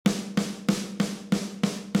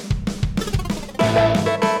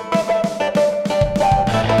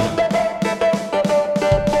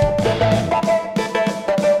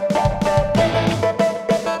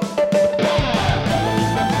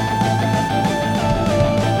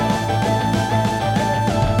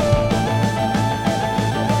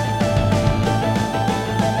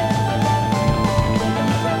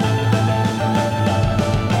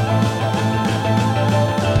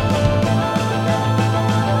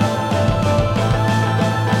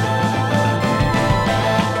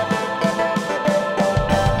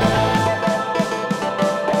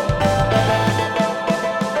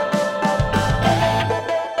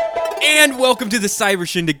And welcome to the Cyber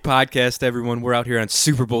Shindig podcast, everyone. We're out here on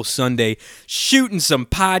Super Bowl Sunday shooting some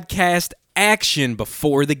podcast action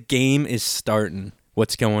before the game is starting.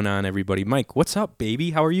 What's going on, everybody? Mike, what's up,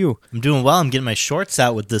 baby? How are you? I'm doing well. I'm getting my shorts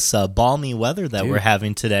out with this balmy weather that we're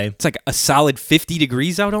having today. It's like a solid 50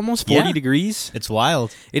 degrees out, almost 40 degrees. It's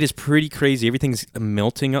wild. It is pretty crazy. Everything's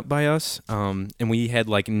melting up by us. And we had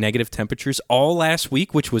like negative temperatures all last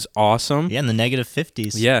week, which was awesome. Yeah, in the negative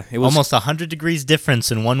 50s. Yeah. It was almost 100 degrees difference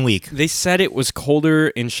in 1 week. They said it was colder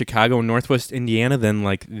in Chicago and Northwest Indiana than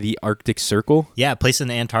like the Arctic Circle. Yeah, places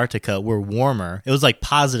in Antarctica were warmer. It was like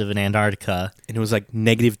positive in Antarctica. And it was like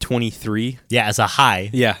negative 23. Yeah, as a high.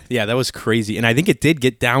 Yeah, that was crazy. And I think it did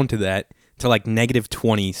get down to that, to like negative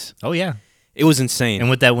 20s. Oh, yeah. It was insane. And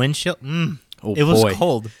with that wind chill, it was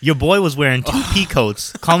cold. Your boy was wearing two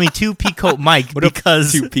peacoats. Call me two peacoat Mike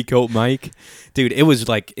because... Two peacoat Mike. Dude, it was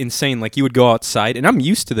like insane. Like you would go outside, and I'm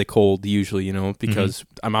used to the cold usually, you know, because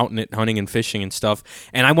I'm out in it hunting and fishing and stuff.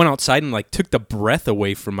 And I went outside and like took the breath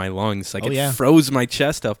away from my lungs. Like it froze my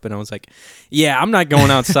chest up, and I was like, yeah, I'm not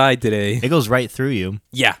going outside today. It goes right through you.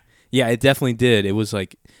 Yeah, it definitely did. It was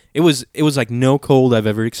like like no cold I've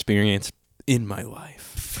ever experienced in my life.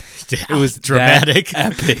 It was dramatic.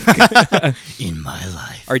 Epic. In my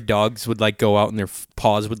life. Our dogs would like go out and their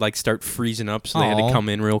paws would like start freezing up, so they had to come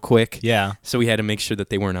in real quick. Yeah. So we had to make sure that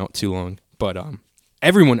they weren't out too long. But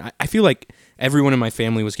everyone, I feel like everyone in my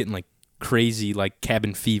family was getting like crazy, like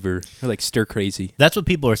cabin fever, or like stir crazy. That's what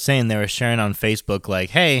people are saying. They were sharing on Facebook,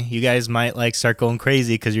 like, "Hey, you guys might like start going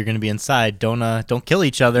crazy because you're going to be inside. Don't kill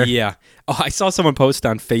each other." Yeah. Oh, I saw someone post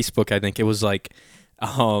on Facebook. I think it was like,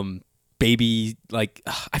 baby, like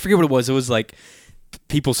I forget what it was. It was like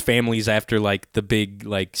people's families after like the big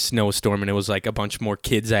like snowstorm, and it was like a bunch more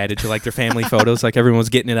kids added to like their family photos. Like everyone was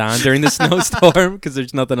getting it on during the snowstorm because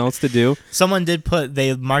there's nothing else to do. Someone did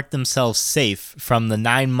they marked themselves safe from the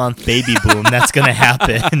 9-month baby boom that's going to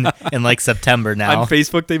happen in like September now. On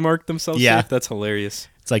Facebook, they marked themselves safe? That's hilarious.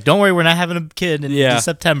 It's like, don't worry, we're not having a kid in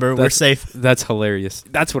September. We're safe. That's hilarious.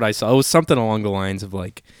 That's what I saw. It was something along the lines of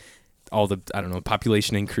like all the, I don't know,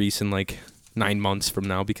 population increase in like 9 months from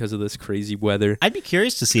now because of this crazy weather. I'd be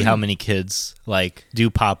curious to see how many kids like do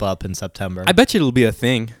pop up in September. I bet you it'll be a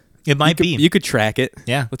thing. It might be. You could track it.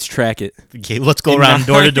 Yeah. Let's track it. Okay, let's go around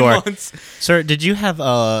door to door. Sir, did you have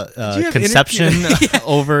conception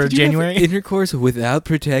over January? Have intercourse without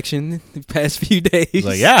protection the past few days?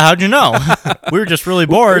 Like, yeah, how'd you know? We were just really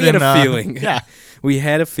bored. We had a feeling. Yeah. We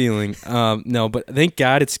had a feeling. No, but thank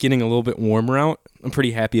God it's getting a little bit warmer out. I'm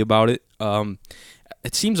pretty happy about it.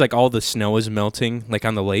 It seems like all the snow is melting, like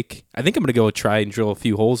on the lake. I think I'm going to go try and drill a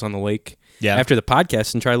few holes on the lake after the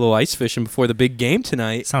podcast and try a little ice fishing before the big game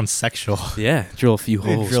tonight. Sounds sexual. Yeah, drill a few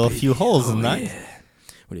holes. Drill a few holes in that. Yeah.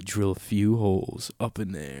 We're going to drill a few holes up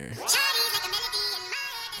in there.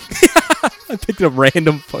 I picked a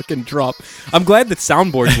random fucking drop. I'm glad the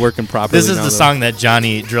soundboard's working properly. This is the song that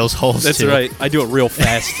Johnny drills holes That's to. That's right. I do it real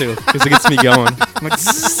fast, too, because it gets me going. I'm like,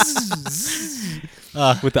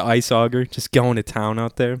 with the ice auger, just going to town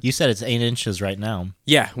out there. You said it's 8 inches right now.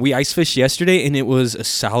 Yeah, we ice fished yesterday, and it was a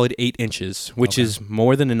solid 8 inches, which is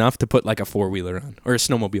more than enough to put like a 4-wheeler on, or a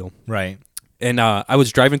snowmobile. Right. And I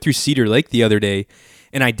was driving through Cedar Lake the other day,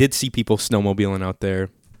 and I did see people snowmobiling out there.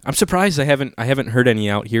 I'm surprised I haven't heard any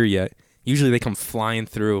out here yet. Usually they come flying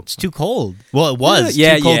through. It's too cold. Well, it was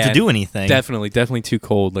too cold to do anything. Definitely too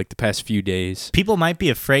cold, like the past few days. People might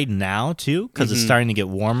be afraid now, too, because it's starting to get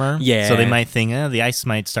warmer. Yeah. So they might think, the ice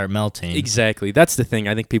might start melting. Exactly. That's the thing.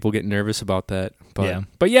 I think people get nervous about that.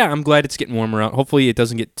 But yeah, I'm glad it's getting warmer out. Hopefully it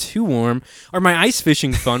doesn't get too warm, or my ice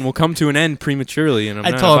fishing fun will come to an end prematurely, and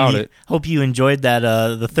I'm not about it. Hope you enjoyed that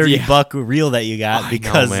the $30 reel that you got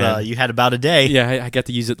because you had about a day. Yeah, I got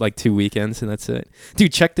to use it like 2 weekends, and that's it.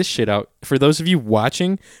 Dude, check this shit out. For those of you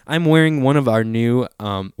watching, I'm wearing one of our new,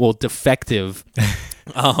 defective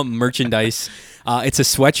merchandise. It's a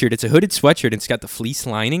sweatshirt. It's a hooded sweatshirt. It's got the fleece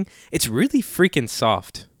lining. It's really freaking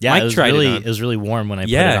soft. Yeah, it was really warm when I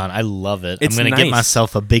put it on. I love it. I'm going to get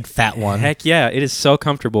myself a big fat one. Heck yeah, it is so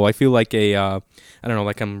comfortable. I feel like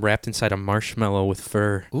like I'm wrapped inside a marshmallow with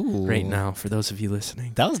fur right now, for those of you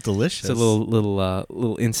listening. That was delicious. It's a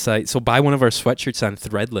little insight. So buy one of our sweatshirts on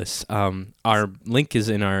Threadless. Our link is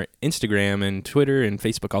in our Instagram and Twitter and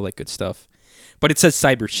Facebook, all that good stuff. But it says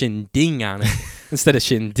Cyber Shindig on it instead of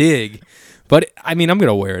Shindig. But, I mean, I'm going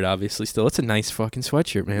to wear it, obviously, still. It's a nice fucking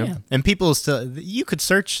sweatshirt, man. Yeah. And people you could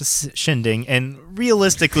search Shindig, and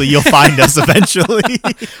realistically, you'll find us eventually.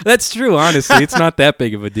 That's true, honestly. It's not that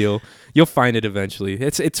big of a deal. You'll find it eventually.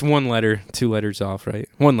 It's 1 letter, 2 letters off, right?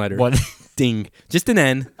 1 letter. Ding. Just an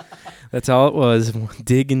N. That's all it was.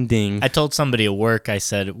 Dig and ding. I told somebody at work, I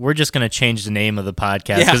said, we're just going to change the name of the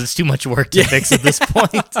podcast Yeah. because it's too much work to fix at this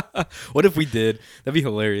point. What if we did? That'd be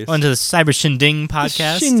hilarious. On to the Cyber Shinding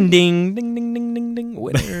podcast. Shinding, ding, ding, ding, ding, ding.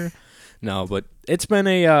 Winner. No, but it's been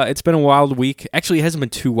a wild week. Actually, it hasn't been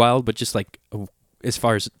too wild, but just like as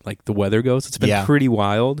far as like the weather goes, it's been pretty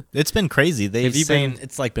wild. It's been crazy. They've saying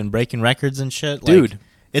it's like been breaking records and shit. Dude. Like,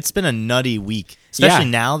 it's been a nutty week, especially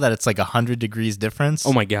now that it's like 100 degrees difference.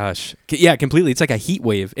 Oh my gosh. Yeah, completely. It's like a heat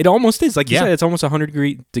wave. It almost is. Like you said, it's almost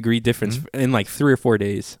 100-degree difference in like 3 or 4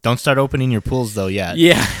 days. Don't start opening your pools though yet.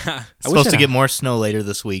 Yeah. It's supposed to get more snow later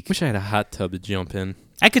this week. Wish I had a hot tub to jump in.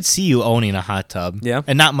 I could see you owning a hot tub. Yeah.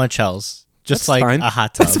 And not much else. Just That's like fine. a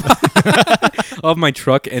hot tub. Of my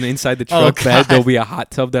truck, and inside the truck bed there'll be a hot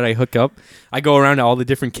tub that I hook up. I go around to all the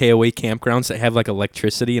different KOA campgrounds that have like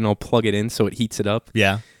electricity, and I'll plug it in so it heats it up.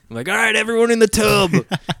 Yeah. I'm like, all right, everyone in the tub,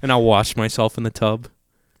 and I'll wash myself in the tub.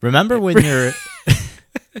 Remember when you're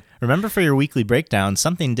Remember for your weekly breakdown,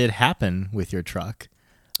 something did happen with your truck.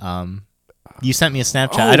 You sent me a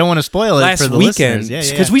Snapchat. I don't want to spoil it for the weekend,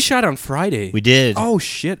 listeners. because we shot on Friday. We did. Oh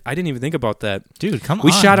shit! I didn't even think about that. Dude, come on.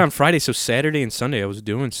 We shot on Friday, so Saturday and Sunday I was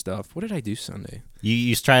doing stuff. What did I do Sunday?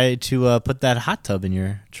 You tried to put that hot tub in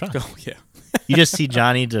your truck. Oh yeah. You just see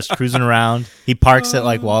Johnny just cruising around. He parks at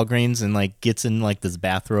like Walgreens and like gets in like this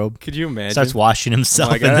bathrobe. Could you imagine? Starts washing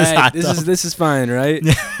himself like, in this all right, hot tub. This is fine, right?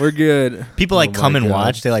 We're good. People like come and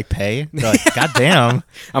watch. They like pay. They're like, God damn.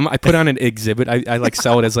 I I put on an exhibit. I like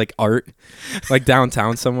sell it as like art, like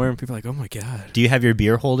downtown somewhere, and people are like, oh my god. Do you have your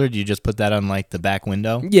beer holder? Do you just put that on like the back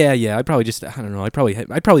window? Yeah. I'd probably just I don't know. I'd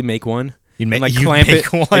probably make one. You'd make, like you'd clamp make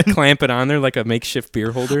it, one? like clamp it on there like a makeshift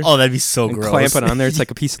beer holder. Oh, that'd be so and gross. Clamp it on there. It's like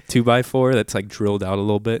a piece of 2x4 that's like drilled out a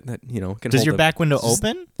little bit. That can Does hold your back window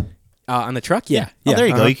open? on the truck? Yeah. Oh, there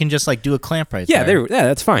you go. uh-huh. You can just like do a clamp right Yeah, there.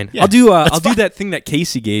 that's fine. Yeah, I'll do that's do that thing that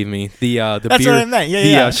Casey gave me, the That's beer, what I meant. Yeah, the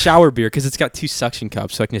yeah. shower beer, because it's got 2 suction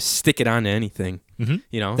cups, so I can just stick it onto anything. Mm-hmm.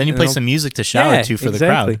 Then you and play I'll- some music to shower to for the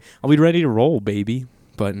crowd. I'll be ready to roll, baby.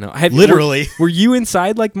 But no, Literally. Were you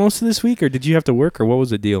inside like most of this week, or did you have to work, or what was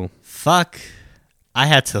the deal? Fuck. I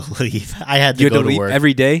had to leave. I had to You go had to to leave work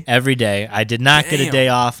every day. Every day. I did not get a Damn. day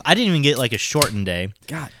off. I didn't even get like a shortened day.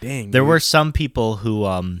 God dang. There dude. were some people who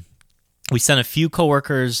we sent a few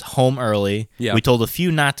coworkers home early. Yeah. We told a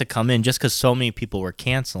few not to come in just because so many people were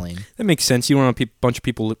canceling. That makes sense. You don't want a bunch of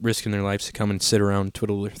people risking their lives to come and sit around and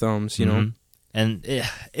twiddle their thumbs, you know? Mhm. And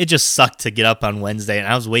it just sucked to get up on Wednesday, and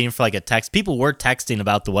I was waiting for like a text. People were texting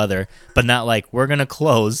about the weather, but not like, we're going to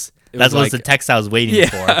close. That was the text I was waiting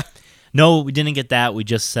for. No, we didn't get that. We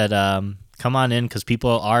just said, come on in because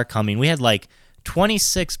people are coming. We had like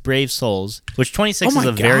 26 brave souls, which 26 is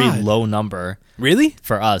a very low number. Really?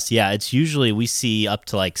 For us, yeah. It's usually we see up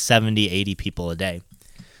to like 70, 80 people a day.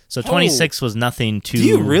 So 26 was nothing too... Do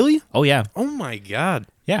you really? Oh, yeah. Oh my god.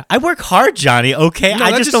 Yeah. I work hard, Johnny, okay? No,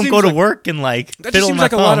 I that just just don't go seems to like- work and like That just fiddle seems my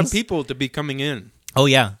like a lot of thumbs. people to be coming in. Oh,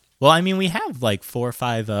 yeah. Well, I mean, we have like 4 or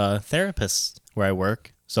 5 therapists where I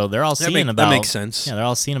work. So they're all seeing about... That makes sense. Yeah, they're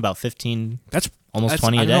all seeing about 15, That's almost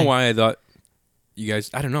 20 a I day. don't know why I thought you guys...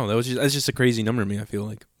 I don't know. That's just a crazy number to me, I feel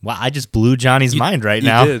like. Wow, I just blew Johnny's mind right You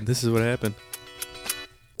now. did. This is what happened.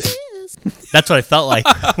 That's what I felt like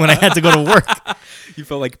when I had to go to work. You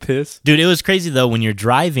felt like piss? Dude, it was crazy though. When you're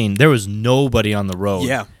driving, there was nobody on the road.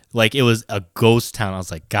 Yeah. Like it was a ghost town. I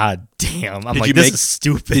was like, God damn. I'm Did like, you this make- is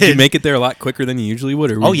stupid. Did you make it there a lot quicker than you usually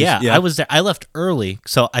would? Or were Oh you yeah. just- I was there. I left early.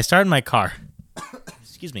 So I started my car.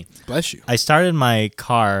 Excuse me. Bless you. I started my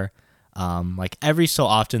car like every so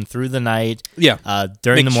often through the night. Yeah.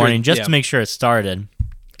 During Make the sure- morning just yeah. to make sure it started.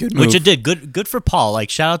 Good move. Which it did. Good for Paul. Like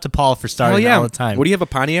shout out to Paul for starting Oh yeah. all the time. What do you have, a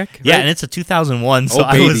Pontiac? Yeah, right? and it's a 2001, so Oh,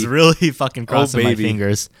 I was baby. really fucking crossing my baby.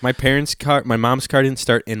 fingers. My parents' car, my mom's car didn't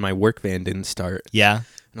start, and my work van didn't start. Yeah.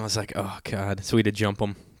 And I was like, oh god. So we had to jump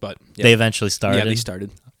them, but yeah. They eventually started. Yeah, they started.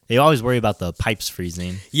 They always worry about the pipes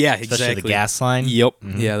freezing. Yeah, Especially exactly. the gas line. Yep.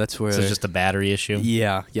 Mhm. Yeah, that's where. So it's just a battery issue.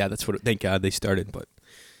 Yeah, that's what. Thank God they started, but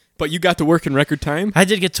you got to work in record time. I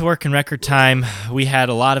did get to work in record time. We had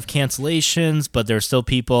a lot of cancellations, but there were still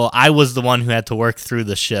people. I was the one who had to work through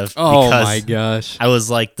the shift. Oh because my gosh. I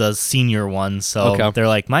was like the senior one, so Okay. they're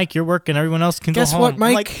like, Mike, you're working. Everyone else can Guess go home. what, I'm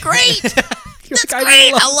Mike? like, great. That's great.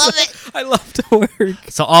 I love it. I love to work.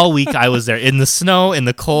 So all week I was there in the snow, in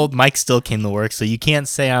the cold. Mike still came to work, so you can't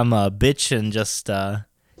say I'm a bitch and just,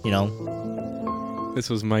 you know. This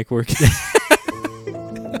was Mike working.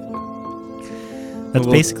 That's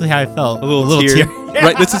basically how I felt. A little tear.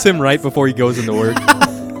 Right, this is him right before he goes into work.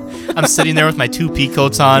 I'm sitting there with my 2 pea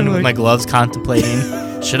coats on, with my gloves,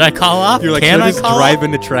 contemplating. Should I call off? You're like, Can should I I just call drive off?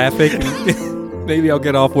 into traffic? Maybe I'll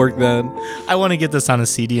get off work then. I want to get this on a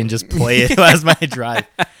CD and just play it as my drive.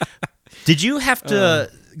 Did you have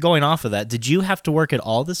to, going off of that, did you have to work at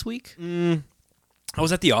all this week? I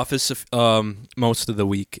was at the office most of the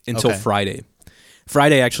week until Okay. Friday.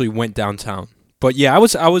 Friday I actually went downtown. But yeah, I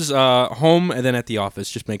was home and then at the office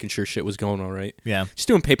just making sure shit was going all right. Yeah. Just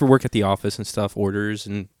doing paperwork at the office and stuff, orders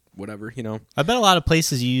and whatever, you know. I bet a lot of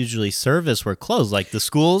places you usually service were closed. Like the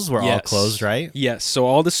schools were all Yes. closed, right? Yes, so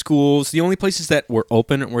all the schools, the only places that were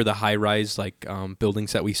open were the high-rise like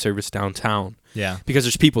buildings that we service downtown. Yeah. Because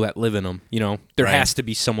there's people that live in them, you know. There Right. has to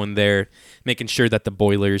be someone there making sure that the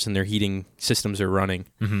boilers and their heating systems are running.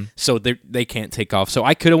 Mm-hmm. So they can't take off. So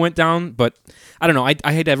I could have went down, but I don't know.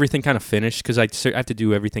 I had everything kind of finished because I have to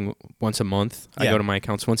do everything once a month. I Yeah. go to my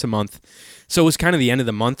accounts once a month. So it was kind of the end of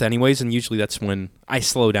the month anyways, and usually that's when I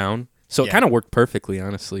slow down. So it Yeah. kind of worked perfectly,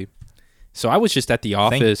 honestly. So I was just at the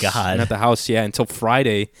office God. and at the house, until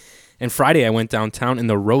Friday. And Friday I went downtown, and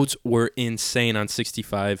the roads were insane on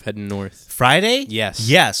 65 heading north. Friday? Yes.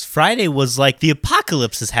 Yes. Friday was like the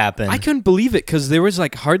apocalypse has happened. I couldn't believe it because there was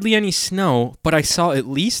like hardly any snow, but I saw at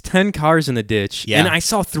least 10 cars in the ditch. Yeah. And I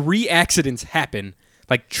saw 3 accidents happen,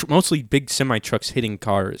 like mostly big semi-trucks hitting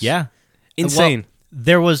cars. Yeah. Insane. Well,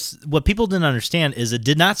 there was, what people didn't understand is it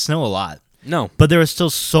did not snow a lot. No. But there was still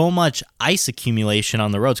so much ice accumulation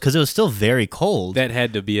on the roads because it was still very cold. That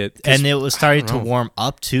had to be it. 'Cause And it was starting to know. warm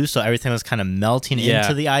up too, so everything was kind of melting Yeah.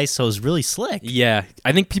 into the ice, so it was really slick. Yeah.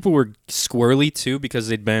 I think people were squirrely too because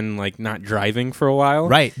they'd been like not driving for a while.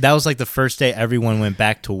 Right. That was like the first day everyone went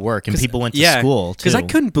back to work and people went to school too. Because I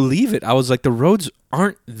couldn't believe it. I was like, the roads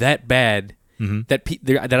aren't that bad. Mm-hmm.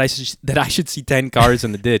 That I should see 10 cars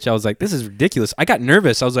in the ditch. I was like, this is ridiculous. I got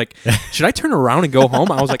nervous. I was like, should I turn around and go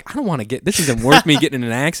home? I was like, I don't want to this isn't worth me getting in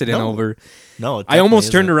an accident No. over. No, it I almost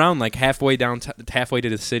definitely turned around like halfway halfway to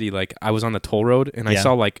the city. Like I was on the toll road and I Yeah.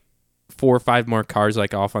 saw like 4 or 5 more cars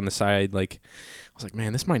like off on the side. Like I was like,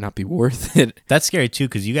 man, this might not be worth it. That's scary too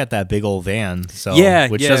because you got that big old van, so Yeah,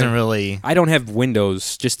 which yeah. doesn't really. I don't have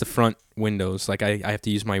windows, just the front windows. Like I have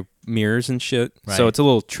to use my mirrors and shit. So Right. it's a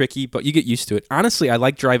little tricky, but you get used to it. Honestly, I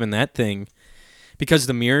like driving that thing because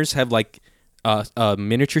the mirrors have like a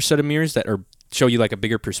miniature set of mirrors that show you like a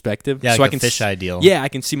bigger perspective. Yeah, so like I can a fisheye deal. Yeah, I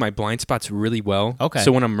can see my blind spots really well. Okay.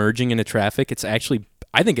 So when I'm merging into traffic, it's actually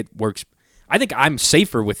I think it works. I think I'm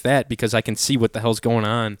safer with that because I can see what the hell's going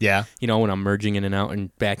on. Yeah. You know, when I'm merging in and out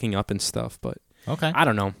and backing up and stuff. But Okay. I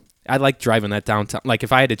don't know. I like driving that downtown. Like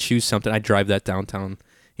if I had to choose something, I'd drive that downtown.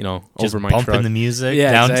 You know, Just over my bumping truck. the music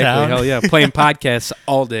Yeah, downtown. exactly. Hell yeah, playing podcasts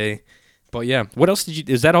all day. But yeah, what else did you?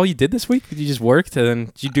 Is that all you did this week? Did you just work? And then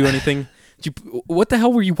did you do anything? What the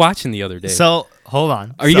hell were you watching the other day? So hold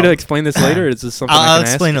on. Are you gonna explain this later? Or is this something I'll I can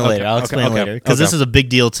explain ask? it later. Okay, I'll explain okay, it later because this okay. is a big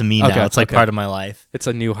deal to me now. Okay, It's like okay. part of my life. It's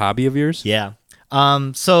a new hobby of yours. Yeah.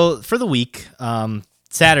 So for the week,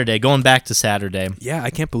 Saturday, going back to Saturday. Yeah, I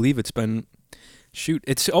can't believe it's been. Shoot,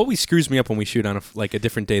 it always screws me up when we shoot on a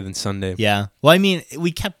different day than Sunday. Yeah. Well, I mean,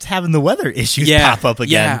 we kept having the weather issues Yeah, pop up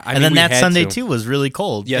again. yeah, I and mean, then we that had Sunday, to. too, was really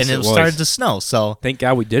cold. Yes, and it it was. started to snow. So Thank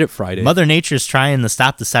God we did it Friday. Mother Nature's trying to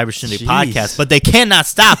stop the Cyber Shindig Jeez. podcast, but they cannot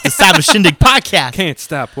stop the Cyber Shindig podcast. Can't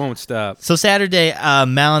stop, won't stop. So Saturday,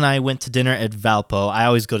 Mal and I went to dinner at Valpo. I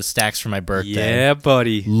always go to Stax for my birthday. Yeah,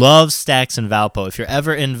 buddy. Love Stax in Valpo. If you're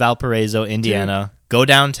ever in Valparaiso, Indiana, go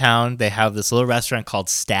downtown. They have this little restaurant called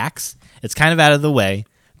Stax. It's kind of out of the way,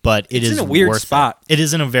 but It's is in a weird worth spot. It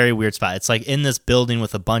is in a very weird spot. It's like in this building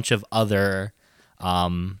with a bunch of other,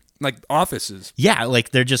 Like offices. yeah,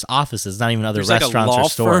 like they're just offices, not even other There's like a restaurants law or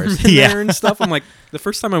stores. firm in Yeah, there and stuff. I'm like, the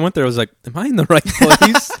first time I went there, I was like, am I in the right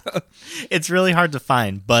place? it's really hard to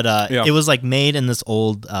find, but Yeah. it was like made in this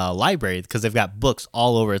old library because they've got books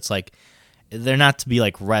all over. It's like they're not to be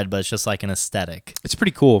like read, but it's just like an aesthetic. It's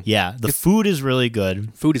pretty cool. Yeah, the food is really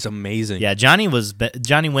good. Food is amazing. Yeah, Johnny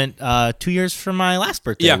went 2 years from my last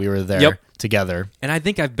birthday. Yeah. We were there Yep. together. And I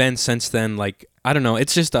think I've been since then. Like, I don't know.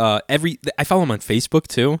 It's just I follow them on Facebook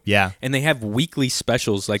too. Yeah. And they have weekly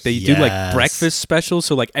specials. Like they do like Yes. breakfast specials.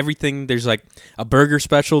 So like everything, there's like a burger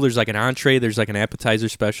special. There's like an entree. There's like an appetizer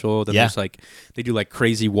special. Then Yeah. there's like they do like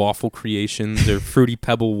crazy waffle creations or fruity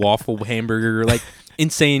pebble waffle hamburger. Like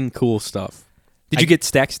insane cool stuff. Did you get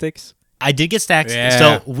stack sticks? I did get stacks. Yeah.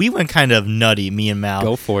 So we went kind of nutty, me and Mal.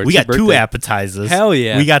 Go for it. We It's got your 2 birthday. appetizers. Hell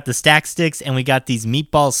yeah. We got the stack sticks and we got these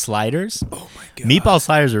meatball sliders. Oh my god. Meatball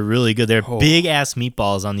sliders are really good. They're Oh. big ass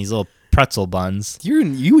meatballs on these little pretzel buns. You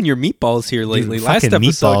and your meatballs here lately. Dude, Last fucking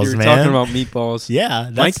episode meatballs, you were man. talking about meatballs. Yeah,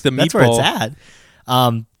 Mike the that's where it's meatball.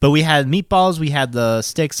 at. But we had meatballs, we had the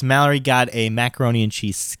sticks. Mallory got a macaroni and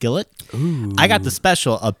cheese skillet. Ooh. I got the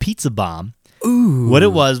special, a pizza bomb. Ooh. What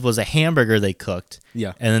it was a hamburger they cooked.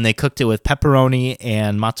 Yeah. And then they cooked it with pepperoni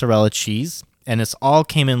and mozzarella cheese. and it's all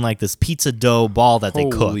came in like this pizza dough ball that they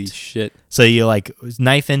cooked. Holy shit. So you like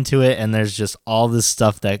knife into it, and there's just all this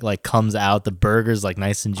stuff that like comes out. The burger's like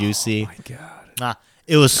nice and juicy. Oh my god.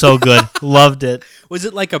 It was so good. Loved it. Was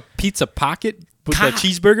it like a pizza pocket with a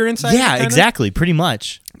cheeseburger inside? Yeah, exactly. Pretty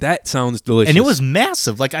much. That sounds delicious. And it was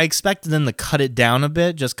massive. Like I expected them to cut it down a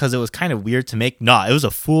bit just because it was kind of weird to make. No, it was a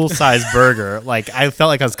full-size burger. Like I felt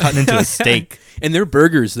like I was cutting into a steak. And their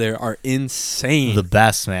burgers there are insane. The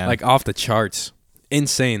best, man. Like off the charts.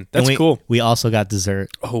 Insane. That's cool. We also got dessert.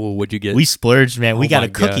 Oh, what'd you get? We splurged, man. We got my a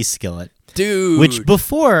cookie God. skillet. Dude. Which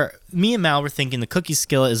before, me and Mal were thinking the cookie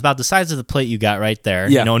skillet is about the size of the plate you got right there.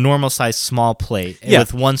 Yeah. You know, a normal size small plate Yeah.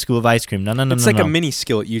 with one scoop of ice cream. No. It's like a mini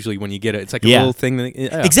skillet usually when you get it. It's like a little thing.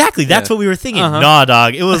 Exactly. That's what we were thinking. Nah,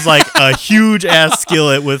 dog. It was like a huge ass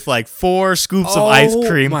skillet with like 4 scoops of ice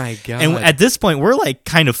cream. Oh my God. And at this point, we're like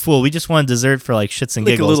kind of full. We just wanted dessert for like shits and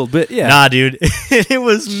Like giggles. a little bit, yeah. Nah, dude. It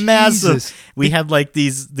was massive. Jesus. We had like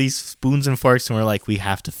these spoons and forks, and we're like, we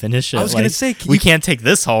have to finish it. I was like, gonna say, we can't take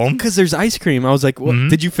this home. Because there's ice cream. I was like, what?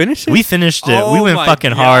 Did you finish it? We finished it. Oh we went my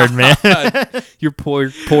fucking hard, man. God. Your poor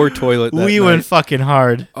toilet. That We night. went fucking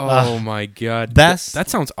hard. Oh my God. best- That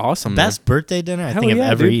sounds awesome. Best birthday dinner I Hell think I've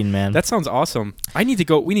yeah, ever dude. eaten, man. That sounds awesome. I need to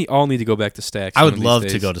go. We all need to go back to Stacks. I one would of these love to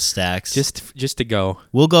days. go to Stacks. just to go.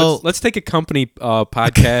 We'll go. Let's take a company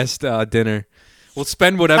podcast dinner. We'll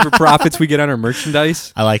spend whatever profits we get on our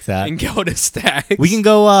merchandise I like that. and go to Stacks. We can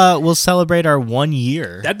go. We'll celebrate our 1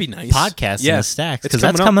 year. That'd be nice. Podcast in the Stacks It's because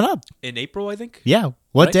that's coming up. in April, I think. Yeah.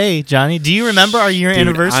 What Right? day, Johnny? Do you remember our year Dude,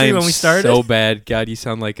 anniversary I'm when we started? So bad. God, you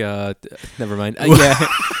sound like never mind. Yeah.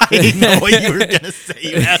 I know what you were gonna say,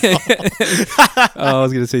 you asshole. Oh, I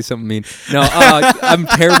was gonna say something mean. No, I'm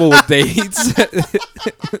terrible with dates.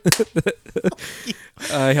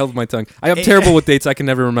 I held my tongue. I'm terrible with dates. I can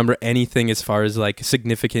never remember anything as far as like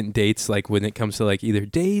significant dates, like when it comes to like either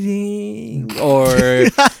dating or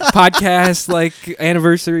podcast like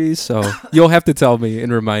anniversaries. So you'll have to tell me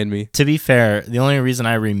and remind me. To be fair, the only reason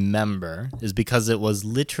I remember is because it was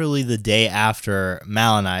literally the day after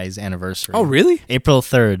Mal and I's anniversary. Oh, really? April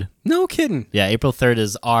 3rd. No kidding. Yeah, April 3rd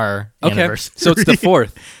is our Okay, anniversary. so it's the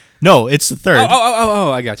 4th. No, it's the 3rd.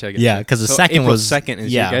 Oh, I got you. Yeah, 'cause the second April was- 2nd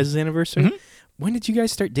is yeah. your guys' anniversary. When did you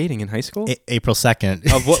guys start dating in high school? April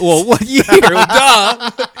 2nd. Of what? Well, what year? Duh.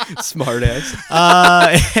 Smart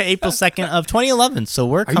ass. April 2nd of 2011. So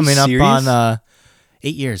we're you coming up serious? on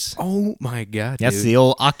 8 years. Oh my God. That's dude. the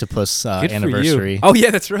old octopus Good for anniversary. you. Oh yeah,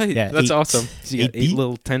 that's right. Yeah, That's 8 awesome. So you got 8 beat.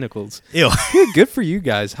 little tentacles. Ew. Good for you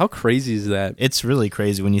guys. How crazy is that? It's really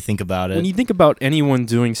crazy when you think about it. When you think about anyone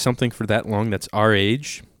doing something for that long that's our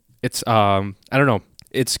age, it's I don't know.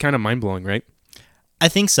 It's kind of mind blowing, right? I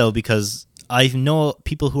think so because I know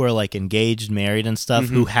people who are like engaged, married and stuff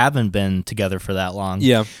who haven't been together for that long.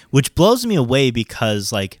 Yeah. Which blows me away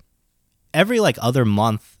because like every like other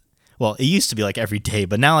month, well, it used to be like every day,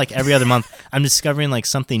 but now like every other month I'm discovering like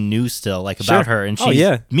something new still like about Sure. her and Oh, she's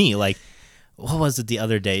yeah. me like what was it the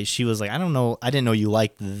other day? She was like, I don't know, I didn't know you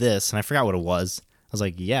liked this and I forgot what it was. I was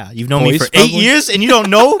like, yeah, you've known me Boys, for 8 probably? years and you don't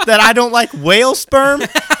know that I don't like whale sperm?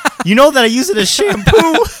 You know that I use it as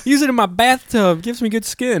shampoo? Use it in my bathtub. Gives me good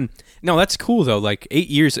skin. No, that's cool though. Like 8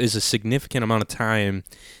 years is a significant amount of time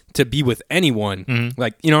to be with anyone.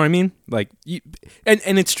 Like, you know what I mean? Like,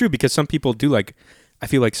 and it's true because some people do like. I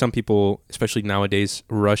feel like some people, especially nowadays,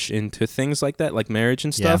 rush into things like that, like marriage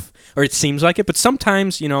and stuff, or it seems like it. But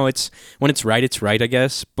sometimes, you know, it's when it's right, I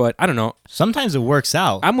guess. But I don't know. Sometimes it works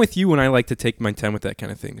out. I'm with you when I like to take my time with that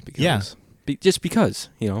kind of thing. Because, Yeah. just because,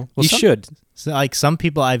 you know, Well, you should. So, like some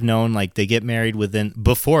people I've known, like they get married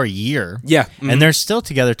before a year. Yeah. And they're still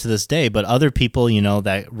together to this day, but other people, you know,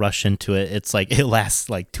 that rush into it, it's like it lasts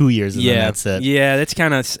like 2 years and then that's it. Yeah, that's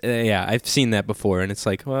kind of I've seen that before, and it's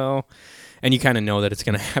like, well, and you kind of know that it's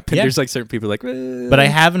gonna happen. Yeah. There's like certain people like, But I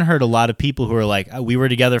haven't heard a lot of people who are like, we were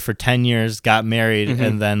together for 10 years, got married,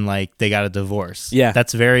 and then like they got a divorce. Yeah.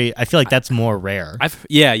 That's I feel like that's more rare.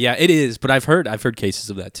 yeah, it is. But I've heard cases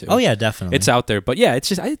of that too. Oh yeah, definitely. It's out there, but yeah, it's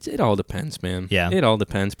just it all depends, man. Yeah. It all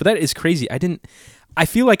depends. But that is crazy. I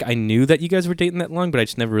feel like I knew that you guys were dating that long, but I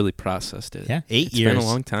just never really processed it. Yeah, 8 It's years. been a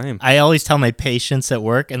long time. I always tell my patients at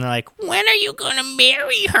work, and they're like, "When are you gonna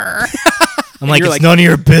marry her?" I'm like, you're "It's like, none of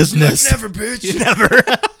your business." Never, bitch. Never.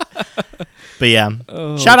 But yeah,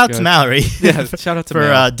 Oh, shout out to God. Mallory Yeah, shout out to for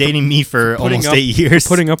Mal. dating me for Putting almost up- 8 years.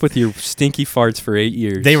 Putting up with your stinky farts for 8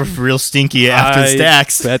 years. They were real stinky after I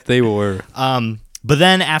Stacks. bet they were. But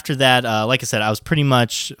then after that, like I said, I was pretty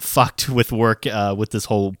much fucked with work with this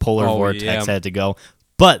whole polar Oh, vortex. yeah. I had to go.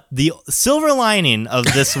 But the silver lining of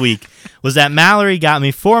this week was that Mallory got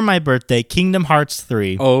me for my birthday Kingdom Hearts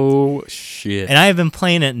 3. Oh, shit. And I have been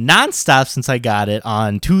playing it nonstop since I got it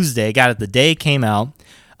on Tuesday. I got it the day it came out.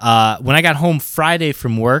 When I got home Friday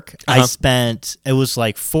from work, I spent, it was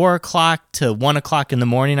like 4 o'clock to 1 o'clock in the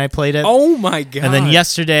morning I played it. Oh, my God. And then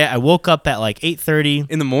yesterday, I woke up at like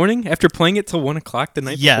 8:30. In the morning? After playing it till 1 o'clock the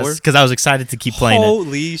night before? Yes, because I was excited to keep playing it.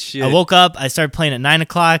 Holy shit. I woke up, I started playing at 9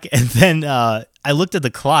 o'clock, and then I looked at the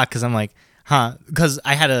clock because I'm like, because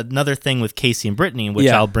I had another thing with Casey and Brittany, which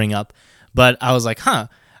I'll bring up. But I was like,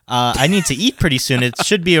 I need to eat pretty soon. It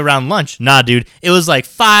should be around lunch. Nah, dude. It was like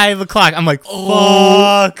 5 o'clock. I'm like, fuck.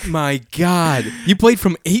 Oh, my God. You played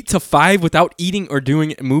from 8 to 5 without eating or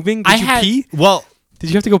moving? Did you pee? Well, did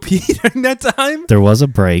you have to go pee during that time? there was a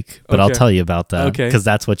break, but I'll Okay. tell you about that. Okay. Because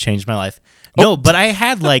that's what changed my life. No, but I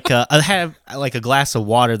had like a glass of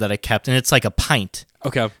water that I kept, and it's like a pint.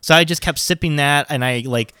 Okay. So I just kept sipping that, and I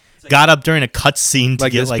like got up during a cutscene to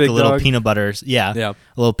Like get this like big a little dog? peanut butter. Yeah. Yeah. A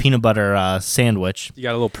little peanut butter sandwich. You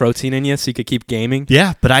got a little protein in you so you could keep gaming?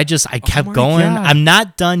 Yeah, but I kept my going. God. I'm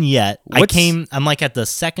not done yet. What's- I'm like at the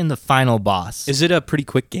second to final boss. Is it a pretty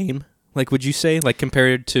quick game? Like, would you say? Like,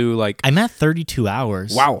 compared to, like... I'm at 32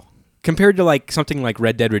 hours. Wow. Compared to, like, something like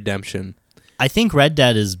Red Dead Redemption. I think Red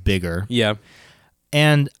Dead is bigger. Yeah.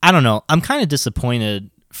 And I don't know. I'm kind of disappointed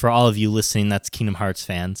for all of you listening that's Kingdom Hearts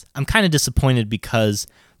fans. I'm kind of disappointed because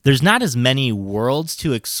there's not as many worlds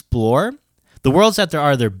to explore. The worlds that there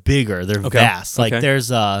are, they're bigger. They're vast. Like,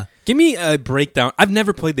 there's... Give me a breakdown. I've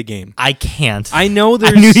never played the game. I can't. I know I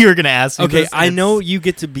there's... knew you were going to ask me Okay, this. I know you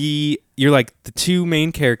get to be... You're, like, the two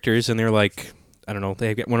main characters, and they're, like... I don't know.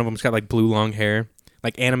 One of them's got, like, blue long hair.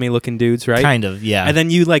 Like, anime-looking dudes, right? Kind of, yeah. And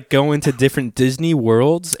then you, like, go into different Disney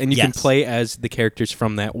worlds, and you can Yes. play as the characters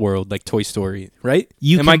from that world, like Toy Story, right?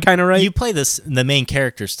 Am I kind of right? You play the main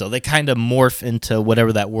character still. They kind of morph into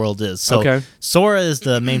whatever that world is. So Okay. Sora is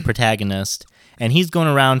the main protagonist, and he's going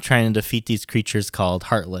around trying to defeat these creatures called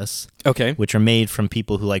Heartless, Okay. which are made from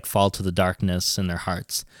people who like fall to the darkness in their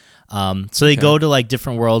hearts. So they go to like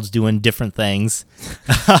different worlds doing different things.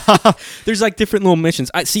 There's like different little missions.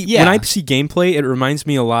 I see Yeah. when I see gameplay, it reminds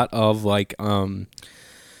me a lot of like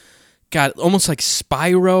God, almost like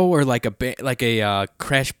Spyro or like a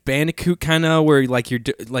Crash Bandicoot kind of where like you're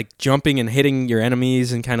like jumping and hitting your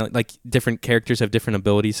enemies and kind of like different characters have different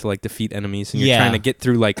abilities to like defeat enemies and you're Yeah. trying to get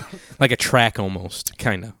through like a track almost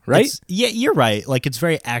kind of, right? Yeah, you're right. Like it's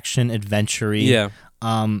very action adventure-y. Yeah.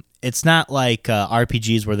 It's not like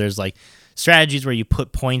RPGs where there's like strategies where you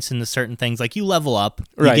put points into certain things. Like you level up,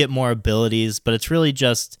 you Right. get more abilities, but it's really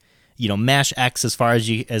just mash X as hard as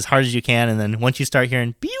you can, and then once you start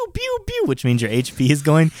hearing pew pew pew, which means your HP is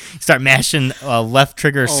going, you start mashing left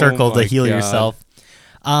trigger circle to my heal God. yourself.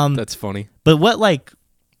 That's funny. But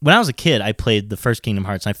when I was a kid, I played the first Kingdom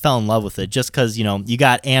Hearts, and I fell in love with it just because, you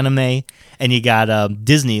got anime and you got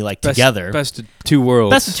Disney together. Best of two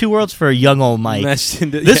worlds. Best of two worlds for a young old Mike.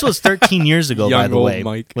 This was 13 years ago, by Young the old way,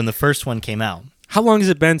 Mike. when the first one came out. How long has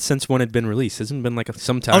it been since one had been released? Hasn't it been like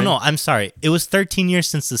some time? Oh, no, I'm sorry. It was 13 years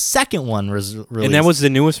since the second one was released. And that was the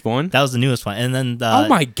newest one? That was the newest one. And then Oh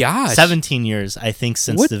my gosh. 17 years, I think,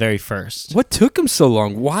 since What? the very first. What took them so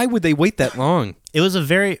long? Why would they wait that long? It was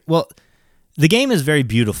the game is very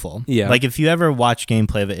beautiful. Yeah. Like, if you ever watch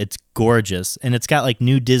gameplay of it, it's gorgeous. And it's got, like,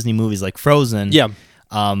 new Disney movies like Frozen. Yeah.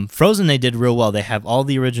 Frozen, they did real well. They have all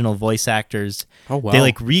the original voice actors. Oh, wow. They,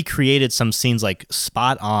 like, recreated some scenes, like,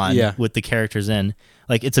 spot on with the characters in.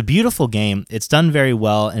 Like, it's a beautiful game. It's done very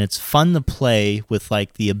well, and it's fun to play with,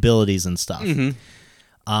 like, the abilities and stuff. Mm-hmm.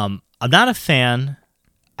 I'm not a fan.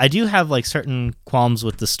 I do have, like, certain qualms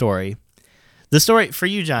with the story. The story, for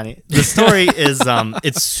you, Johnny, the story is,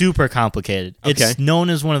 it's super complicated. Okay. It's known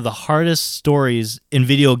as one of the hardest stories in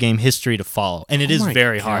video game history to follow, and it is my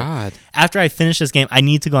very God. hard. After I finish this game, I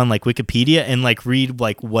need to go on, like, Wikipedia and, like, read,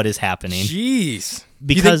 like, what is happening. Jeez.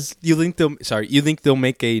 Because you think they'll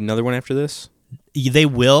make another one after this? they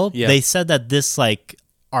will. Yeah. They said that this, like,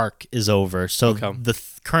 arc is over. So Okay. the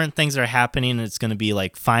current things that are happening, it's going to be,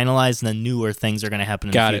 like, finalized, and then newer things are going to happen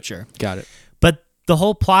in the future. Got it. But the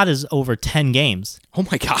whole plot is over 10 games. Oh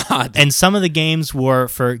my God. And some of the games were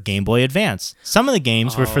for Game Boy Advance. Some of the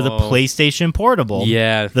games were for the Oh. PlayStation Portable.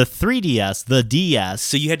 Yeah. The 3DS, the DS.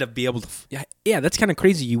 So you had to be able to. Yeah, that's kind of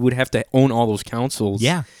crazy. You would have to own all those consoles.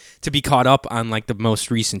 Yeah. To be caught up on like the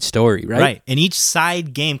most recent story, right? Right. And each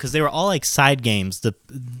side game, because they were all like side games.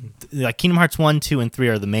 Like Kingdom Hearts 1, 2, and 3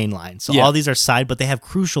 are the main line. So Yeah. all these are side, but they have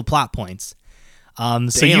crucial plot points.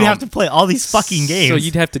 So you have to play all these fucking games. So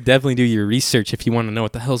you'd have to definitely do your research if you want to know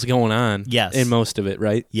what the hell's going on. Yes. In most of it,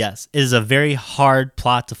 right? Yes. It is a very hard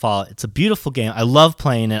plot to follow. It's a beautiful game. I love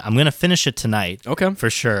playing it. I'm going to finish it tonight. Okay. For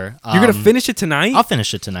sure. You're going to finish it tonight? I'll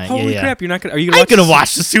finish it tonight. Holy yeah. crap. You're not going to... Are you I'm going to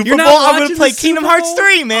watch the Super Bowl. I'm going to play Kingdom Hearts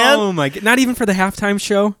 3, man. Oh, my God. Not even for the halftime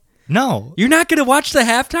show? No. You're not going to watch the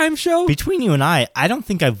halftime show? Between you and I don't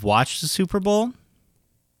think I've watched the Super Bowl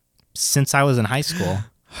since I was in high school.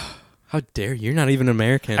 How dare you? You're not even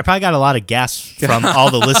American. I probably got a lot of gas from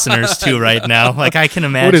all the listeners too right now. Like I can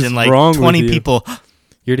imagine like wrong 20 with you? people.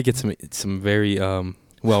 You're to get some very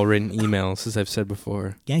well-written emails, as I've said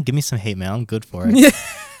before. Yeah, give me some hate mail. I'm good for it.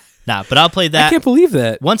 Nah, but I'll play that. I can't believe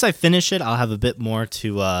that. Once I finish it, I'll have a bit more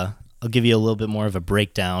to I'll give you a little bit more of a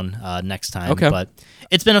breakdown next time. Okay. But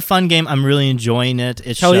it's been a fun game. I'm really enjoying it.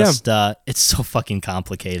 It's just it's so fucking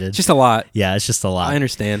complicated. Just a lot. Yeah, it's just a lot. I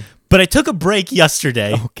understand. But I took a break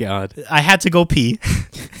yesterday. Oh, God. I had to go pee.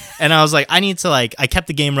 And I was like, I kept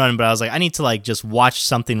the game running, but I was like, I need to just watch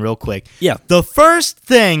something real quick. Yeah. The first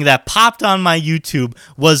thing that popped on my YouTube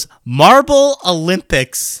was Marble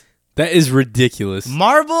Olympics. That is ridiculous.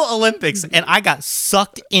 Marble Olympics. And I got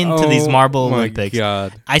sucked into these Marble Olympics. Oh, my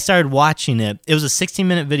God. I started watching it. It was a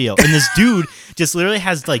 16-minute video. And this dude just literally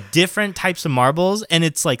has different types of marbles. And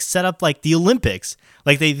it's set up like the Olympics.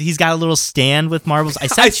 He's got a little stand with marbles. I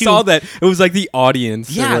saw that. It was like the audience.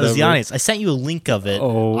 Yeah, it was the audience. I sent you a link of it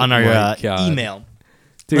on our email.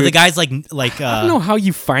 Dude, where the guy's I don't know how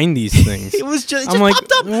you find these things. It just I'm like,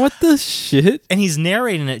 popped up. What the shit? And he's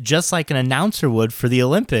narrating it just like an announcer would for the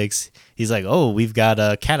Olympics. He's like, oh, we've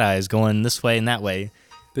got cat eyes going this way and that way.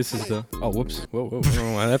 This is the... Oh, whoops. Whoa. I don't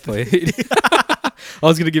know why that played. I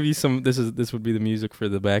was going to give you some... This would be the music for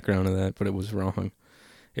the background of that, but it was wrong.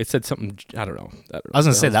 It said something, I don't know. I was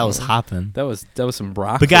going to say that was hopping. That was some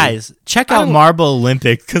broccoli. But guys, check out Marble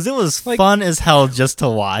Olympics because it was fun as hell just to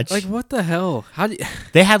watch. What the hell? How do you...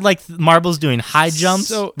 They had marbles doing high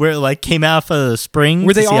jumps where it came out of the spring.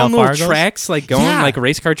 Were they all on little tracks going like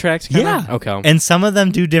race car tracks? Kinda? Yeah. Okay. And some of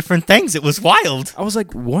them do different things. It was wild. I was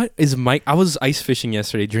like, what is Mike? I was ice fishing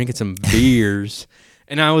yesterday, drinking some beers.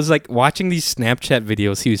 And I was watching these Snapchat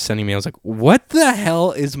videos he was sending me. I was like, what the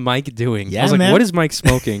hell is Mike doing? Yeah, I was like, man. what is Mike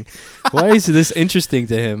smoking? Why is this interesting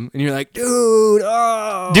to him? And you're like, dude,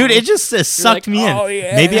 it just sucked me in.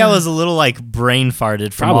 Yeah. Maybe I was a little brain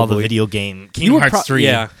farted from all the video game. Kingdom Hearts 3.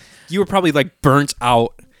 Yeah. You were probably burnt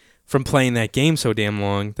out from playing that game so damn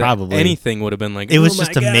long. That probably. Anything would have been it was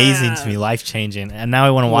just amazing to me, life-changing. And now I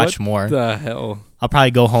want to watch more. What the hell? I'll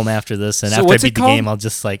probably go home after this, and after I beat the game, I'll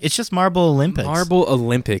just it's just Marble Olympics. Marble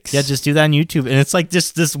Olympics. Yeah, just do that on YouTube, and it's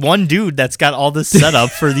just this one dude that's got all this set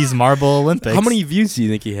up for these Marble Olympics. How many views do you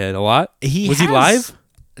think he had? A lot? Was he live?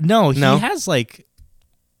 No, he has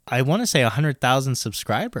I want to say 100,000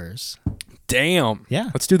 subscribers. Damn.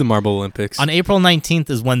 Yeah. Let's do the Marble Olympics. On April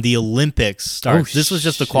 19th is when the Olympics start. This was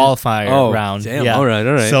just the qualifier round. Damn. Yeah. All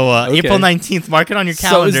right. So okay. April 19th, mark it on your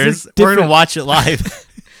calendars. We're going to watch it live.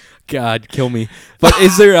 God, kill me. But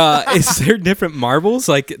is there different marbles,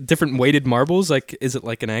 different weighted marbles? Is it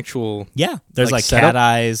an actual... Yeah. There's setup? cat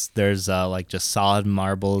eyes. There's just solid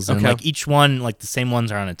marbles. And each one, the same ones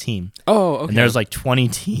are on a team. Oh, okay. And there's 20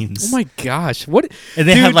 teams. Oh my gosh. What? And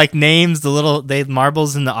they had names. They had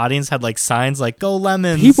marbles in the audience had signs go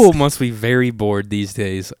Lemons. People must be very bored these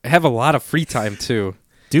days. I have a lot of free time too.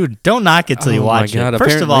 Dude, don't knock it till you watch God, it.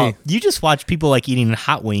 First of all, apparently. you just watch people eating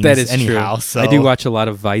hot wings That is anyhow. true. So I do watch a lot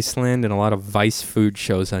of Viceland and a lot of Vice food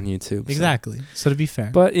shows on YouTube. Exactly. So to be fair.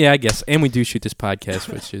 But yeah, I guess. And we do shoot this podcast,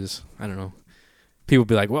 which is, I don't know. People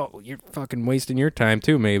be like, well, you're fucking wasting your time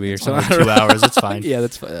too, maybe, or something. 2 hours, it's fine. Yeah,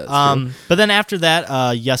 that's fine. But then after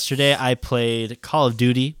that, yesterday I played Call of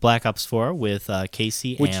Duty Black Ops 4 with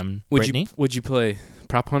Casey and Brittany. Would you play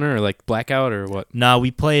Prop Hunter or Blackout or what? No,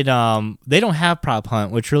 we played. They don't have Prop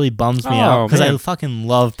Hunt, which really bums me out because I fucking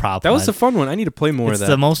love Prop Hunt. That was a fun one. I need to play more of that. It's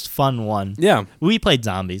the most fun one. Yeah. We played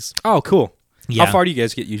zombies. Oh, cool. Yeah. How far do you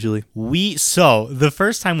guys get usually? So the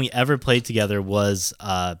first time we ever played together was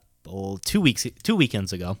 2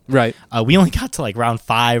 weekends ago. Right. We only got to round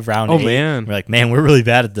 5, round 8. Oh man. We're man, we're really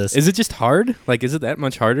bad at this. Is it just hard? Is it that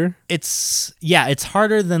much harder? It's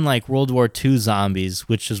harder than World War II zombies,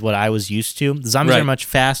 which is what I was used to. The zombies are much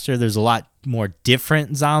faster. There's a lot more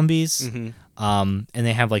different zombies. And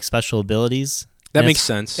they have special abilities. That makes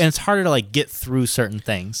sense. And it's harder to get through certain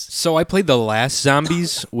things. So I played the last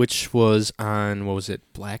Zombies, which was on, what was it,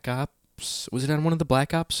 Black Ops? Was it on one of the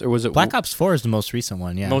Black Ops? Or was it... Black Ops 4 is the most recent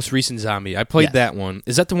one, yeah. Most recent zombie. I played that one.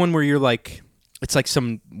 Is that the one where you're it's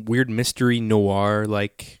some weird mystery noir,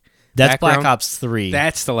 That's background. Black Ops 3.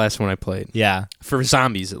 That's the last one I played. Yeah. For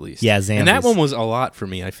zombies, at least. Yeah, zombies. And that one was a lot for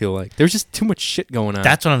me, I feel like. There's just too much shit going on.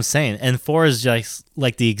 That's what I'm saying. And 4 is just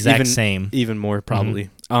like the exact same. Even more, probably.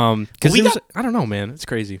 Because I don't know, man. It's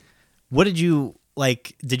crazy. What did you,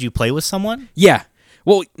 like, did you play with someone? Yeah.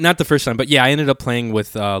 Well, not the first time, but yeah, I ended up playing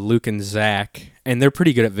with Luke and Zach, and they're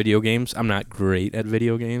pretty good at video games. I'm not great at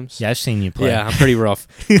video games. Yeah, I've seen you play. Yeah, I'm pretty rough.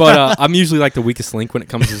 But I'm usually like the weakest link when it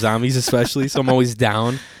comes to zombies, especially, so I'm always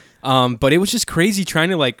down. But it was just crazy trying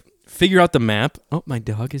to, like, figure out the map. Oh, my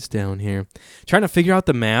dog is down here. Trying to figure out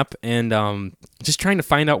the map and just trying to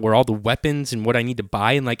find out where all the weapons and what I need to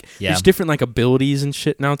buy. And, like, there's different, like, abilities and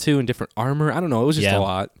shit now, too, and different armor. I don't know. It was just a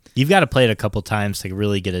lot. You've got to play it a couple times to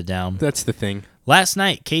really get it down. That's the thing. Last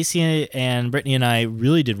night, Casey and Brittany and I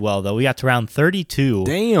really did well, though. We got to round 32.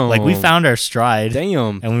 Damn. Like, we found our stride.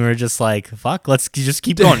 Damn. And we were just like, fuck, let's just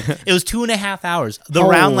keep going. It was 2.5 hours. The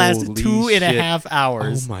round lasted 2.5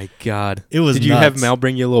 hours. Oh, my God. It was Did you have Mel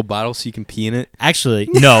bring you a little bottle so you can pee in it? Actually,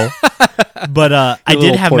 no. But I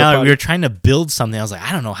did have Mel. We were trying to build something. I was like,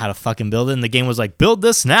 I don't know how to fucking build it. And the game was like, build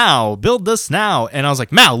this now. Build this now. And I was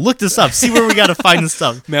like, Mal, look this up. See where we got to find this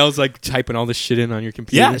stuff. Mel's like typing all this shit in on your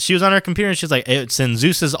computer. Yeah, she was on her computer and she's like, it's in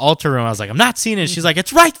Zeus's altar room. I was like, I'm not seeing it. She's like,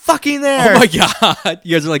 it's right fucking there. Oh my God.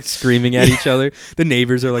 You guys are like screaming at each other. The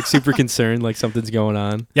neighbors are like super concerned, like something's going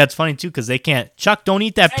on. Yeah, it's funny too because they can't. Chuck, don't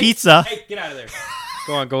eat that pizza. Hey, get out of there.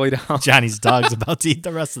 Go on, go lay down. Johnny's dog's about to eat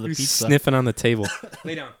the rest of the pizza. Sniffing on the table.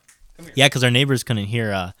 Lay down. Come here. Yeah, because our neighbors couldn't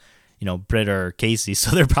hear, Britt or Casey,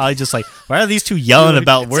 so they're probably just like, why are these two yelling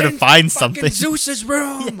about where to find something? Zeus's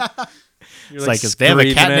room. Yeah. It's like if they have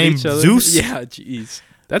a cat named Zeus. Yeah, jeez.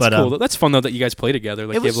 That's cool. That's fun though that you guys play together.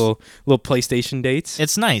 Like you have little PlayStation dates.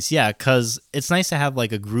 It's nice, yeah, because it's nice to have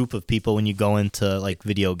like a group of people when you go into like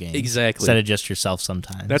video games. Exactly. Instead of just yourself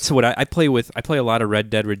sometimes. That's what I play with. I play a lot of Red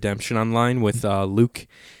Dead Redemption online with Luke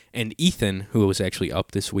and Ethan, who was actually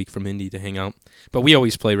up this week from Indy to hang out. But we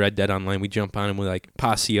always play Red Dead online. We jump on and we like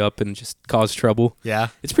posse up and just cause trouble. Yeah.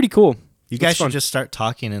 It's pretty cool. You guys should just start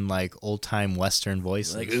talking in like old time Western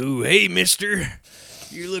voices. Like, ooh, hey, mister.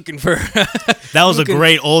 You're looking for... That was a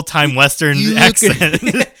great old-time Western accent.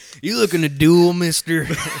 You looking to duel, mister?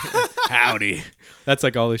 Howdy. That's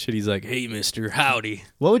like all the shit. He's like, hey, mister, howdy.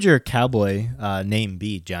 What would your cowboy name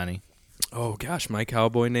be, Johnny? Oh, gosh, my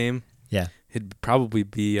cowboy name? Yeah. It'd probably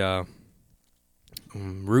be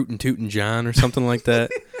Rootin' Tootin' John or something like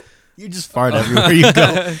that. You just fart everywhere you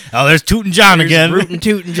go. Oh, there's Tootin' John again. Rootin'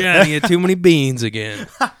 Tootin' John. He had too many beans again.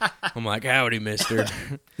 I'm like, howdy, mister.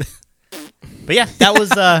 But yeah,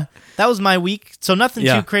 that was my week. So nothing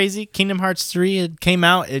too crazy. Kingdom Hearts 3, it came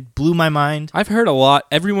out. It blew my mind. I've heard a lot.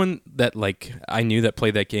 Everyone that like I knew that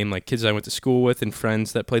played that game, like kids I went to school with and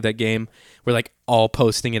friends that played that game, were like all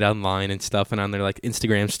posting it online and stuff and on their like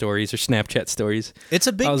Instagram stories or Snapchat stories. It's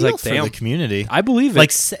a big deal for the community. I believe it.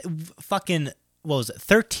 Like fucking, what was it,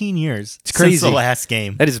 13 years it's crazy. Since the last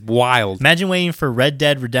game. That is wild. Imagine waiting for Red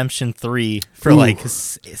Dead Redemption 3 for like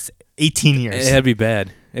 18 years. It'd be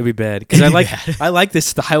bad. It'd be bad because I like this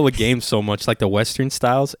style of game so much, like the Western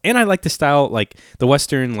styles, and I like the style like the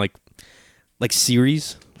Western like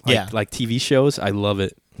series, like TV shows. I love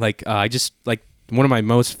it. Like I just like one of my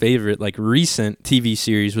most favorite like recent TV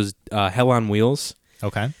series was Hell on Wheels.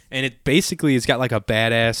 Okay, and it basically it's got like a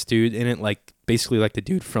badass dude in it, like basically like the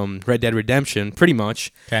dude from Red Dead Redemption, pretty much.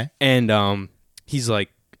 Okay, and he's like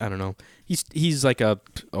I don't know. He's like a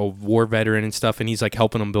war veteran and stuff, and he's like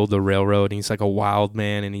helping them build the railroad. And he's like a wild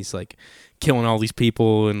man, and he's like killing all these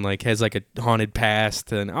people, and like has like a haunted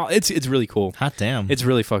past, and it's really cool. Hot damn, it's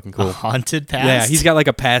really fucking cool. A haunted past? Yeah, he's got like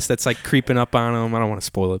a past that's like creeping up on him. I don't want to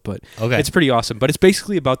spoil it, but it's pretty awesome. But it's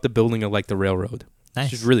basically about the building of like the railroad. Nice,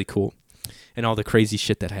 which is really cool, and all the crazy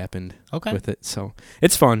shit that happened with it. So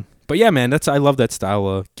it's fun. But yeah, man, I love that style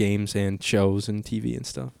of games and shows and TV and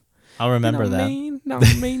stuff. I'll remember that. Know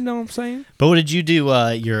what I'm saying? But what did you do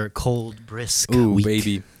your cold, brisk week?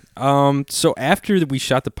 Baby. So after we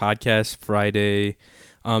shot the podcast Friday,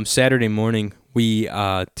 Saturday morning, we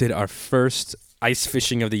did our first ice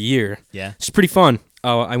fishing of the year. Yeah. It's pretty fun.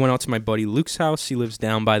 I went out to my buddy Luke's house. He lives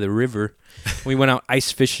down by the river. We went out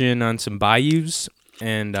ice fishing on some bayous,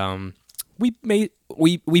 and we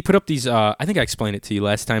put up these, I think I explained it to you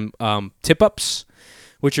last time, tip-ups,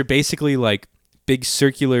 which are basically like big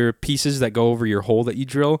circular pieces that go over your hole that you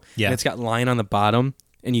drill. Yeah. And it's got line on the bottom,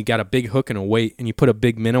 and you got a big hook and a weight, and you put a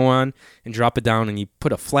big minnow on and drop it down, and you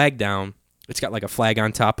put a flag down. It's got like a flag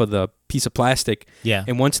on top of the piece of plastic. Yeah.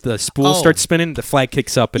 And once the spool starts spinning, the flag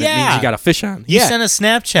kicks up, and it means you got a fish on. You sent a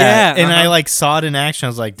Snapchat, and I like saw it in action. I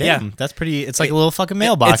was like, damn, that's pretty. It's like a little fucking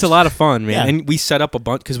mailbox. It's a lot of fun, man. Yeah. And we set up a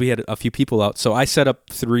bunch because we had a few people out. So I set up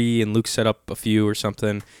 3, and Luke set up a few or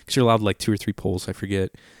something because you're allowed like 2 or 3 poles. I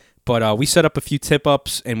forget. But we set up a few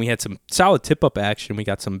tip-ups, and we had some solid tip-up action. We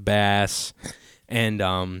got some bass, and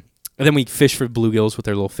then we fished for bluegills with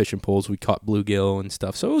our little fishing poles. We caught bluegill and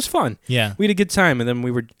stuff. So it was fun. Yeah. We had a good time, and then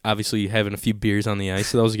we were obviously having a few beers on the ice,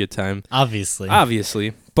 so that was a good time.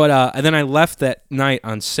 Obviously. But and then I left that night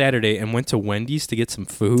on Saturday and went to Wendy's to get some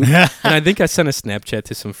food. And I think I sent a Snapchat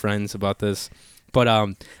to some friends about this. But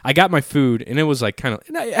I got my food, and it was like kind of...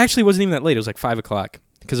 It actually wasn't even that late. It was like 5 o'clock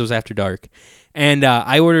because it was after dark. And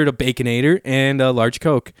I ordered a Baconator and a large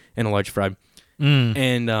Coke and a large fry.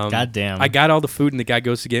 And goddamn, I got all the food, and the guy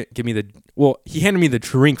goes to give me the... Well, he handed me the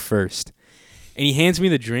drink first. And he hands me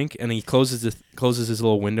the drink, and he closes his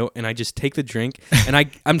little window, and I just take the drink, and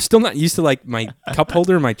I'm still not used to like my cup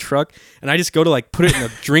holder in my truck, and I just go to like put it in a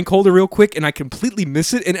drink holder real quick, and I completely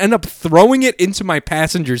miss it and end up throwing it into my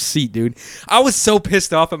passenger seat, dude. I was so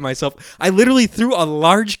pissed off at myself. I literally threw a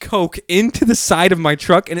large Coke into the side of my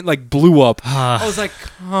truck, and it like blew up. I was like,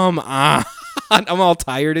 come on. I'm all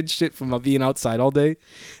tired and shit from being outside all day.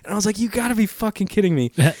 And I was like, you gotta be fucking kidding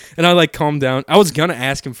me. And I like calmed down. I was gonna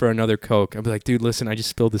ask him for another Coke. I'd be like, dude, listen, I just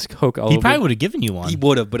spilled this Coke all over. He probably would have given you one. He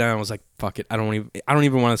would have, but I was like, fuck it. I don't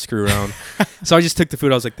even want to screw around. So I just took the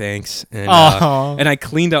food. I was like, thanks. And I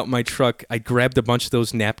cleaned out my truck. I grabbed a bunch of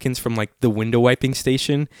those napkins from like the window wiping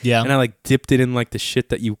station. Yeah. And I like dipped it in like the shit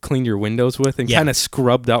that you clean your windows with, and kind of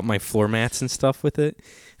scrubbed out my floor mats and stuff with it.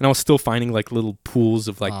 And I was still finding like little pools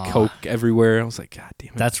of like Coke everywhere. I was like, God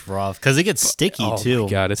damn it. That's rough because it gets sticky too. Oh my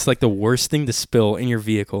God, it's like the worst thing to spill in your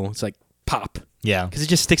vehicle. It's like pop. Yeah. Because it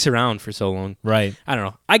just sticks around for so long. Right. I don't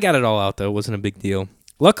know. I got it all out though. It wasn't a big deal.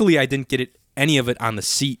 Luckily, I didn't get any of it on the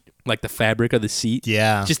seat, like the fabric of the seat.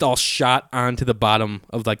 Yeah. Just all shot onto the bottom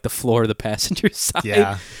of like the floor of the passenger side.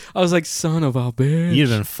 Yeah. I was like, son of a bitch. You'd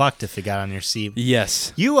have been fucked if it got on your seat.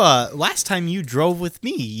 Yes. You, last time you drove with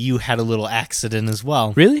me, you had a little accident as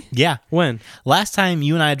well. Really? Yeah. When? Last time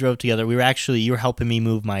you and I drove together, you were helping me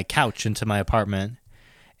move my couch into my apartment.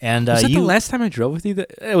 And was that the last time I drove with you?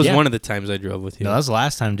 It was one of the times I drove with you. No, that was the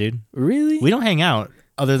last time, dude. Really? We don't hang out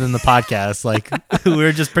other than the podcast. Like, we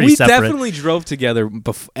were just pretty separate. We definitely drove together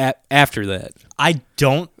after that. I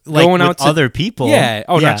don't like going out to other people. Yeah.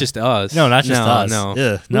 Oh, not just us. No, not just us. No.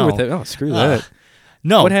 Ugh, no. Oh, screw that.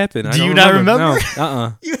 No. What happened? Do you not remember?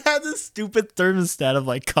 No. You had this stupid thermostat of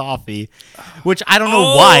like coffee, which I don't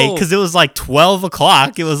know why, because it was like 12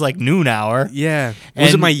 o'clock. It was like noon hour. Yeah.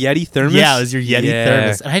 Was it my Yeti thermos? Yeah, it was your Yeti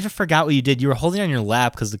thermos. And I just forgot what you did. You were holding it on your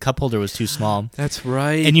lap because the cup holder was too small. That's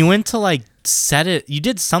right. And you went to like set it. You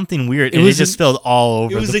did something weird, and it just spilled all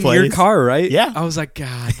over the place. It was in your car, right? Yeah. I was like,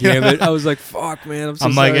 God damn it. I was like, fuck, man. I'm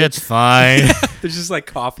sorry. like, it's fine. There's just like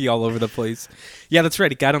coffee all over the place. Yeah, that's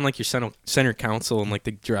right. It got on like your center console and like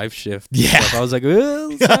the drive shift. Yeah. I was like,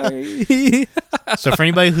 oh, sorry. So for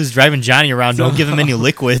anybody who's driving Johnny around, don't give him any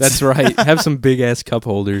liquids. That's right. Have some big ass cup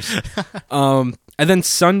holders. And then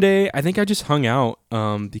Sunday, I think I just hung out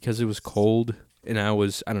because it was cold and I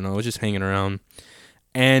was just hanging around.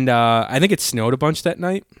 And I think it snowed a bunch that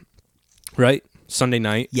night, right? Sunday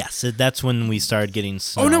night. Yes, that's when we started getting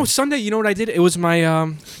snow. Oh, no, Sunday, you know what I did? It was my,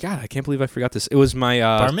 God, I can't believe I forgot this. It was my...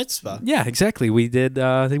 bar mitzvah. Yeah, exactly. We did,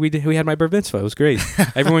 we had my bar mitzvah. It was great.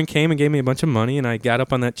 Everyone came and gave me a bunch of money, and I got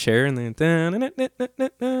up on that chair, and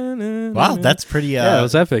then... Wow, that's pretty... yeah, it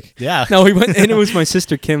was epic. Yeah. No, we went, and it was my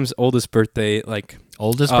sister Kim's oldest birthday, like...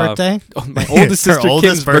 Oldest birthday? My oldest sister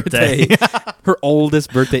Kim's birthday. Her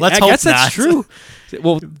oldest birthday. Let's I hope guess that's not. True.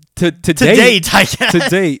 Well, to date, I guess. To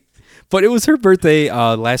date. But it was her birthday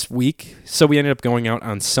last week, so we ended up going out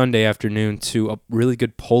on Sunday afternoon to a really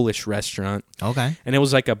good Polish restaurant. Okay. And it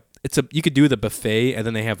was like you could do the buffet, and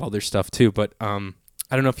then they have other stuff too. But I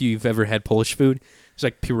don't know if you've ever had Polish food. It's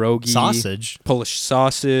like pierogi, sausage, Polish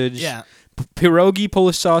sausage, yeah, pierogi,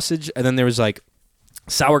 Polish sausage, and then there was like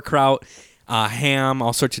sauerkraut, ham,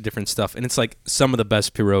 all sorts of different stuff, and it's like some of the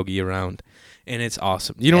best pierogi around. And it's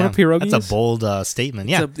awesome. You know what a pierogi is? That's a bold statement.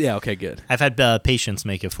 Yeah. Yeah, okay, good. I've had patients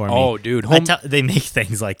make it for me. Oh, dude. They make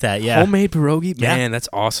things like that, yeah. Homemade pierogi? Man, that's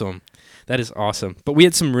awesome. That is awesome. But we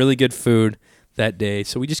had some really good food that day.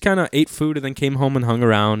 So we just kind of ate food and then came home and hung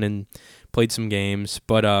around and played some games.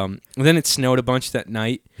 But then it snowed a bunch that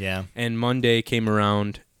night. Yeah. And Monday came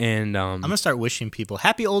around. And I'm going to start wishing people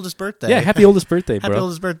happy oldest birthday. Yeah, happy oldest birthday, bro. Happy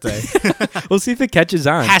oldest birthday. We'll see if it catches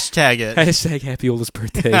on. Hashtag it. Hashtag happy oldest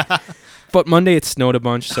birthday. But Monday it snowed a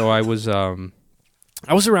bunch, so I was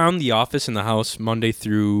I was around the office and the house Monday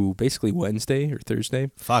through basically Wednesday or Thursday.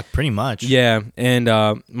 Fuck, pretty much. Yeah, and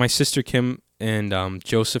my sister Kim and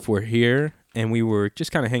Joseph were here, and we were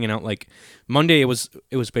just kind of hanging out. Like Monday, it was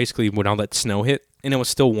basically when all that snow hit, and it was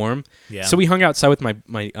still warm. Yeah. So we hung outside with my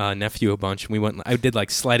nephew a bunch, and we went. I did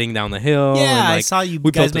like sledding down the hill. Yeah, and, like, I saw you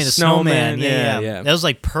we guys built made a snowman. Yeah. That was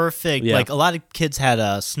like perfect. Yeah. Like a lot of kids had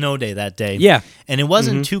a snow day that day. Yeah. And it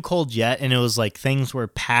wasn't too cold yet, and it was like things were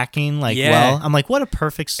packing like Yeah. well. I'm like, what a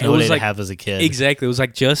perfect snow day like, to have as a kid. Exactly. It was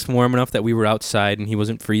like just warm enough that we were outside and he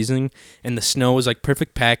wasn't freezing, and the snow was like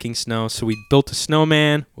perfect packing snow. So we built a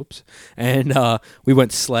snowman. Whoops. And we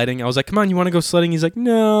went sledding. I was like, "Come on, you want to go sledding?" He's like,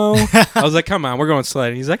 "No." I was like, "Come on, we're going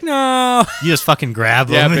sledding." He's like, "No." You just fucking grab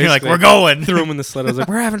them Yeah, and you're like, basically. we're going. Threw him in the sled. I was like,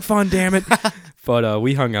 "We're having fun, damn it." But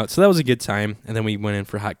we hung out, so that was a good time. And then we went in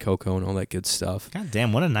for hot cocoa and all that good stuff. God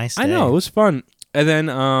damn, what a nice day. I know, it was fun. And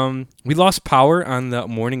then we lost power on the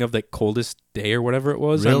morning of the coldest day or whatever it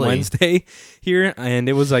was on Really? Wednesday here, and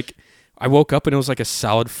it was like I woke up and it was like a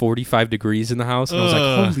solid 45 degrees in the house, and I was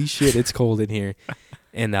like, "Holy shit, it's cold in here."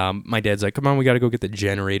 And my dad's like, "Come on, we got to go get the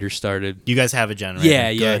generator started." You guys have a generator.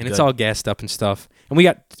 Yeah, Good, and it's good. all gassed up and stuff. And we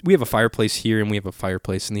have a fireplace here, and we have a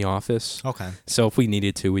fireplace in the office. Okay. So if we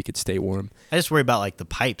needed to, we could stay warm. I just worry about like the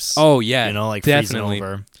pipes. Oh yeah, You know, like definitely. freezing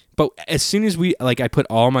over. But as soon as I put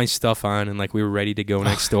all my stuff on and like we were ready to go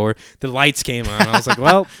next door, the lights came on. I was like,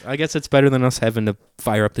 well, I guess it's better than us having to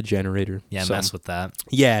fire up the generator. Yeah, So, mess with that.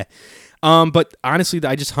 yeah. But honestly,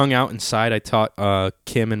 I just hung out inside. I taught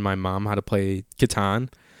Kim and my mom how to play Catan.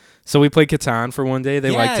 So we played Catan for one day.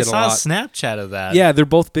 They liked it a lot. I saw a Snapchat of that. Yeah, they're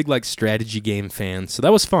both big like strategy game fans. So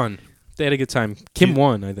that was fun. They had a good time. Kim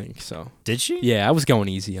won, I think. So Did she? yeah, I was going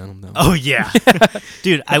easy on them though. Oh yeah,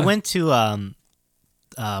 dude. I went to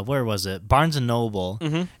where was it? Barnes and Noble,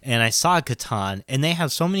 and I saw Catan, and they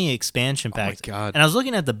have so many expansion packs. Oh my God. And I was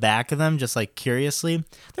looking at the back of them, just like curiously.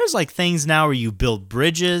 There's like things now where you build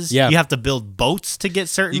bridges. Yeah. You have to build boats to get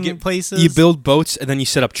certain places. You build boats and then you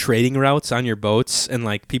set up trading routes on your boats and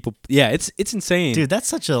like people. Yeah, it's insane. Dude, that's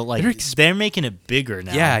such a like. They're making it bigger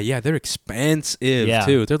now. Yeah, they're expensive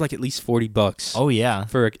too. They're like at least $40. Oh yeah.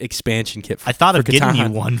 For an expansion kit. I thought for of getting you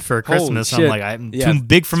Catan. one for Holy Christmas. shit. I'm like, I'm Yeah. too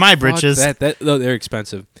big for my britches. Fuck they're expensive.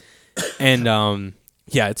 And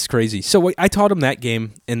yeah, it's crazy. So I taught them that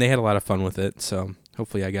game and they had a lot of fun with it. So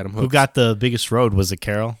hopefully I got them hooked. Who got the biggest road? Was it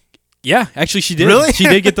Carol? Yeah, actually she did. Really? She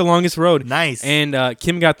did get the longest road. Nice. And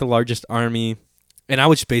Kim got the largest army. And I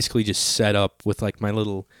was basically just set up with like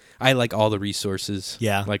I like all the resources.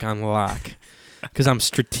 Yeah. Like on lock. Because I'm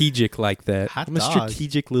strategic like that. Hot I'm a dog.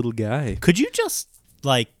 strategic little guy. Could you just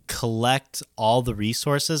like collect all the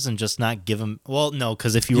resources and just not give them? Well, no,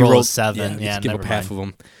 because if you roll a 7, just give never up half mind. of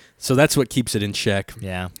them. So that's what keeps it in check.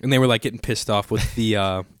 Yeah. And they were like getting pissed off with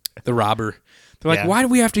the robber. They're like, Yeah. "Why do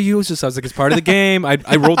we have to use this?" I was like, "It's part of the game." I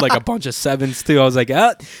rolled like a bunch of 7s too. I was like,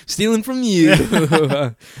 stealing from you.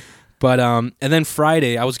 But and then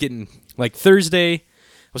Friday, I was getting like Thursday,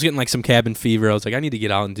 I was getting like some cabin fever. I was like, I need to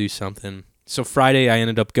get out and do something. So Friday, I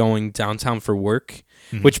ended up going downtown for work,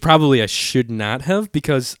 which probably I should not have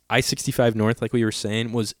because I-65 North, like we were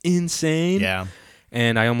saying, was insane. Yeah.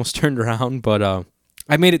 And I almost turned around, but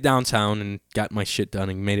I made it downtown and got my shit done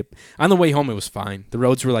and made it. On the way home, it was fine. The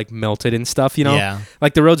roads were like melted and stuff, you know. Yeah.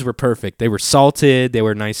 Like the roads were perfect. They were salted. They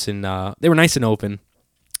were nice and open.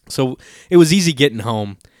 So it was easy getting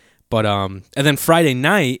home. But and then Friday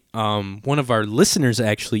night, one of our listeners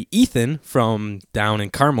actually, Ethan from down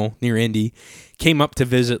in Carmel near Indy, came up to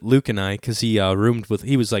visit Luke and I because he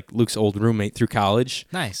he was like Luke's old roommate through college.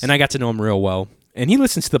 Nice. And I got to know him real well. And he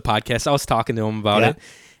listens to the podcast. I was talking to him about Yeah. it.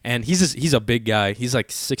 And he's a big guy. He's like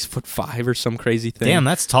 6'5" or some crazy thing. Damn,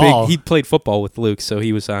 that's tall. He played football with Luke, so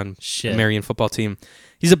he was on Shit. the Marion football team.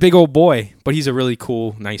 He's a big old boy, but he's a really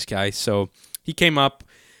cool, nice guy. So he came up.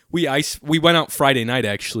 We went out Friday night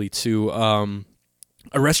actually to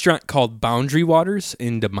a restaurant called Boundary Waters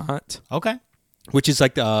in DeMont, Okay. which is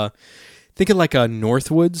like think of like a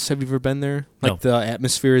Northwoods. Have you ever been there? Like No. the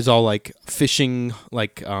atmosphere is all like fishing,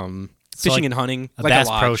 like fishing like and hunting, A like Bass a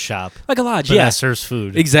lodge. Pro Shop. Like a lodge, But yeah. that serves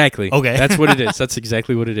food. Exactly. Okay. That's what it is. That's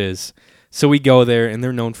exactly what it is. So we go there, and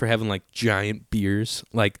they're known for having like giant beers.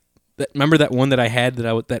 Like, remember that one that I had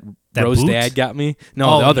that That Rose boot? Dad got me?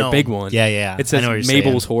 No, the other no. big one. Yeah, yeah. It says I know what you're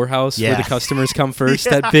Mabel's saying. Whorehouse, Yeah. where the customers come first.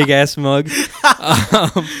 That big ass mug.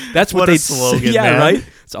 That's what What a they slogan, Yeah, man. right.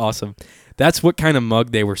 It's awesome. That's what kind of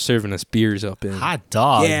mug they were serving us beers up in. Hot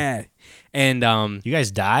dog. Yeah, and You guys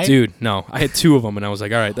died? dude, no, I had 2 of them, and I was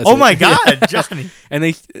like, all right, that's Oh it. my God, Johnny. And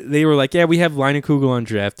they were like, yeah, we have Leinenkugel on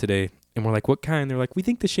draft today. And we're like, what kind? They're like, we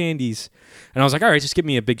think the Shandies. And I was like, all right, just give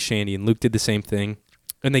me a big Shandy. And Luke did the same thing.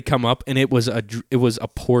 and they come up, and it was a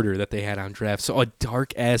porter that they had on draft. So a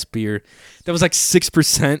dark ass beer that was like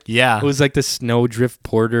 6%. Yeah. It was like the Snowdrift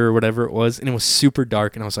Porter or whatever it was, and it was super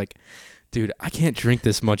dark. And I was like, dude, I can't drink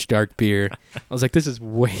this much dark beer. I was like, this is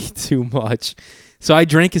way too much. So I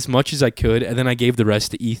drank as much as I could, and then I gave the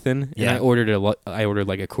rest to Ethan. And I ordered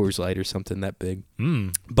like a Coors Light or something that big.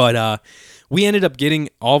 But we ended up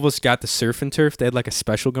all of us got the surf and turf. They had like a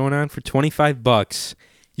special going on for $25.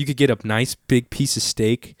 You could get a nice big piece of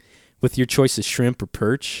steak with your choice of shrimp or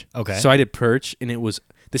perch. Okay. So I did perch, and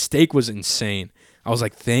the steak was insane. I was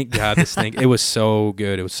like, thank God this thing. It was so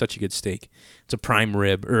good. It was such a good steak. It's a prime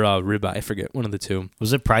rib or ribeye. I forget, one of the two.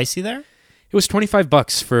 Was it pricey there? It was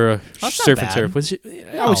 $25 for a surf and turf.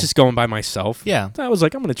 I was just going by myself. Yeah. I was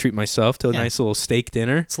like, I'm going to treat myself to a nice little steak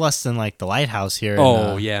dinner. It's less than like the Lighthouse here.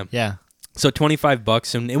 Yeah. Yeah. So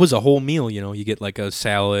 $25, and it was a whole meal. You get like a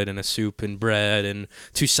salad and a soup and bread and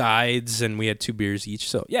 2 sides, and we had 2 beers each.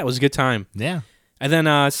 So yeah, it was a good time. Yeah. And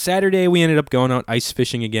then Saturday we ended up going out ice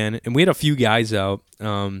fishing again, and we had a few guys out.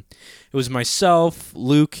 It was myself,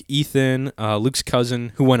 Luke, Ethan, Luke's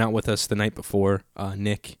cousin who went out with us the night before,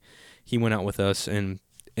 Nick. He went out with us and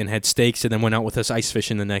had steaks, and then went out with us ice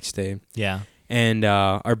fishing the next day. Yeah. And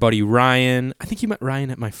our buddy Ryan, I think you met Ryan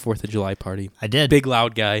at my 4th of July party. I did. Big,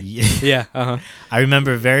 loud guy. Yeah. I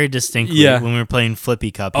remember very distinctly when we were playing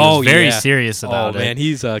Flippy Cup. He was very serious about it. Oh, man.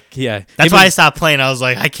 He's, yeah. That's why I stopped playing. I was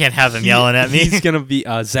like, I can't have him yelling at me. He's going to be,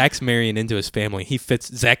 Zach's marrying into his family.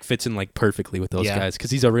 Zach fits in, like, perfectly with those guys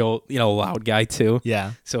because he's a real, loud guy, too.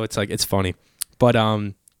 Yeah. So it's, like, it's funny. But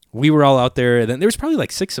we were all out there. Then there was probably,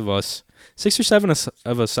 like, 6 or 7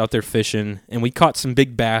 of us out there fishing, and we caught some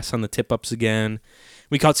big bass on the tip-ups again.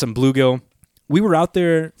 We caught some bluegill. We were out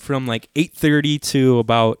there from like 8:30 to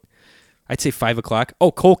about, I'd say 5 o'clock.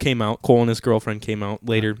 Oh, Cole came out. Cole and his girlfriend came out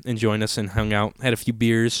later and joined us and hung out, had a few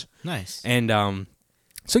beers. Nice. And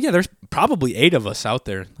so, yeah, there's probably 8 of us out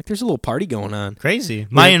there. Like, there's a little party going on. Crazy.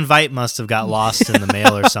 My invite must have got lost in the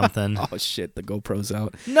mail or something. Oh, shit, the GoPro's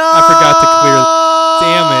out. No! I forgot to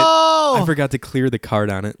clear. Damn it. I forgot to clear the card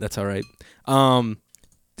on it. That's all right.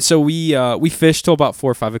 So we fished till about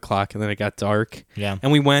 4 or 5 o'clock, and then it got dark. Yeah.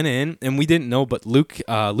 And we went in, and we didn't know, but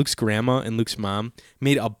Luke's grandma and Luke's mom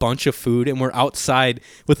made a bunch of food, and we're outside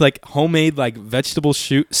with like homemade like vegetable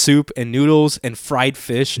soup and noodles and fried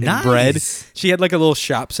fish and bread. She had like a little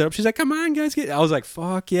shop set up. She's like, "Come on, guys, I was like,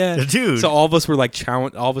 "Fuck yeah, dude!" So all of us were like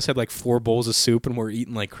chowing. All of us had like 4 bowls of soup, and we're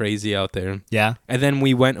eating like crazy out there. Yeah. And then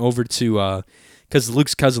we went over to because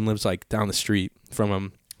Luke's cousin lives like down the street from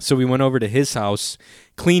him. So we went over to his house,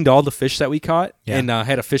 cleaned all the fish that we caught, and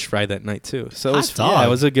had a fish fry that night too. So it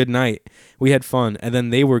was a good night. We had fun, and then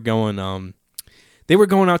they were going out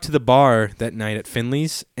to the bar that night at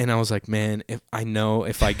Finley's, and I was like, man,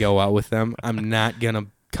 if I go out with them, I'm not gonna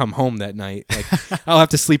come home that night. Like, I'll have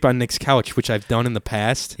to sleep on Nick's couch, which I've done in the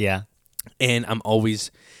past. Yeah, and I'm always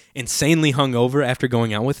insanely hungover after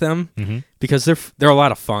going out with them because they're a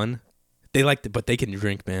lot of fun. They like it, but they can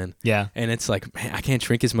drink, man. Yeah. And it's like, man, I can't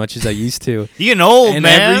drink as much as I used to. You're getting old, and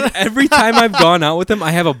man. Every time I've gone out with them,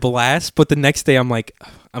 I have a blast, but the next day I'm like,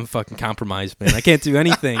 I'm fucking compromised, man. I can't do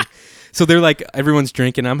anything. So they're like, everyone's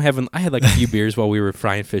drinking. I had like a few beers while we were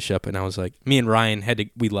frying fish up, and I was like, me and Ryan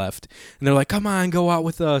we left, and they're like, come on, go out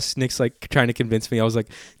with us. Nick's like trying to convince me. I was like,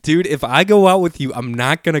 dude, if I go out with you, I'm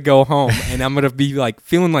not gonna go home, and I'm gonna be like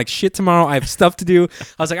feeling like shit tomorrow. I have stuff to do.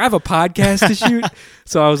 I was like, I have a podcast to shoot,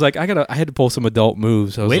 so I was like, I had to pull some adult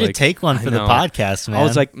moves. I was Way like, to take one for the podcast, man. I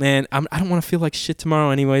was like, man, I don't want to feel like shit tomorrow,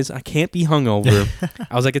 anyways. I can't be hungover.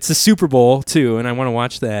 I was like, it's the Super Bowl too, and I want to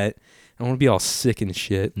watch that. I want to be all sick and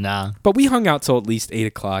shit. Nah. But we hung out till at least 8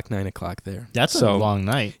 o'clock, 9 o'clock there. That's a long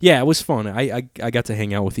night. Yeah, it was fun. I got to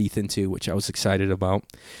hang out with Ethan too, which I was excited about.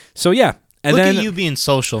 So yeah. And Look then, at you being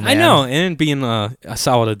social, man. I know, and being a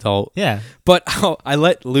solid adult. Yeah. But I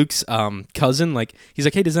let Luke's cousin, like, he's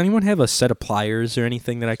like, hey, does anyone have a set of pliers or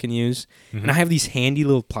anything that I can use? And I have these handy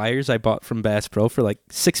little pliers I bought from Bass Pro for like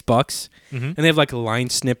 $6. And they have like a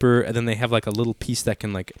line snipper, and then they have like a little piece that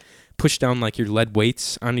can like push down like your lead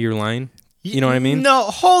weights onto your line. You know what I mean? No,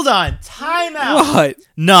 hold on. Time out. What?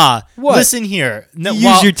 Nah. What? Listen here. No,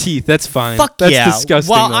 Use your teeth. That's fine. Fuck That's yeah. disgusting.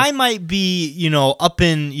 While though. I might be, up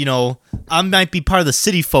in, I might be part of the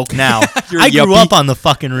city folk now. You're I grew yuppie. up on the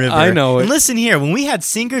fucking river. I know it. And listen here, when we had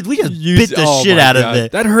sinkers, we just bit the shit my out God. of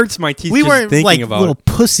it. That hurts my teeth. We just weren't thinking like about little it.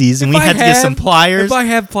 pussies, and we had to get some pliers. If I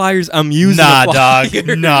have pliers, I'm using Nah, the dog.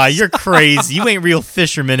 pliers. Nah, you're crazy. You ain't real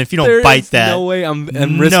fisherman if you don't There bite is that. no way I'm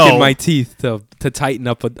risking my teeth to tighten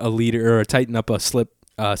up a leader or tighten up a slip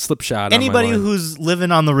Slipshot. Anybody on my line. who's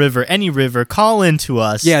living on the river, any river, call in to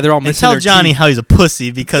us. Yeah, they're all and missing tell their Johnny teeth. how he's a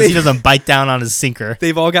pussy because he doesn't bite down on his sinker.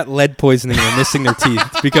 They've all got lead poisoning and are missing their teeth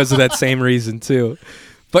because of that same reason too.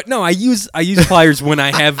 But no, I use pliers when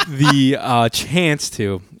I have the chance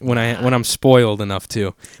to, when I'm spoiled enough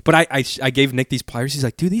to. But I gave Nick these pliers. He's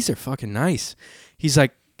like, dude, these are fucking nice. He's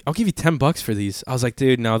like, I'll give you $10 for these. I was like,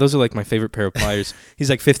 dude, no, those are like my favorite pair of pliers. He's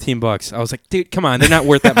like, $15. I was like, dude, come on, they're not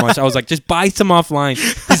worth that much. I was like, just buy some offline.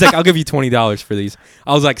 He's like, I'll give you $20 for these.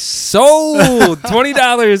 I was like, sold,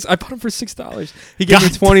 $20. I bought them for $6. He gave me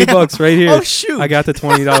 $20 right here. Oh shoot! I got the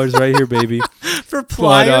 $20 right here, baby. For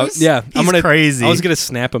pliers. Yeah, He's crazy. I was gonna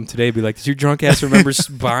snap him today. Be like, does your drunk ass remember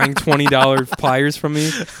buying $20 pliers from me?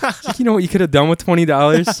 Like, you know what you could have done with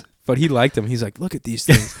 $20? But he liked them. He's like, look at these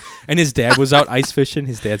things. And his dad was out ice fishing.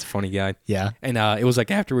 His dad's a funny guy. Yeah. And it was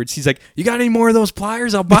like afterwards, he's like, you got any more of those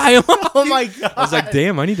pliers? I'll buy them. Oh my god! I was like,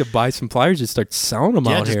 damn, I need to buy some pliers and start selling them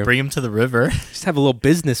Yeah, out just here. bring him to the river. Just have a little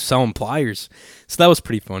business selling pliers. So that was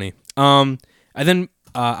pretty funny. And then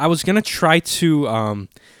I was gonna try to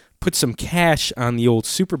put some cash on the old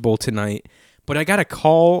Super Bowl tonight, but I got a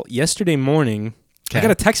call yesterday morning. I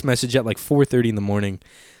got a text message at like 4:30 in the morning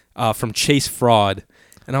from Chase Fraud.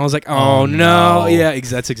 And I was like, oh no. Yeah,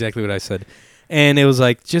 that's exactly what I said. And it was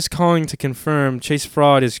like, just calling to confirm, Chase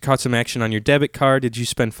Fraud has caught some action on your debit card. Did you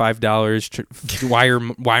spend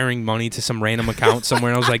 $5 wiring money to some random account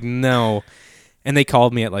somewhere? And I was like, no. And they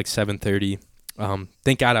called me at like 7:30.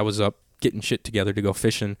 Thank God I was up getting shit together to go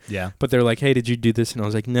fishing. Yeah. But they're like, hey, did you do this? And I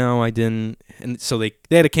was like, no, I didn't. And so they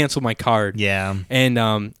had to cancel my card. Yeah. And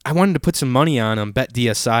I wanted to put some money on Bet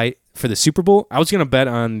DSI for the Super Bowl. I was going to bet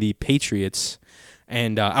on the Patriots.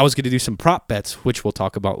 And I was going to do some prop bets, which we'll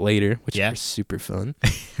talk about later, which are super fun.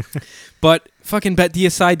 But fucking Bet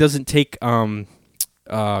DSI doesn't take, God,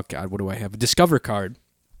 what do I have? A Discover card.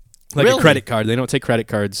 Like a credit card. They don't take credit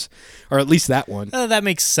cards, or at least that one. That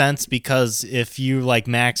makes sense because if you like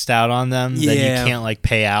maxed out on them, then you can't like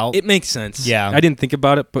pay out. It makes sense. Yeah. I didn't think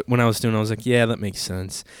about it, but when I was doing it, I was like, yeah, that makes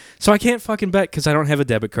sense. So I can't fucking bet because I don't have a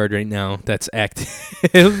debit card right now that's active.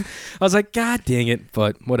 I was like, God dang it,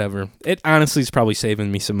 but whatever. It honestly is probably saving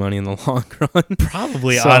me some money in the long run.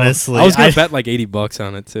 Probably, honestly. I was going to bet like $80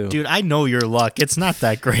 on it too. Dude, I know your luck. It's not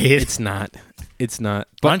that great. It's not. It's not.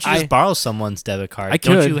 But why don't you just borrow someone's debit card? I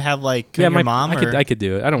could. Don't you have like your mom? I could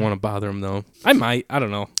do it. I don't want to bother him though. I might. I don't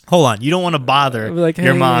know. Hold on. You don't want to bother like,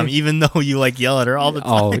 your hey. mom, even though you like yell at her all the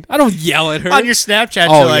time. Oh, I don't yell at her. On your Snapchat,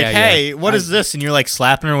 you're like, hey, what is this? And you're like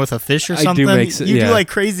slapping her with a fish or something. You do like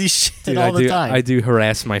crazy shit all the time. I do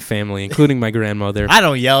harass my family, including my grandmother. I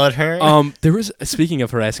don't yell at her. There was, speaking of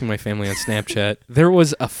harassing my family on Snapchat, there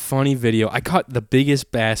was a funny video. I caught the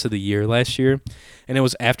biggest bass of the year last year, and it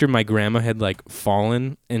was after my grandma had like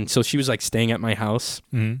fallen, and so she was like staying at my house.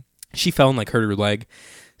 Mm-hmm. She fell and like hurt her leg,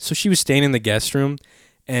 so she was staying in the guest room.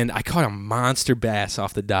 And I caught a monster bass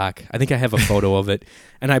off the dock. I think I have a photo of it.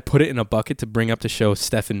 And I put it in a bucket to bring up to show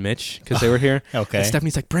Steph and Mitch because they were here. Okay. And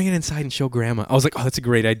Stephanie's like, bring it inside and show Grandma. I was like, oh, that's a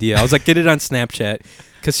great idea. I was like, get it on Snapchat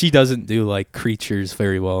because she doesn't do like creatures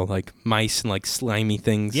very well, like mice and like slimy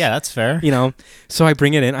things. Yeah, that's fair. You know? So I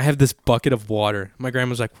bring it in. I have this bucket of water. My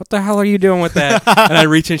grandma's like, what the hell are you doing with that? And I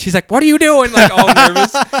reach in. She's like, what are you doing? Like all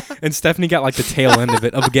nervous. And Stephanie got like the tail end of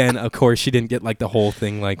it. Again, of course, she didn't get like the whole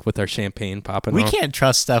thing like with our champagne popping We off. can't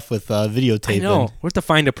trust stuff with videotaping. I know. We have to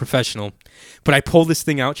find a professional. But I pull this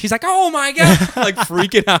thing out. She's like, oh my God. Like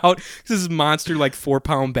freaking out. This is monster like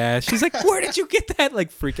 4-pound bass. She's like, where did you get that?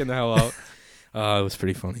 Like freaking the hell out. It was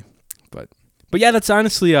pretty funny. But yeah, that's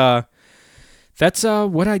honestly that's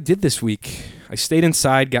what I did this week. I stayed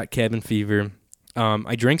inside, got cabin fever.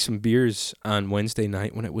 I drank some beers on Wednesday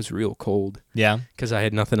night when it was real cold. Yeah. Because I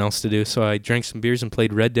had nothing else to do. So I drank some beers and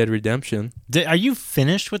played Red Dead Redemption. Are you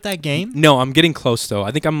finished with that game? No, I'm getting close, though.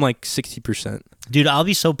 I think I'm like 60%. Dude, I'll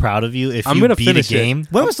be so proud of you if I'm you gonna beat a finish game.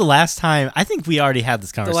 it. When was the last time? I think we already had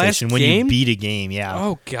this conversation. When game? you beat a game, yeah.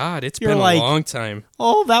 Oh, God. It's You're been like, a long time.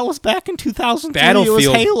 Oh, that was back in 2003. Battlefield. It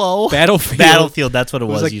was Halo. Battlefield. That's what it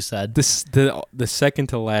was, like you said. The second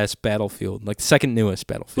to last Battlefield. Like the second newest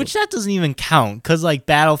Battlefield. Which that doesn't even count. Because like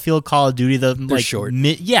Battlefield, Call of Duty, They're short.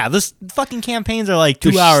 This fucking campaigns are like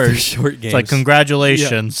 2 They're hours. short games. It's like,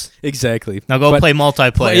 congratulations. Yeah, exactly. Now go play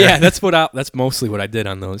multiplayer. Yeah, that's mostly what I did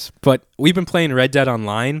on those. But we've been playing Red Dead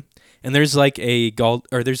Online, and there's like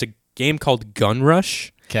there's a game called Gun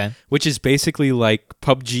Rush, Okay. which is basically like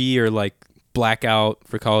PUBG or like Blackout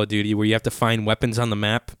for Call of Duty, where you have to find weapons on the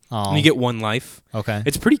map, Oh. and you get one life. Okay.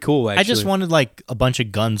 It's pretty cool, actually. I just wanted like a bunch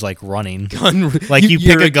of guns like running. Like you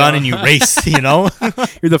pick a gun and you race, you know?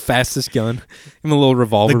 You're the fastest gun. I'm a little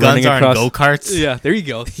revolver The guns running are across. in go-karts. Yeah, there you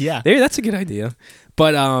go. Yeah. That's a good idea.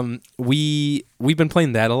 But we've been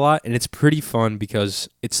playing that a lot, and it's pretty fun because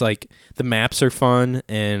it's like the maps are fun,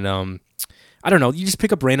 and I don't know, you just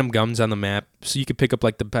pick up random guns on the map, so you could pick up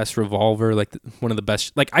like the best revolver, like one of the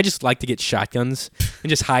best. Like I just like to get shotguns and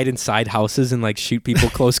just hide inside houses and like shoot people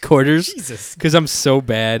close quarters. Jesus, because I'm so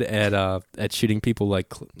bad at shooting people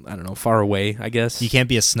like I don't know, far away. I guess you can't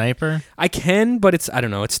be a sniper. I can, but it's I don't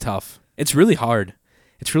know, it's tough. It's really hard.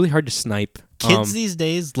 It's really hard to snipe. Kids these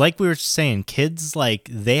days, like we were saying, kids like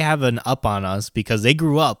they have an up on us because they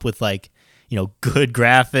grew up with like, you know, good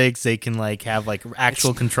graphics. They can like have like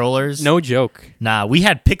actual controllers. No joke. Nah, we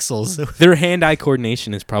had pixels. Their hand-eye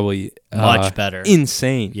coordination is probably much better.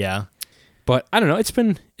 Insane. Yeah. But I don't know. It's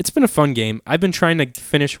been a fun game. I've been trying to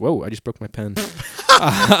finish. Whoa! I just broke my pen.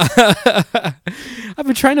 I've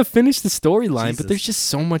been trying to finish the storyline, but there's just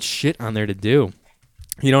so much shit on there to do.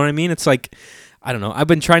 You know what I mean? It's like, I don't know. I've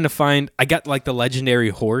been trying to find. I got like the legendary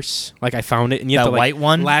horse. Like I found it, and you have that to like white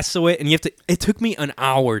one lasso it, and you have to. It took me an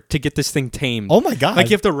hour to get this thing tamed. Oh my god! Like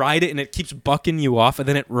you have to ride it, and it keeps bucking you off, and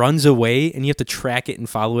then it runs away, and you have to track it and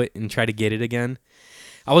follow it and try to get it again.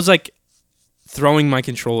 I was like throwing my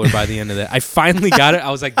controller by the end of that. I finally got it. I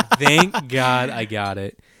was like, thank God I got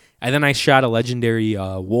it. And then I shot a legendary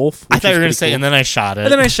wolf. I thought you were going to say, and then I shot it.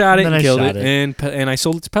 And then I shot it and killed it, it. and I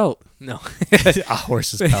sold its pelt. No. A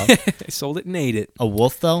horse's pelt. I sold it and ate it. A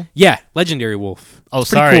wolf, though? Yeah, legendary wolf. Oh,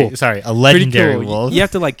 it's pretty cool. Sorry. A legendary wolf. You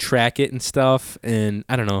have to, like, track it and stuff, and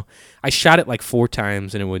I don't know. I shot it, like, 4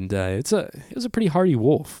 times, and it wouldn't die. It was a pretty hardy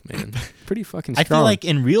wolf, man. Pretty fucking strong. I feel like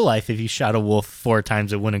in real life, if you shot a wolf 4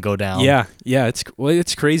 times, it wouldn't go down. Yeah, it's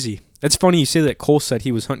crazy. It's funny you say that. Cole said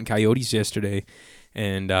he was hunting coyotes yesterday,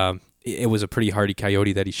 and it was a pretty hardy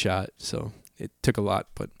coyote that he shot, so it took a lot,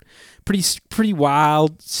 but pretty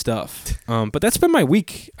wild stuff. But that's been my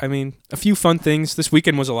week. I mean, a few fun things. This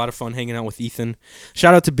weekend was a lot of fun hanging out with Ethan.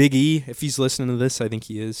 Shout out to Big E if he's listening to this. I think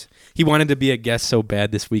he is. He wanted to be a guest so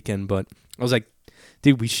bad this weekend, but I was like,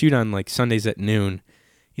 dude, we shoot on like Sundays at noon.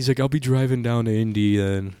 He's like, I'll be driving down to Indy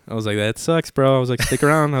then. I was like, that sucks, bro. I was like, stick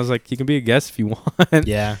around. I was like, you can be a guest if you want.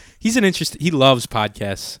 Yeah. He loves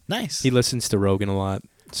podcasts. Nice. He listens to Rogan a lot.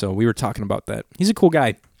 So we were talking about that. He's a cool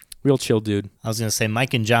guy. Real chill dude. I was going to say,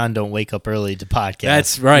 Mike and John don't wake up early to podcast.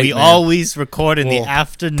 That's right, We man. always record in the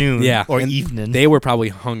afternoon or evening. They were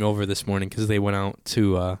probably hungover this morning because they went out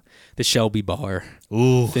to the Shelby Bar.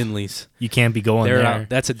 Ooh. Finley's. You can't be going there. Out.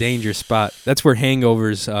 That's a dangerous spot. That's where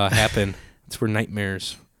hangovers happen. That's where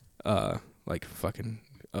nightmares, like fucking...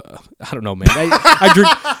 I don't know, man.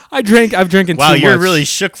 I've drinking too much. Wow, you're really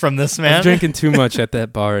shook from this, man. I'm drinking too much at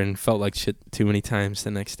that bar and felt like shit too many times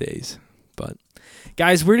the next days. But,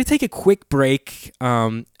 guys, we're going to take a quick break.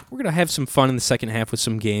 We're going to have some fun in the second half with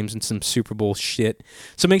some games and some Super Bowl shit.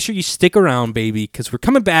 So make sure you stick around, baby, because we're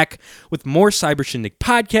coming back with more Cyber Shindig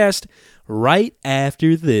podcast right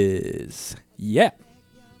after this. Yeah.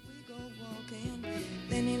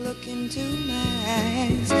 Then he looked into my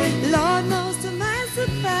eyes. Lord knows to my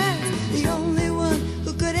surprise, the only one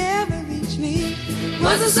who could ever reach me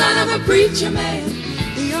was the son of a preacher man.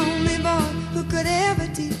 The only boy who could ever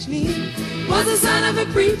teach me was the son of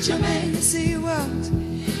a preacher man. Yes, he was.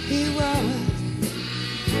 He was.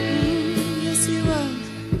 Yes, he was.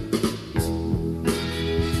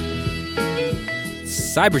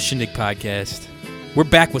 Cyber Shindig podcast. We're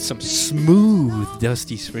back with some smooth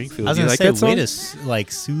Dusty Springfield. I was going to to say, way to like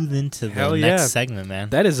soothe into the next segment, man.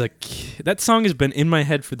 That song has been in my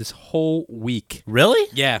head for this whole week. Really?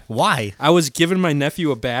 Yeah. Why? I was giving my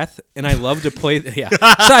nephew a bath, and I love to play. Yeah.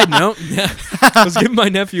 Side note, I was giving my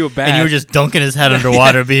nephew a bath, and you were just dunking his head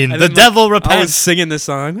underwater, being the devil repents. I was singing the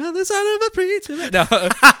song. Oh, the son of a preacher. No,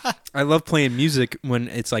 I love playing music when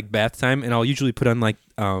it's like bath time, and I'll usually put on like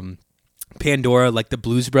Pandora, like the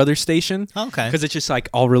Blues Brothers station. Okay. Because it's just like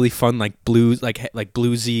all really fun, like blues, like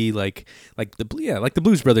bluesy, like the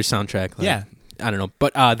Blues Brothers soundtrack. Like, yeah. I don't know,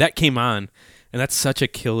 but that came on, and that's such a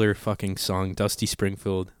killer fucking song, Dusty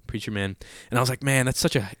Springfield, Preacher Man. And I was like, man, that's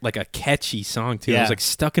such a catchy song too. Yeah. It was like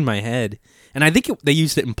stuck in my head, and I think they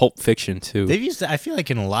used it in Pulp Fiction too. They've used it, I feel like,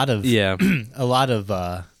 in a lot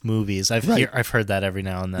of movies. I've heard that every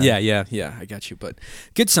now and then. Yeah, I got you. But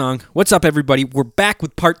good song. What's up, everybody? We're back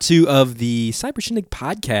with part 2 of the Cyber Shindig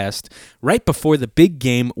podcast right before the big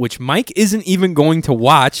game, which Mike isn't even going to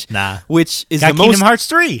watch. Nah. Which is got the Kingdom Hearts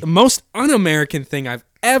 3. most un-American thing I've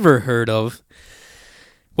ever heard of.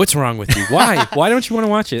 What's wrong with you? Why? Why don't you want to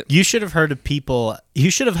watch it? You should have heard of people. You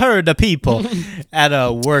should have heard the people at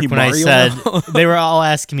work when Mario I said they were all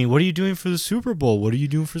asking me, "What are you doing for the Super Bowl? What are you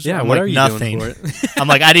doing for?" Yeah, I'm what like, are you nothing. doing for it? I'm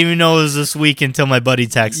like, I didn't even know it was this week until my buddy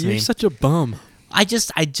texted You're me. such a bum. I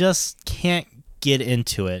just can't get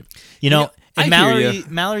into it. You know, And I hear ya.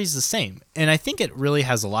 Mallory's the same. And I think it really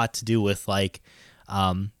has a lot to do with like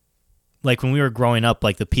when we were growing up,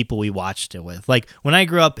 like the people we watched it with. Like when I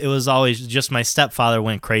grew up, it was always just my stepfather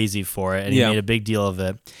went crazy for it and he made a big deal of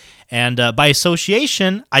it. And by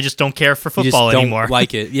association, I just don't care for You just football don't anymore.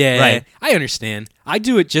 like it. Yeah, Right. I understand. I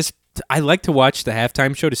do it just. I like to watch the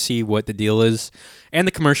halftime show to see what the deal is, and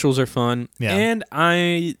the commercials are fun. Yeah. And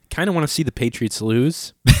I kind of want to see the Patriots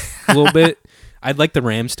lose a little bit. I'd like the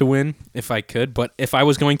Rams to win if I could, but if I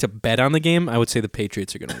was going to bet on the game, I would say the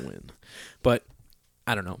Patriots are going to win. But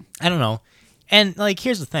I don't know. And like,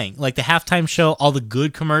 here's the thing: like the halftime show, all the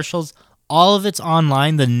good commercials. All of it's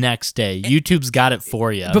online the next day. YouTube's got it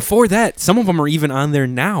for you. Before that, some of them are even on there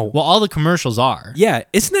now. Well, all the commercials are. Yeah,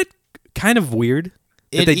 isn't it kind of weird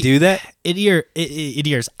that they do that?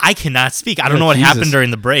 Idiots. I cannot speak. I don't know what Jesus. happened during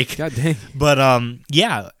the break. God dang. But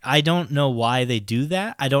yeah, I don't know why they do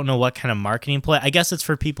that. I don't know what kind of marketing play. I guess it's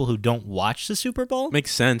for people who don't watch the Super Bowl.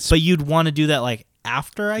 Makes sense. But you'd want to do that like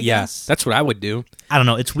after, I guess. That's what I would do. I don't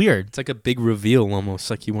know. It's weird. It's like a big reveal almost.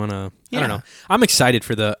 Like you want to. I Yeah. don't know. I'm excited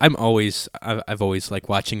for the. I've always like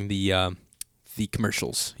watching the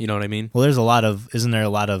commercials. You know what I mean? Well, isn't there a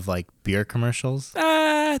lot of like beer commercials?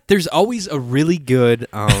 There's always a really good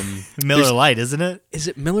Miller there's- Lite, isn't it? Is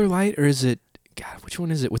it Miller Lite or is it? God, which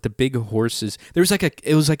one is it with the big horses? It was like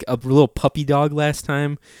a little puppy dog last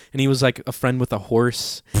time, and he was like a friend with a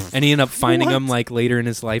horse, and he ended up finding him like later in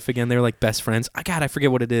his life again. They were like best friends. I forget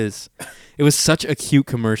what it is. It was such a cute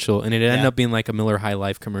commercial, and it ended up being like a Miller High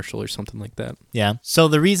Life commercial or something like that. Yeah. So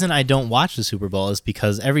the reason I don't watch the Super Bowl is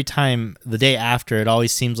because every time the day after, it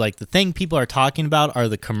always seems like the thing people are talking about are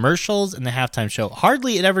the commercials and the halftime show.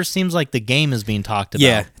 Hardly it ever seems like the game is being talked about.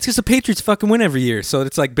 Yeah, it's because the Patriots fucking win every year, so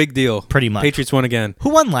it's like big deal. Pretty much. Patriots won again.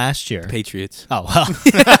 Who won last year? Patriots. Oh, well.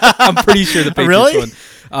 I'm pretty sure the Patriots Really?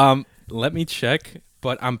 won. Let me check,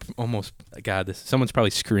 but I'm almost. God, someone's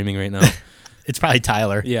probably screaming right now. It's probably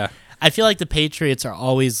Tyler. Yeah. I feel like the Patriots are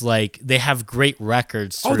always like, they have great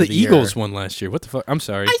records. Oh, through the year. Eagles won last year. What the fuck? I'm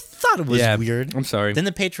sorry. I thought it was Yeah, weird. I'm sorry. Didn't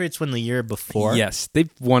the Patriots win the year before? Yes, they've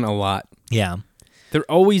won a lot. Yeah. They're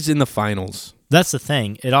always in the finals. That's the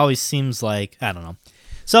thing. It always seems like, I don't know.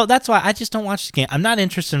 So that's why I just don't watch the game. I'm not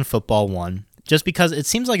interested in football, one, just because it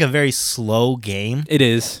seems like a very slow game. It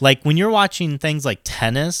is. Like when you're watching things like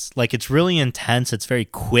tennis, like it's really intense. It's very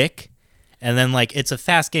quick. And then like it's a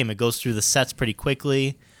fast game. It goes through the sets pretty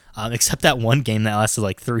quickly. Except that one game that lasted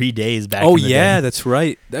like 3 days back in the day. That's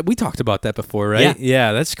right. We talked about that before, right?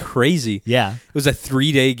 Yeah, that's crazy. Yeah. It was a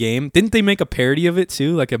 3-day game. Didn't they make a parody of it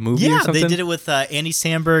too, like a movie or Yeah, something? they did it with Andy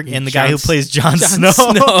Samberg and the Jon guy who plays Jon Snow.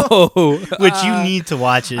 Snow. Which you need to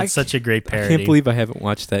watch. It's such a great I parody. can't believe I haven't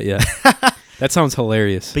watched that yet. That sounds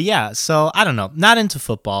hilarious. But yeah, so I don't know. Not into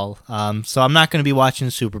football. So I'm not going to be watching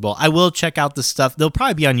the Super Bowl. I will check out the stuff. They'll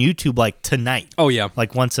probably be on YouTube like tonight. Oh yeah,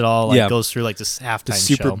 Like once it all goes through like this halftime the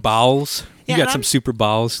Super show. Bowls. You Yeah, got and some I'm- Super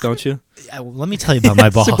Bowls, don't you? Let me tell you about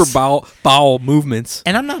my balls. Super bowel movements.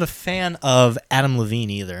 And I'm not a fan of Adam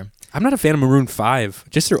Levine either. I'm not a fan of Maroon 5.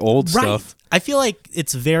 Just their old stuff. I feel like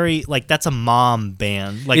it's very like that's a mom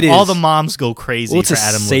band. Like It all is. the moms go crazy Well, it's for a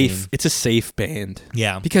Adam safe. Levine. It's a safe band.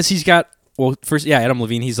 Yeah. Because he's got. Well, first, Adam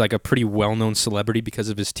Levine. He's like a pretty well-known celebrity because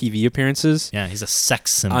of his TV apperances. Yeah, he's a sex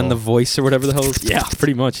symbol. On The Voice or whatever the hell. Yeah,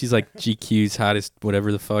 pretty much. He's like GQ's hottest,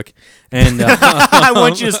 whatever the fuck. And I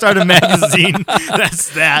want you to start a magazine.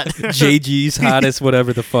 That's that. JG's hottest,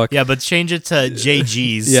 whatever the fuck. Yeah, but change it to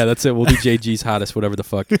JG's. Yeah, that's it. We'll do JG's hottest, whatever the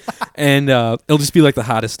fuck. And it'll just be like the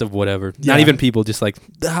hottest of whatever. Yeah. Not even people, just like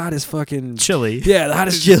the hottest fucking Chili. Yeah, the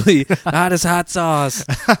hottest chili, the hottest hot sauce,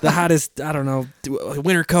 the hottest, I don't know,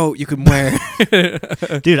 winter coat you can wear.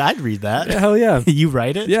 Dude, I'd read that. Yeah, hell yeah. You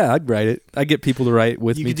write it? Yeah, I'd write it. I get people to write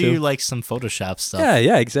with You me could too. do like some Photoshop stuff.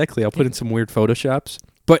 Yeah, exactly. I'll put in some weird Photoshops.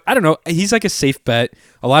 But I don't know. He's like a safe bet.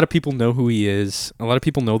 A lot of people know who he is. A lot of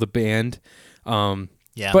people know the band.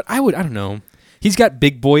 Yeah. But I don't know. He's got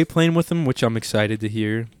Big Boy playing with him, which I'm excited to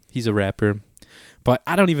hear. He's a rapper. But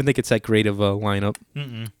I don't even think it's that great of a lineup.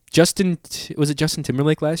 Mm-mm. Was it Justin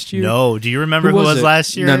Timberlake last year? No. Do you remember Who who was was it?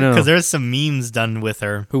 last year? No. Because there's some memes done with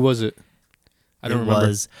her. Who was it? I don't remember. It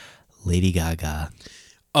was Lady Gaga.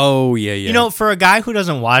 Oh, yeah. You know, for a guy who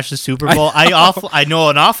doesn't watch the Super Bowl, I know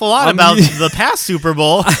an awful lot about the past Super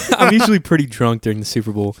Bowl. I'm usually pretty drunk during the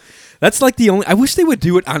Super Bowl. That's like the only. I wish they would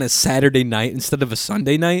do it on a Saturday night instead of a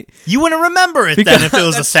Sunday night. You wouldn't remember it then if it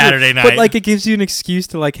was a That's Saturday true. night. But like, it gives you an excuse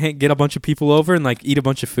to like get a bunch of people over and like eat a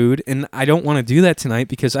bunch of food. And I don't want to do that tonight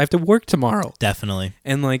because I have to work tomorrow. Definitely.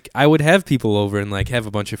 And like, I would have people over and like have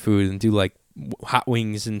a bunch of food and do like hot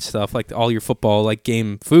wings and stuff, like all your football like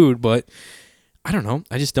game food. But I don't know.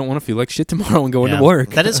 I just don't want to feel like shit tomorrow and go into work.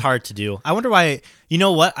 That is hard to do. I wonder why. You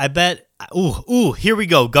know what? I bet Ooh, here we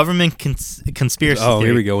go. Government conspiracy Oh, theory.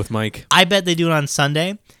 here we go with Mike. I bet they do it on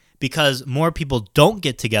Sunday because more people don't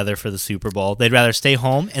get together for the Super Bowl. They'd rather stay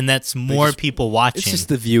home, and that's more people watching. It's just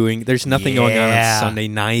the viewing. There's nothing going on Yeah. Sunday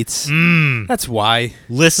nights. That's why.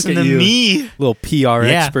 Listen Look at to you. me. Little PR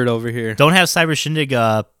Yeah. expert over here. Don't have Cyber Shindig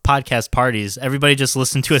podcast parties. Everybody just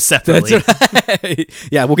listen to it separately. That's right.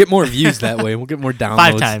 Yeah, we'll get more views that way. We'll get more downloads.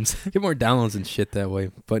 5 times. Get more downloads and shit that way.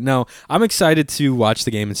 But no, I'm excited to watch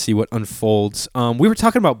the game and see what unfolds. We were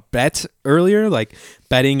talking about bets earlier, like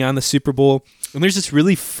betting on the Super Bowl. And there's this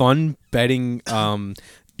really fun betting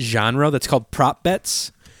genre that's called prop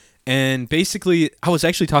bets. And basically, I was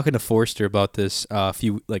actually talking to Forrester about this a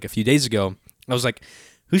few days ago. I was like,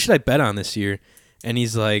 who should I bet on this year? And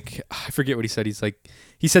he's like, I forget what he said.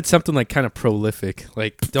 He said something like kind of prolific.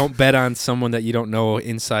 Like, don't bet on someone that you don't know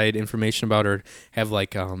inside information about or have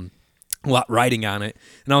like a lot riding on it.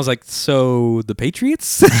 And I was like, so the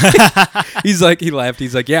Patriots? He laughed.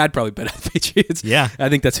 He's like, yeah, I'd probably bet on the Patriots. Yeah. I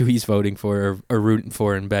think that's who he's voting for or rooting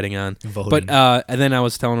for and betting on. Voting. But and then I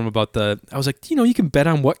was telling him about I was like, you can bet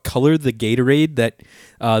on what color the Gatorade that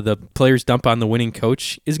the players dump on the winning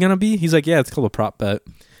coach is going to be. He's like, yeah, it's called a prop bet.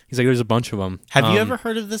 He's like, there's a bunch of them. Have you ever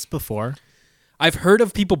heard of this before? I've heard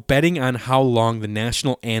of people betting on how long the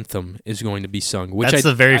national anthem is going to be sung. Which That's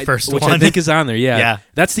the very first which one. I think is on there, yeah. Yeah.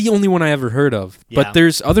 That's the only one I ever heard of. Yeah. But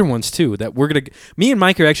there's other ones, too, that me and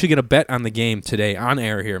Mike are actually going to bet on the game today on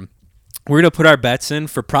air here. We're going to put our bets in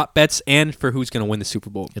for prop bets and for who's going to win the Super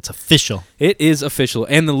Bowl. It's official. It is official.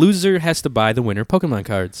 And the loser has to buy the winner Pokemon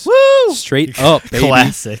cards. Woo! Straight up, baby.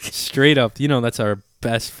 Classic. Straight up. That's our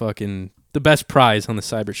best the best prize on the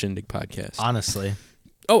Cyber Shindig podcast. Honestly.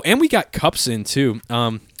 Oh, and we got cups in, too.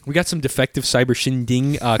 We got some defective Cyber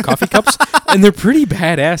Shindig coffee cups, and they're pretty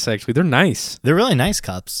badass, actually. They're nice. They're really nice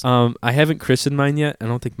cups. I haven't christened mine yet. I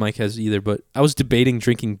don't think Mike has either, but I was debating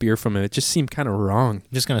drinking beer from it. It just seemed kind of wrong.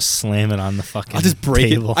 I'm just going to slam it on the fucking I'll just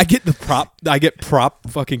break table. it. I get prop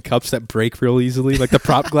fucking cups that break real easily, like the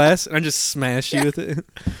prop glass, and I just smash you with it.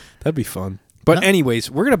 That'd be fun. But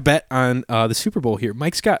anyways, we're going to bet on the Super Bowl here.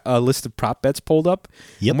 Mike's got a list of prop bets pulled up,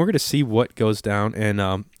 and we're going to see what goes down, and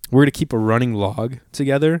we're going to keep a running log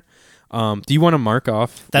together. Do you want to mark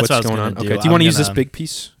off That's what's what I was going on? gonna do. Okay. Do you want to use this big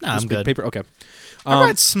piece? No, this I'm big good. paper? Okay. All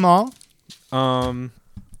right, small. Hang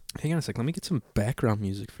on a sec. Let me get some background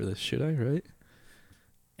music for this. Should I, right?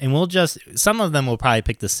 And some of them will probably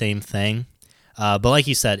pick the same thing. But like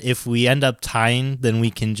you said, if we end up tying, then we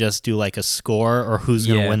can just do like a score or who's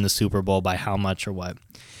going to win the Super Bowl by how much or what.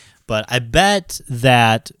 But I bet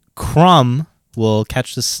that Crumb will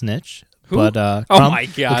catch the snitch. Who? But Oh Crumb my will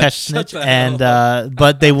gosh, catch shut Snitch, the and hell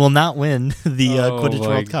but they will not win the Oh Quidditch my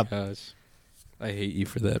World Cup. gosh. I hate you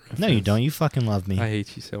for that. No, you don't. You fucking love me. I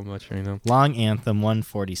hate you so much right now. Long Anthem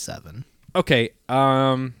 147. Okay.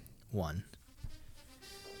 1.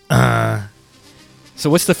 So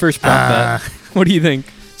what's the first prop bet? What do you think?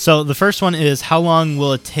 So the first one is how long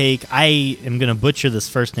will it take? I am going to butcher this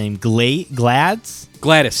first name. Gladys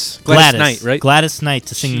Knight, right? Gladys Knight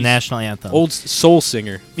to sing the She's national anthem. Old soul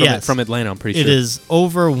singer Yes. from Atlanta, I'm pretty It sure. is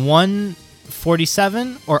over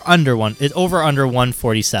 147 or under 1. It's over under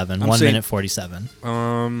 147. I'm 1 saying- minute 47.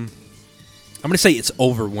 I'm going to say it's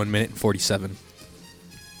over 1 minute and 47.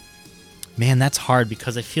 Man, that's hard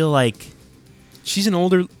because I feel like She's an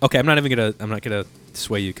older... Okay, I'm not going to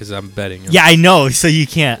sway you because I'm betting. yeah, I know. So you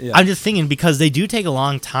can't. Yeah. I'm just thinking because they do take a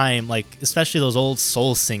long time, like especially those old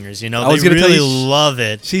soul singers. I was they gonna tell really you, love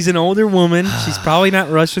it. She's an older woman. She's probably not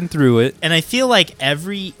rushing through it. And I feel like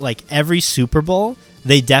every Super Bowl,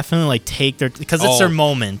 they definitely like take their because it's their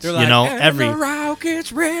moment. They're You like, know, "And every. the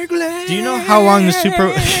Rockets regular." Do you know how long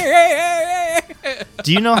the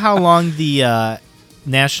Do you know how long the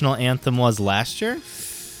national anthem was last year?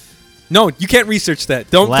 No, you can't research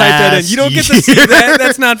that. Don't type that in. Last You don't get to see year. that.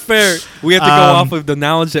 That's not fair. We have to go off of the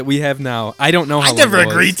knowledge that we have now. I don't know how I long never it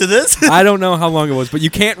was. agreed to this. I don't know how long it was, but you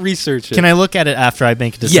can't research it. Can I look at it after I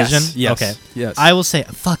make a decision? Yes. Okay. Yes. I will say,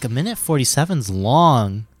 fuck, 1:47's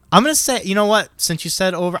long. I'm gonna say, you know what? Since you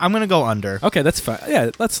said over, I'm gonna go under. Okay, that's fine. Yeah,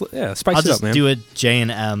 spice I'll it up, just man. do it J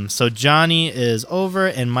and M. So Johnny is over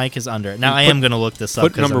and Mike is under. Now I am gonna look this up.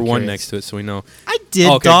 Put 'cause number I'm 1 curious. next to it so we know. I did,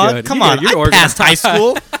 Okay, dog. good. Come You're on, good. You're I organized. passed high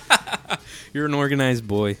school. You're an organized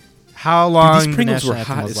boy. How long? Dude, these Pringles the were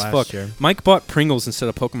national hot anthem was as last fuck. year? Mike bought Pringles instead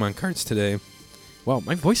of Pokemon cards today. Wow,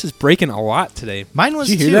 my voice is breaking a lot today. Mine was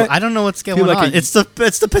Did you too. hear that? I don't know what's Feel going like on. a- It's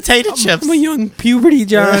the potato chips. I'm a young puberty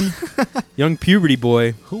John. Young puberty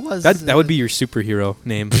boy. Who was That would be your superhero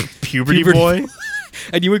name. puberty boy?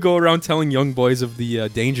 And you would go around telling young boys of the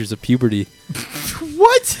dangers of puberty.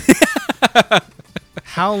 What?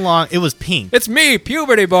 How long? It was pink. It's me,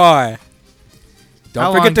 puberty boy. Don't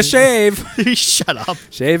How forget long to shave. Shut up.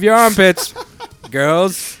 Shave your armpits.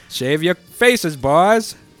 Girls, shave your faces,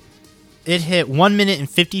 boys. It hit 1 minute and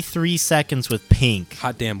 53 seconds with Pink.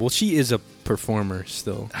 Hot damn. Well, she is a performer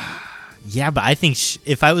still. Yeah, but I think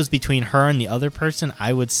if I was between her and the other person,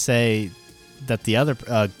 I would say that the other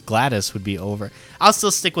Gladys would be over. I'll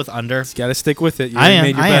still stick with under. Got to stick with it. You I already am.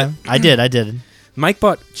 made your I bet. am. I did. Mike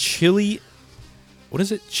bought chili. What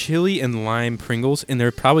is it? Chili and lime Pringles, and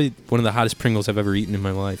they're probably one of the hottest Pringles I've ever eaten in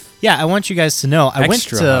my life. Yeah, I want you guys to know. I went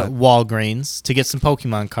Extra to hot. Walgreens to get some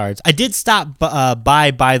Pokemon cards. I did stop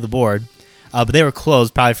by the board, but they were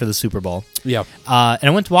closed probably for the Super Bowl. Yeah. And I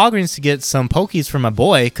went to Walgreens to get some Pokies for my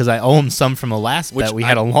boy because I owe him some from a last bet we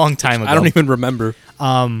had a long time ago. I don't even remember.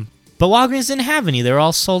 But Walgreens didn't have any. They were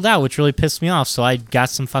all sold out, which really pissed me off. So I got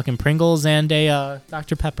some fucking Pringles and a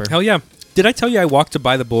Dr. Pepper. Hell yeah. Did I tell you I walked to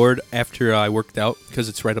buy the board after I worked out because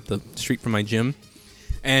it's right up the street from my gym?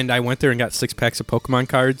 And I went there and got 6 packs of Pokemon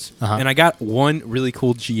cards. Uh-huh. And I got one really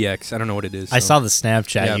cool GX. I don't know what it is. I so. saw the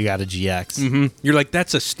Snapchat. Yeah. You got a GX. Mm-hmm. You're like,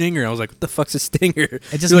 that's a stinger. I was like, what the fuck's a stinger?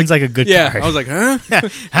 It just looks like a good Yeah. card. I was like, huh? Huh?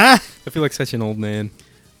 I feel like such an old man.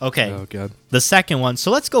 Okay. Oh, God. The second one. So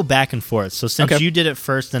let's go back and forth. So since Okay. you did it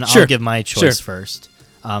first, then Sure. I'll give my choice Sure. first.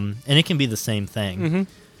 And it can be the same thing. Mm-hmm.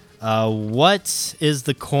 What is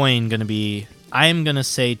the coin going to be? I'm going to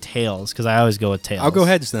say tails because I always go with tails. I'll go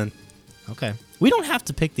heads then. Okay. We don't have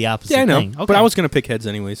to pick the opposite Yeah, I know. thing. Okay. But I was going to pick heads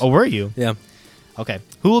anyways. Oh, were you? Yeah. Okay.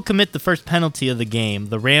 Who will commit the first penalty of the game,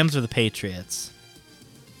 the Rams or the Patriots?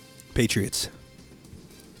 Patriots.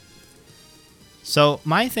 So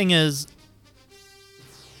my thing is,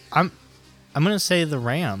 I'm gonna say the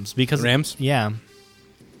Rams because Rams? Yeah.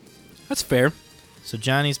 That's fair. So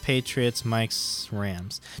Johnny's Patriots, Mike's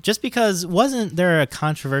Rams. Just because wasn't there a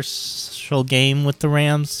controversial game with the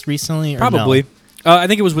Rams recently? Or Probably. No? I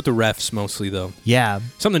think it was with the refs mostly, though. Yeah.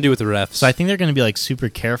 Something to do with the refs. So I think they're gonna be like super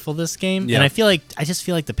careful this game, Yeah. and I just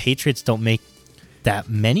feel like the Patriots don't make that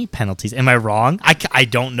many penalties. Am I wrong? I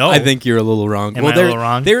don't know. I think you're a little wrong. Am I a they're, little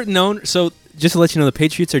wrong? They're known. So just to let you know, the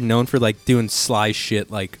Patriots are known for like doing sly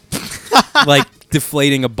shit, like like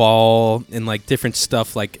deflating a ball and like different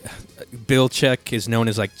stuff. Like Belichick is known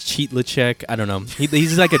as like Cheatlachek. I don't know.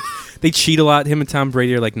 He's like they cheat a lot. Him and Tom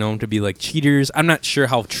Brady are like known to be like cheaters. I'm not sure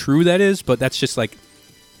how true that is, but that's just like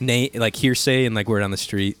like hearsay and like word on the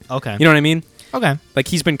street. Okay. You know what I mean? Okay. Like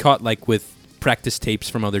he's been caught like with practice tapes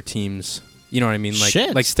from other teams. You know what I mean? Like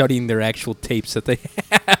Shit. like studying their actual tapes that they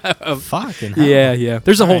have. Fucking hell. Yeah.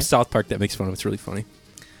 There's a All whole right. South Park that makes fun of it. It's really funny.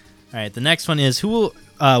 All right, the next one is will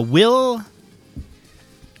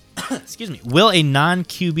excuse me, will a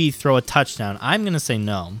non-QB throw a touchdown? I'm going to say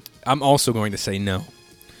no. I'm also going to say no.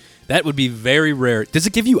 That would be very rare. Does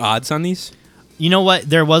it give you odds on these? You know what?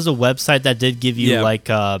 There was a website that did give you Yeah. like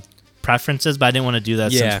preferences, but I didn't want to do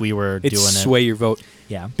that since we were It's doing sway your vote. it.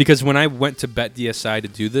 Yeah. Because when I went to BetDSI to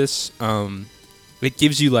do this, it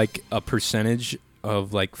gives you like a percentage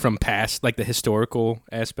of like from past, like the historical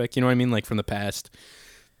aspect. You know what I mean? Like from the past.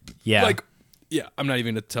 Yeah. Like, yeah, I'm not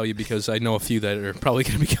even going to tell you because I know a few that are probably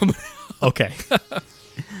going to be coming out. Okay.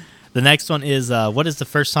 The next one is what is the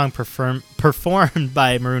first song performed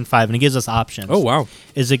by Maroon 5? And it gives us options. Oh, wow.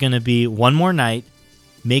 Is it going to be One More Night,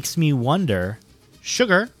 Makes Me Wonder,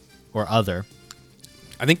 Sugar, or Other?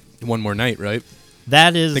 I think One More Night, right?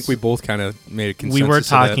 That is. I think we both kind of made a consensus. We were of that.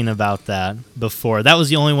 talking about that before. That was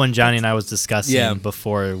the only one Johnny and I was discussing Yeah.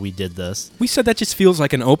 before we did this. We said that just feels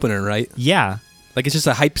like an opener, right? Yeah. Like it's just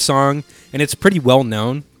a hype song, and it's pretty well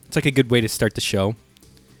known. It's like a good way to start the show.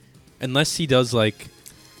 Unless he does like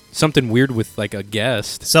something weird with like a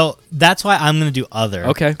guest. So that's why I'm going to do Other.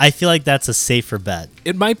 Okay. I feel like that's a safer bet.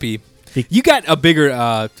 It might be. Be- You got a bigger,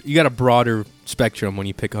 you got a broader spectrum when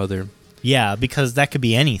you pick Other. Yeah, because that could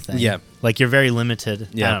be anything. Yeah. Like you're very limited.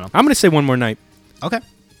 Yeah. I don't know. I'm gonna say One More Night. Okay.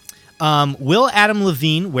 Will Adam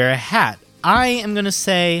Levine wear a hat? I am going to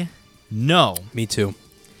say no. Me too.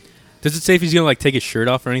 Does it say if he's gonna like take his shirt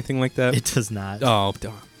off or anything like that? It does not. Oh,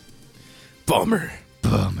 darn. Bummer.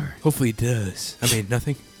 Bummer. Hopefully he does. I mean,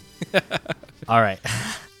 nothing. All right.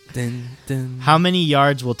 Dun, dun. How many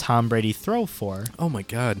yards will Tom Brady throw for? Oh my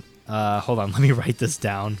God. Hold on. Let me write this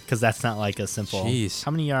down because that's not like a simple. Jeez. How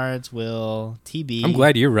many yards will TB? I'm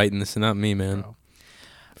glad you're writing this and not me, man. Bro.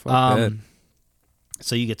 Fuck that.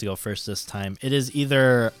 So you get to go first this time. It is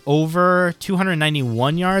either over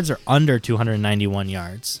 291 yards or under 291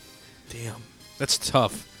 yards. Damn, that's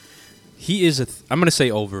tough. He is I'm gonna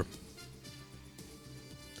say over.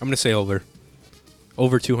 I'm gonna say over.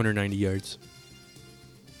 Over 290 yards.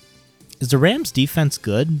 Is the Rams defense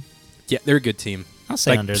good? Yeah, they're a good team. I'll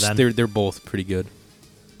say under then. They're both pretty good.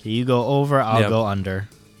 Okay, you go over, I'll Yep. go under.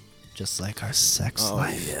 Just like our sex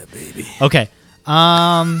life. yeah, baby. Okay.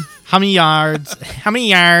 How many yards? How many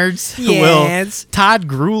yards will Todd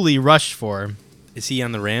Gurley rush for? Is he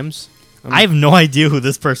on the Rams? I have no idea who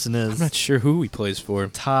this person is. I'm not sure who he plays for.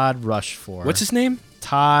 Todd Rushforth. What's his name?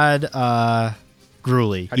 Todd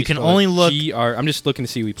Gurley. How do You can spell only it? look G-R. I'm just looking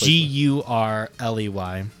to see who he plays Gurley.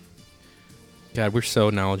 for. God, we're so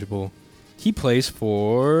knowledgeable. He plays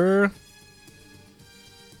for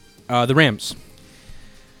the Rams.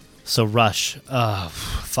 So rush.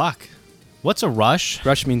 Fuck. What's a rush?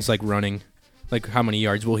 Rush means like running. Like how many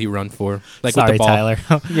yards will he run for? Like Sorry, with the ball. Tyler.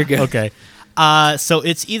 You're good. Okay. So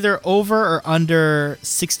it's either over or under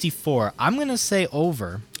 64. I'm gonna say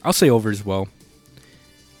over. I'll say over as well.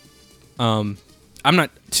 I'm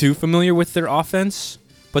not too familiar with their offense,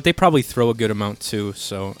 but they probably throw a good amount too.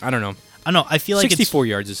 So I don't know. I know. I feel like 64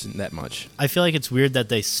 yards isn't that much. I feel like it's weird that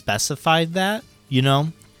they specified that. You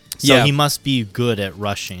know. So Yeah. he must be good at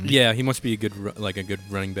rushing. Yeah, he must be a good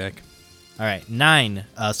running back. All right, 9.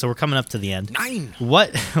 So we're coming up to the end. 9.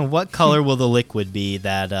 What color will the liquid be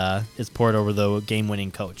that is poured over the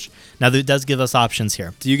game-winning coach? Now, it does give us options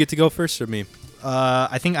here. Do you get to go first or me?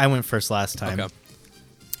 I think I went first last time. Okay.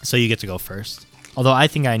 So you get to go first. Although I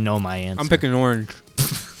think I know my answer. I'm picking orange.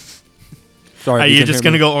 Sorry. Are you just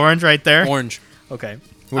going to go orange right there? Orange. Okay.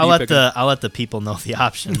 What are I'll you let picking? I'll let the people know the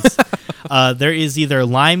options. There is either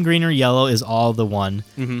lime green or yellow is all the one.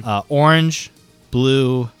 Mm-hmm. Orange,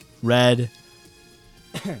 blue, red,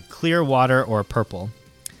 clear water, or purple.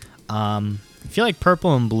 I feel like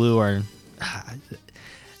purple and blue are.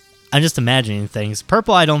 I'm just imagining things.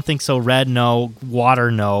 Purple, I don't think so. Red, no. Water,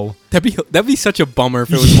 no. That'd be such a bummer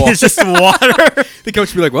if it was water. It's just water. The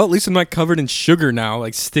coach would be like, well, at least I'm not covered in sugar now,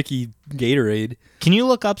 like sticky Gatorade. Can you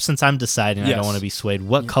look up, since I'm deciding I Yes. don't want to be swayed,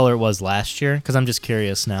 what color it was last year? Because I'm just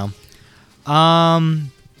curious now.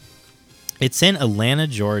 It's in Atlanta,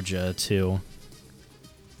 Georgia, too.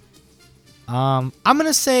 I'm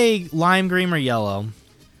gonna say lime green or yellow.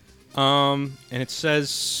 And it says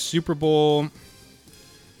Super Bowl.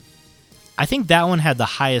 I think that one had the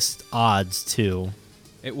highest odds too.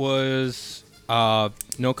 It was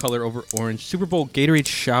no color over orange. Super Bowl Gatorade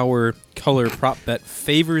shower color prop bet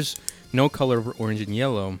favors no color over orange and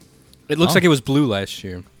yellow. It looks Oh. like it was blue last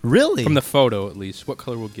year. Really? From the photo, at least. What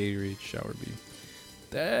color will Gatorade shower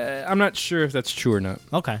be? I'm not sure if that's true or not.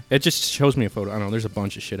 Okay. It just shows me a photo. I don't know. There's a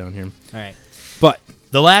bunch of shit on here. All right. But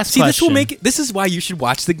The last see, question. this will make it. This is why you should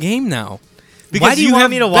watch the game now. Why do you want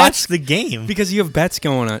have me to bets- watch the game? Because you have bets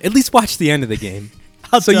going on. At least watch the end of the game,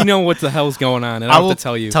 so you know what the hell's going on. And I I'll will have to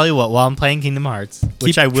tell you. Tell you what. While I'm playing Kingdom Hearts,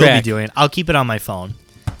 which I will track. be doing, I'll keep it on my phone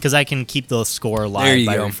because I can keep the score There live you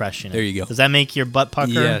by go. refreshing it. There you go. Does that make your butt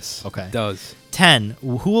pucker? Yes. Okay. It does. 10.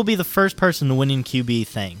 Who will be the first person to win in QB?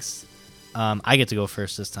 Thanks. I get to go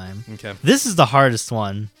first this time. Okay. This is the hardest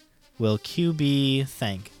one. Will QB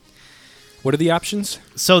thank? What are the options?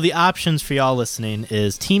 So the options for y'all listening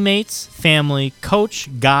is teammates, family, coach,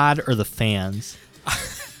 God, or the fans.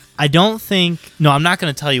 I don't think. No, I'm not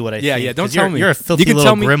going to tell you what I think. Yeah. Don't 'cause tell you're, me. You're a filthy you can little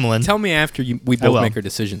tell me, gremlin. Tell me after we I both will. make our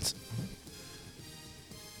decisions.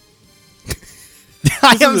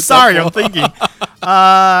 I This am is a sorry. tough I'm thinking.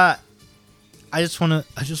 I just want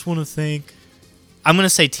to think. I'm going to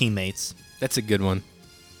say teammates. That's a good one.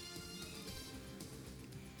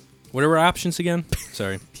 What are our options again?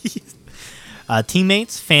 Sorry.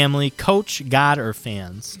 Teammates, family, coach, God, or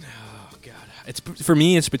fans. Oh God. It's for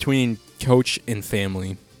me. It's between coach and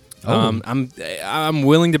family. Oh. I'm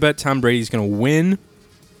willing to bet Tom Brady's going to win.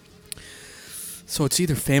 So it's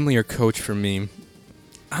either family or coach for me.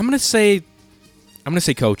 I'm gonna say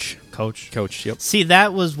coach. Coach. Yep. See,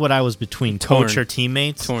 that was what I was between coach Torn. or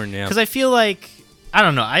teammates. Torn. Yeah. Because I feel like I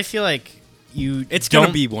don't know. I feel like you. It's don't,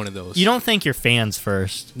 gonna be one of those. You don't think you're fans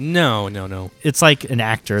first. No. It's like an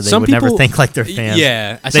actor. They Some would never people- think like they're fans.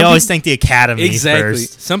 Yeah. They Some always people- think the Academy exactly.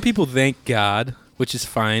 first. Some people thank God, which is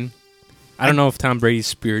fine. I don't know if Tom Brady's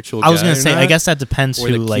spiritual. I was going gonna to say. I guess that depends or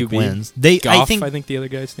who the like QB. wins. Goff, I think. the other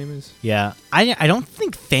guy's name is. Yeah. I don't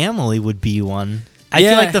think family would be one. I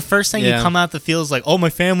Yeah. feel like the first thing you Yeah. come out the field is like, oh, my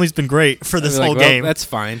family's been great for this I'd be whole like, well, game. That's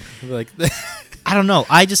fine. I'd be like, I don't know.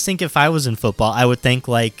 I just think if I was in football, I would think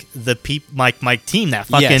like the my team that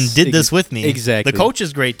fucking Yes, did this with me. exactly. The coach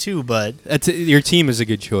is great too, but your team is a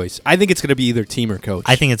good choice. I think it's going to be either team or coach.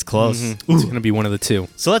 I think it's close. Mhm. It's going to be one of the two.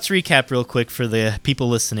 So let's recap real quick for the people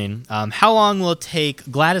listening. How long will it take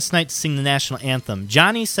Gladys Knight to sing the national anthem?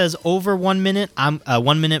 Johnny says over 1 minute. I'm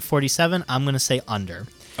 1 minute 47. I'm going to say under.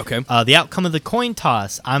 Okay. The outcome of the coin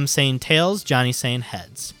toss. I'm saying tails. Johnny's saying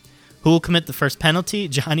heads. Who will commit the first penalty?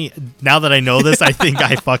 Johnny. Now that I know this, I think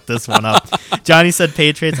I fucked this one up. Johnny said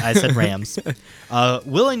Patriots. I said Rams.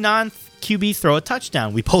 Will a non-QB throw a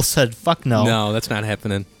touchdown? We both said fuck no. No, that's not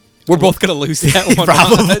happening. We're both gonna lose that one.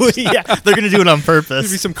 Probably. Yeah, they're gonna do it on There'll be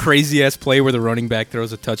purpose. some crazy ass play where the running back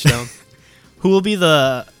throws a touchdown. Who will be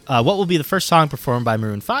the? What will be the first song performed by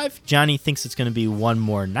Maroon 5? Johnny thinks it's gonna be One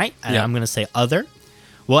More Night, and Yeah. I'm gonna say Other.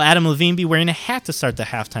 Will Adam Levine be wearing a hat to start the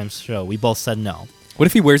halftime show? We both said no. What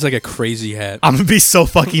if he wears like a crazy hat? I'm gonna be so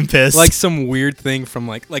fucking pissed. Like some weird thing from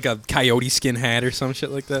like a coyote skin hat or some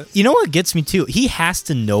shit like that. you know what gets me too? He has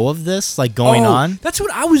to know of this, like going on. That's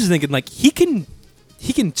what I was thinking. Like he can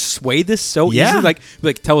sway this so Yeah. easily.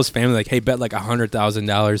 Like tell his family like, hey, bet like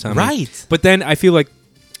 $100,000 on me. Right. But then I feel like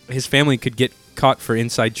his family could get caught for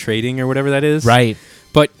inside trading or whatever that is. Right.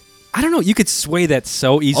 But I don't know. You could sway that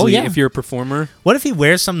so easily yeah. if you're a performer. What if he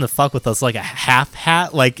wears something to fuck with us, like a half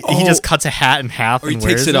hat? Like he Oh. just cuts a hat in half Or he and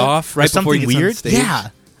takes wears it off right or before something he gets on weird. stage. Yeah.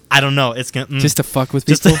 I don't know. It's gonna Just to fuck with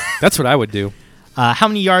Just people. to- That's what I would do. How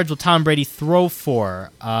many yards will Tom Brady throw for?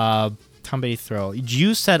 Tom Brady throw.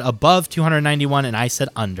 You said above 291, and I said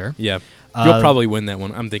under. Yeah. You'll probably win that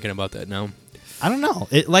one. I'm thinking about that now. I don't know.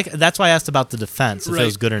 That's why I asked about the defense, if it Right.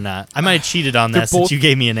 was good or not. I might have cheated on They're that since both- you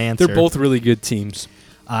gave me an answer. They're both really good teams.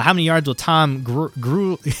 How many yards will Tom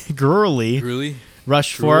Gurley Really?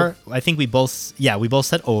 rush for? I think we both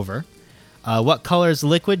said over. What color is the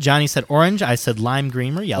liquid? Johnny said orange. I said lime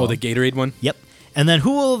green or yellow. Oh, the Gatorade one? Yep. And then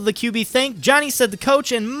who will the QB thank? Johnny said the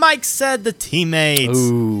coach, and Mike said the teammates.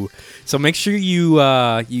 Ooh. So make sure you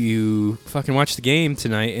fucking watch the game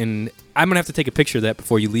tonight, and I'm gonna have to take a picture of that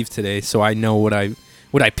before you leave today, so I know what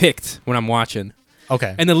I picked when I'm watching.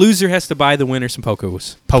 Okay. And the loser has to buy the winner some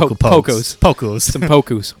Pokos. Pokos. Pokos. Some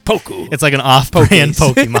Pokos. Poku. It's like an off-brand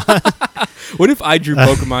Pokies. Pokemon. What if I drew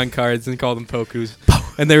Pokemon cards and called them Pokus?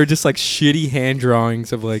 And they were just like shitty hand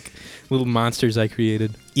drawings of like little monsters I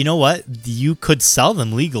created. You know what? You could sell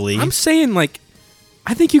them legally. I'm saying like,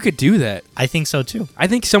 I think you could do that. I think so too. I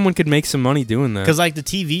think someone could make some money doing that. Because like the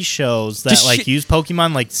TV shows that Just like use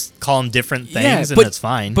Pokemon, like call them different things, and but it's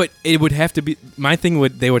fine. But it would have to be my thing.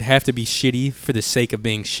 They would have to be shitty for the sake of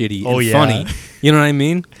being shitty Oh, and yeah. funny. You know what I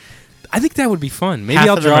mean? I think that would be fun. Maybe Half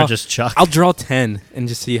I'll of them draw. are just Chuck. I'll draw 10 and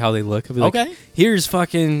just see how they look. I'll be like, Okay. Here's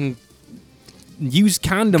fucking used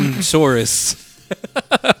Condomsaurus.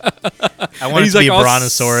 I want it to be a all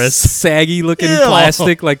Brontosaurus. saggy looking Ew.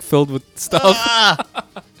 plastic, like filled with stuff. Ah!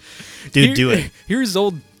 Dude, Here- do it. Here's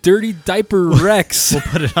old dirty diaper Rex. We'll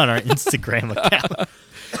put it on our Instagram account.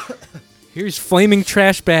 Here's flaming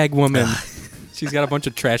trash bag woman. She's got a bunch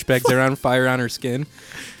of trash bags that are on fire on her skin.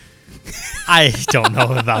 I don't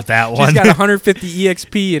know about that She's one. got 150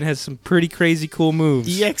 EXP and has some pretty crazy cool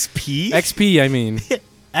moves. EXP? XP, I mean.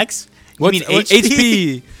 X? You What's mean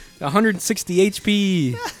HP? HP? 160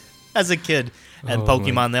 HP. As a kid at Oh,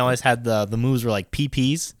 Pokemon, they always had the moves were like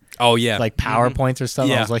PPs, Oh, yeah. like power points or stuff. I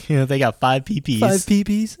Yeah. was like, they got 5 PPs. 5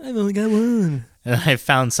 PPs? I've only got one. And I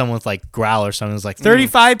found someone with like Growl or something. It was like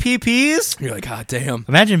 35 PPs. You're like, God damn.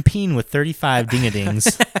 Imagine peeing with 35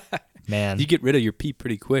 ding-a-dings. Man, You get rid of your pee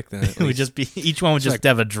pretty quick then. it would just be each one would just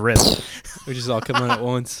have a drip. We just all come on at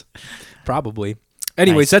once. Probably.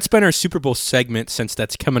 Anyways, Nice. that's been our Super Bowl segment since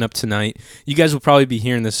that's coming up tonight. You guys will probably be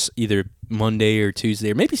hearing this either Monday or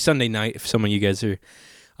Tuesday or maybe Sunday night if some of you guys are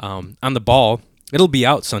on the ball. It'll be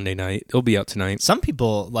out Sunday night. It'll be out tonight. Some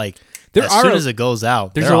people like There as are soon a- as it goes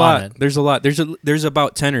out, There's they're a on lot. it. There's a lot. There's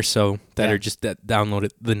about 10 or so that Yeah. are just that download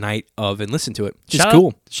it the night of and listen to it. Just Shout cool.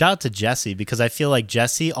 Out, shout out to Jesse because I feel like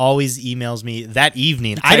Jesse always emails me that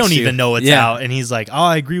evening. I Text don't you. even know it's Yeah. out, and he's like, "Oh,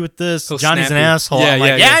 I agree with this. He'll Johnny's snap an you. asshole." Yeah, I'm like,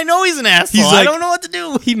 yeah, "Yeah, yeah. I know he's an asshole. He's I like- don't know what to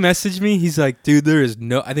do." He messaged me. He's like, dude, there is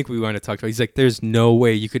no. I think we want to talk about. He's like, there's no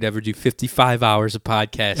way you could ever do 55 hours of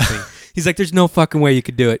podcasting. He's like, there's no fucking way you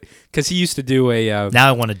could do it because he used to do a. Now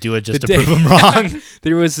I want to do it just to the prove day- him wrong.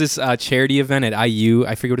 There was this charity event at IU.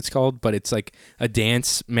 I forget what it's called, but it's like a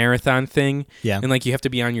dance marathon thing. Yeah. And like you have to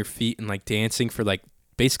be on your feet and like dancing for like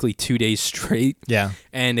basically 2 days straight. Yeah.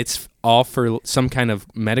 And it's all for some kind of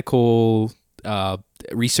medical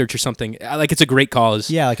research or something. Like it's a great cause.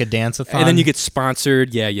 Yeah, like a dance-a-thon. And then you get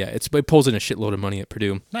sponsored. Yeah, yeah. It pulls in a shitload of money at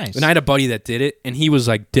Purdue. Nice. And I had a buddy that did it, and he was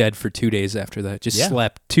like dead for 2 days after that. Just Yeah.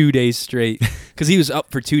 slept 2 days straight because he was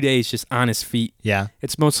up for 2 days just on his feet. Yeah.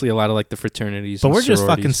 It's mostly a lot of like the fraternities. But and we're just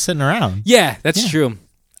sororities. fucking sitting around. Yeah, that's Yeah. true.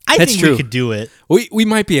 I That's think true. we could do it. We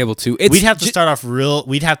might be able to. We'd have to start off real.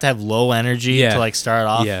 We'd have to have low energy Yeah. to like start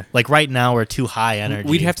off. Yeah. Like right now we're too high energy.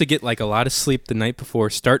 We'd have to get like a lot of sleep the night before.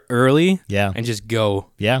 Start early. Yeah. And just go.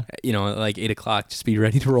 Yeah. You know, like 8 o'clock. Just be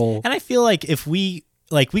ready to roll. And I feel like if we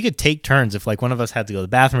we could take turns if like one of us had to go to the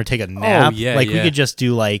bathroom or take a nap. yeah, like we yeah. could just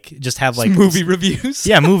do just have like movie reviews.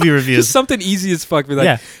 Yeah, movie reviews. Just something easy as fuck. Be like,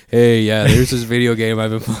 Yeah. hey, yeah, there's this video game I've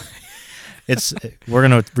been playing. We're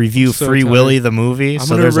gonna review so Free tired. Willy the movie. So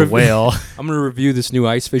gonna there's a review- whale. I'm gonna review this new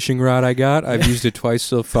ice fishing rod I got. I've used it twice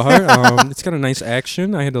so far. It's got a nice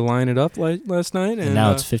action. I had to line it up last night, And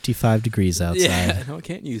now it's 55 degrees outside. yeah. No, I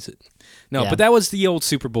can't use it. No, Yeah. but that was the old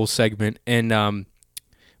Super Bowl segment, and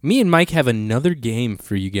me and Mike have another game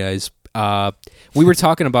for you guys. We were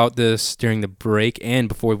talking about this during the break and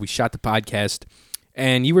before we shot the podcast,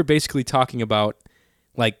 and you were basically talking about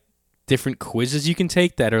like different quizzes you can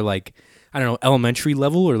take that are like, I don't know, elementary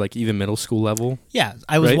level or like even middle school level. Yeah,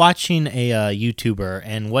 I was Right? watching a YouTuber,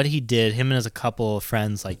 and what he did, him and his a couple of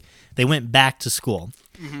friends, like they went back to school.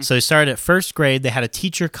 So they started at first grade. They had a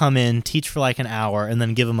teacher come in, teach for like an hour, and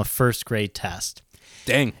then give them a first grade test.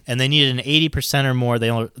 Dang. And they needed an 80% or more.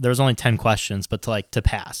 There was only 10 questions, but to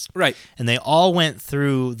pass. Right. And they all went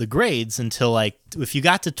through the grades until like if you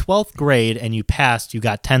got to 12th grade and you passed, you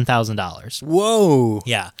got $10,000. Whoa.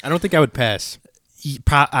 Yeah. I don't think I would pass.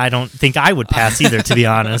 I don't think I would pass either, to be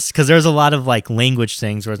honest, because there's a lot of like language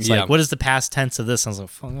things where it's Yeah. like, what is the past tense of this? I was like,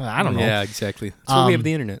 "Fuck, I don't know. Yeah, exactly. That's why we have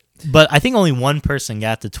the internet. But I think only one person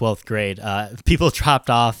got to 12th grade. People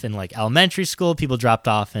dropped off in like elementary school. People dropped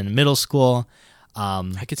off in middle school.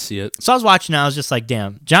 I could see it. So I was watching. I was just like,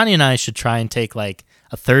 damn, Johnny and I should try and take like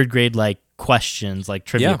a third grade like questions, like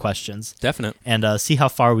trivia Yeah. questions, Definite. and see how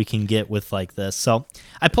far we can get with like this. So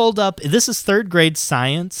I pulled up. This is third grade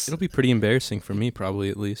science It'll be pretty embarrassing for me, probably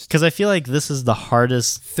at least. because I feel like this is the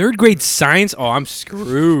hardest. Third grade science? Oh, I'm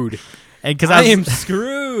screwed. And because I am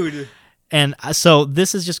screwed. And so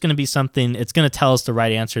this is just going to be something. It's going to tell us the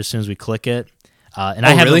right answer as soon as we click it. And I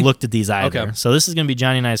haven't really? looked at these either. Okay. So this is going to be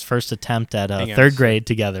Johnny and I's first attempt at Hang on. third grade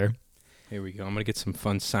together. Here we go. I'm going to get some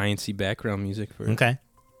fun sciencey background music for it. Okay.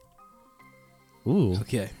 Ooh.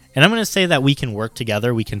 Okay. And I'm going to say that we can work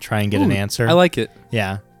together. We can try and get an Ooh, answer. I like it.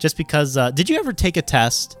 Yeah. Just because, did you ever take a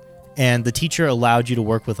test and the teacher allowed you to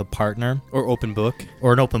work with a partner Or open book.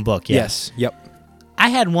 or an open book? Yeah. Yes. Yep. I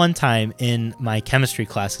had one time in my chemistry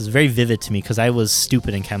class. It's very vivid to me because I was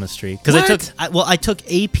stupid in chemistry. Because I took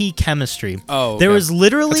AP chemistry. Oh, There okay. was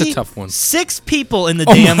literally That's a tough one. 6 people in the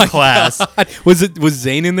Oh damn my class. God. Was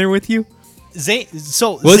Zane in there with you? Zane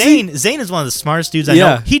Was he? Zane is one of the smartest dudes I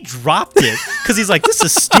Yeah. know. He dropped it because he's like, this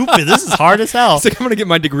is stupid. This is hard as hell. It's like I'm going to get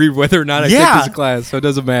my dedegree whether or not I Yeah. take this class, so it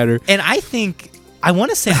doesn't matter. And I want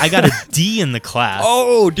to say I got a D in the class.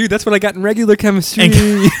 Oh, dude, that's what I got in regular chemistry.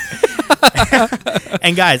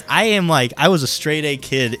 And guys, I was a straight A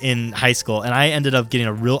kid in high school, and I ended up getting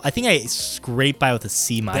I think I scraped by with a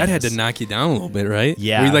C-. That had to knock you down a little bit, right?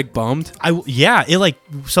 Yeah. Were you like bummed?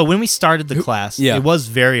 So when we started the class, Yeah. it was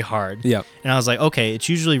very hard. Yeah. And I was like, okay, it's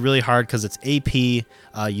usually really hard because it's AP.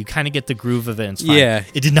 You kind of get the groove of it, and it's fine. Yeah.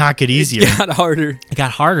 It did not get easier. It got harder. It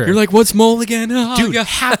got harder. You're like, what's mole again? Oh, dude, God.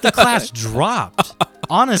 half the class dropped.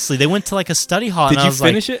 Honestly, they went to like a study hall. Did and I you was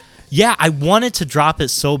finish like, it? Yeah, I wanted to drop it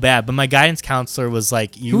so bad, but my guidance counselor was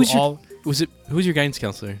like, Who was your guidance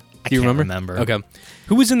counselor? Do you can't remember? remember. Okay.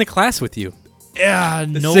 Who was in the class with you? Yeah,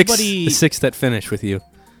 The nobody. six that finished with you.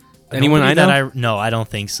 Anyone I nobody know? No, I don't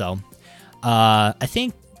think so. I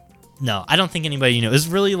don't think anybody you know. It was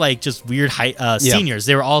really like just weird seniors.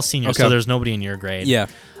 They were all seniors, Okay. so there's nobody in your grade. Yeah.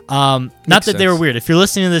 Not Makes that they were sense. weird. If you're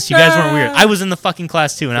listening to this, you guys weren't weird. I was in the fucking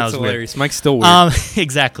class too, and I That's was hilarious. Mike's still weird. weird.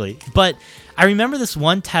 Exactly. But I remember this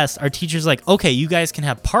one test. Our teacher's like, "Okay, you guys can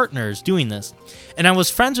have partners doing this," and I was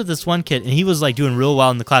friends with this one kid, and he was like doing real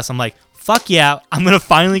well in the class. I'm like, "Fuck yeah, I'm gonna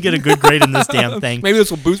finally get a good grade in this damn thing." Maybe this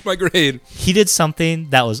will boost my grade. He did something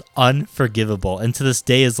that was unforgivable, and to this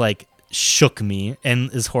day is like shook me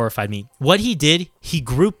and has horrified me. What he did, he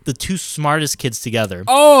grouped the 2 smartest kids together.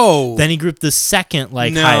 Oh. Then he grouped the second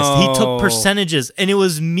highest. He No. took percentages, and it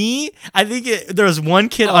was me. I think there was one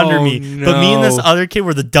kid under Oh, me, but me and this no. other kid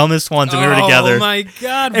were the dumbest ones, and we were together. Oh my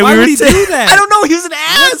God. And Why we would were he do that? I don't know. He was an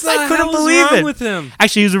What ass. the I couldn't hell is believe wrong it. with him?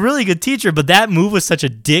 Actually, he was a really good teacher, but that move was such a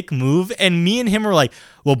dick move, and me and him were like,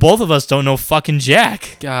 well, both of us don't know fucking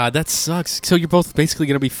jack. God, that sucks. So you're both basically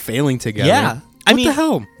going to be failing together. Yeah. What I mean, the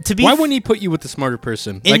hell? to be Why f- wouldn't he put you with the smarter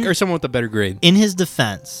person? In- Or someone with a better grade? In his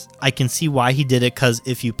defense, I can see why he did it, because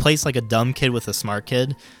if you place like a dumb kid with a smart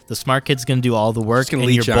kid, the smart kid's gonna do all the work, Just gonna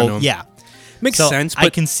and leech you're on both him. yeah. Makes So sense, I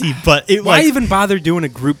but can see, but it why like, even bother doing a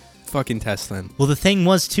group fucking test then? well, the thing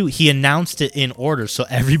was too, he announced it in order, so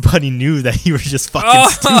everybody knew that you were just fucking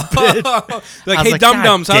stupid. Like, I was hey, like,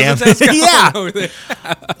 dum-dums, God how's damn. this going Yeah. over there?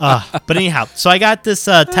 But anyhow, so I got this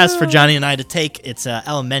test for Johnny and I to take. It's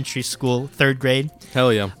elementary school, 3rd grade.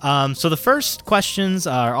 Hell yeah. So the first questions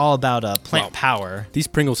are all about plant Wow. power. These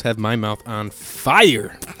Pringles have my mouth on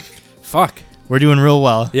fire. Fuck. We're doing real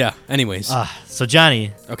well. Yeah, anyways. So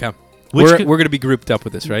Johnny, Okay. Which We're co- going to be grouped up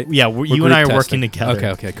with this, right? yeah, We're you and I are group working testing. together.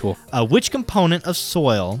 Okay, cool. Which component of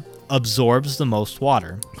soil absorbs the most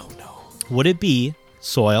water? Oh no. Would it be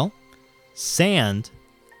soil, sand,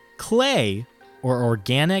 clay, or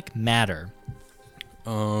organic matter?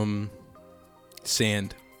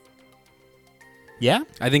 Sand. Yeah?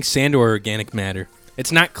 I think sand or organic matter.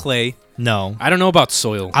 It's not clay. No. I don't know about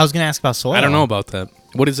soil. I was going to ask about soil. I don't know about that.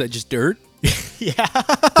 What is that? Just dirt? Yeah.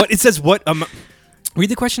 But it says what? Read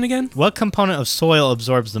the question again. What component of soil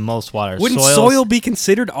absorbs the most water? Wouldn't Soils- soil be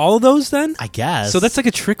considered all of those then? I guess. So that's like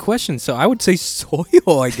a trick question. So I would say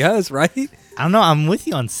soil, I guess, right? I don't know. I'm with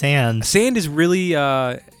you on sand. Sand is really,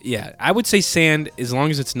 yeah. I would say sand as long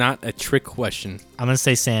as it's not a trick question. I'm going to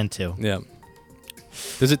say sand too. Yeah.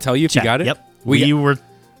 Does it tell you if Check. you got it? Yep.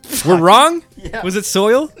 We're wrong? Yeah. Was it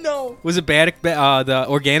soil? No. Was it the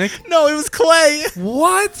organic? No, it was clay.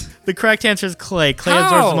 What? The correct answer is clay. Clay How?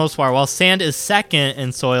 absorbs the most water, while sand is second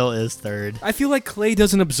and soil is third. I feel like clay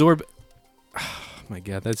doesn't absorb. Oh my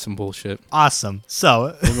God, that's some bullshit. Awesome.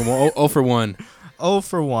 So, 0 for 1. 0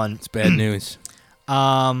 for 1. It's bad news.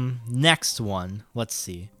 Next one. Let's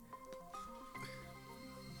see.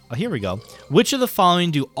 Oh, here we go. Which of the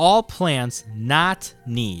following do all plants not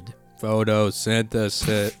need?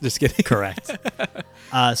 Photosynthesis. Just kidding. Correct.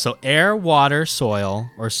 So air, water, soil,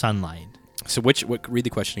 or sunlight. So read the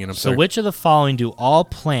question again. I'm So sorry. which of the following do all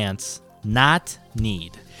plants not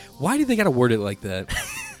need? Why do they gotta word it like that?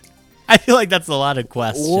 I feel like that's a lot of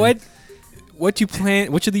questions. What do you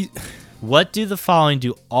plant? Which of these? What do the following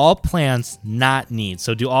do all plants not need?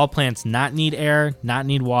 So do all plants not need air, not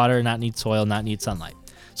need water, not need soil, not need sunlight?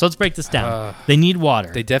 So let's break this down. They need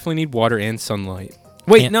water. They definitely need water and sunlight.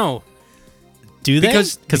 Wait, And- no. do they?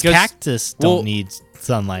 because- Because because- cactus don't well- need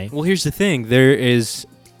sunlight. Well, here's the thing.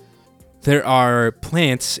 There are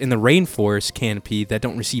plants in the rainforest canopy that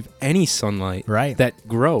don't receive any sunlight. Right. That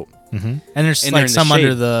grow. Mm-hmm. And there's And they're like in the some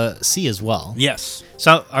under shade. the sea as well. Yes.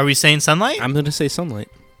 So are we saying sunlight? I'm gonna say sunlight.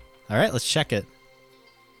 All right, let's check it.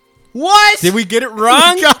 What? Did we get it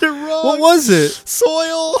wrong? We got it wrong. What was it?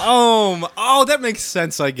 Soil. Oh, that makes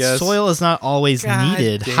sense, I guess. Soil is not always God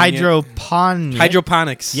needed. dang it. Hydroponics.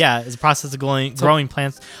 Hydroponics. Yeah, it's a process of growing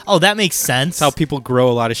plants. Oh, that makes sense. That's how people grow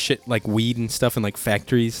a lot of shit like weed and stuff in like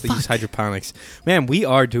factories. They use hydroponics. Man, we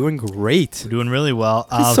are doing great. We're doing really well.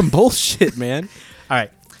 This is some bullshit, man. All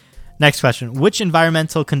right. Next question. Which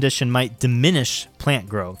environmental condition might diminish plant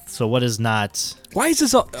growth? So what is not... Why is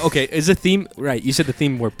this all... Okay, is the theme... Right, you said the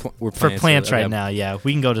theme we're plants. For plants so, right okay. now, yeah.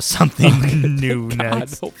 We can go to something new God,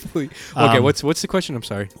 next. hopefully. Okay, Um, what's the question? I'm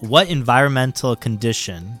sorry. What environmental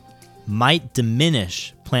condition might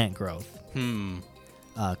diminish plant growth?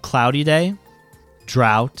 Cloudy day,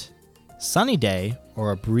 drought, sunny day,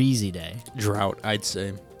 or a breezy day? Drought, I'd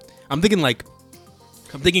say. I'm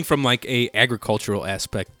thinking from like a agricultural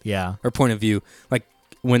aspect Yeah. or point of view. Like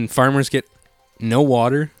when farmers get no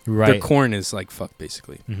water, their Right. corn is like fucked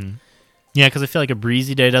basically. Yeah, because I feel like a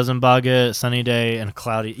breezy day doesn't bug it, sunny day, and a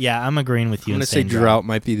cloudy... Yeah, I'm agreeing with you. I'm and gonna say saying drought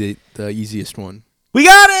might be the easiest one. We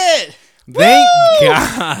got it! Thank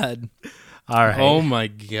God. All right. Oh my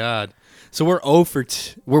God. So we're 1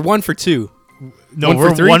 for 2. no, 1 for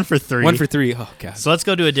we're 3? 1 for 3. 1 for 3. Oh God. So let's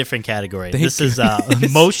go to a different category. Thank This is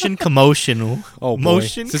motion commotion. Oh boy.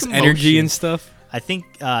 Motion Is this commotion. energy and stuff? I think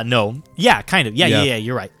no. Yeah, kind of. Yeah, Yeah.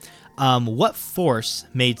 you're right. What force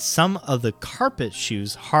made some of the carpet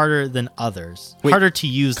shoes harder than others? Wait. Harder to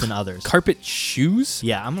use than others? Carpet shoes?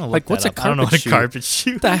 Yeah, I'm gonna look Like, that what's a up. I don't know what carpet a shoe? carpet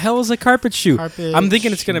shoe. What the hell is a carpet shoe? Carpet I'm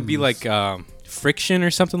thinking it's gonna be shoes. like friction or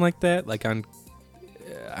something like that. Like on,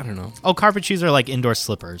 I don't know. Oh, carpet shoes are like indoor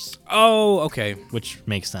slippers, Oh, okay. which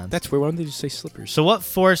makes sense. That's weird. Why don't they just say slippers? So, what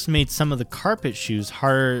force made some of the carpet shoes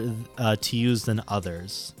harder to use than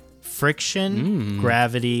others? Friction,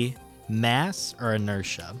 gravity, mass, or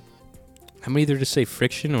inertia? I'm either to say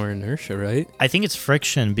friction or inertia, right? I think it's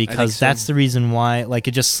friction because so. that's the reason why, like,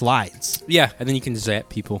 it just slides. Yeah, and then you can zap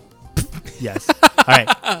people. Yes. All right.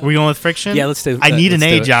 Are we going with friction? Yeah, let's do. I need an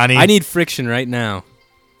let's A, do it. Johnny. I need friction right now.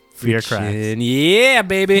 You're correct. Friction. Yeah,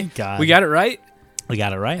 baby. Thank God. We got it right. We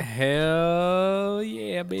got it right. Hell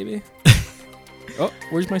yeah, baby. Oh,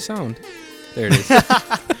 where's my sound? There it is.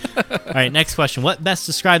 All right. Next question. What best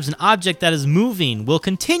describes an object that is moving, will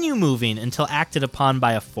continue moving until acted upon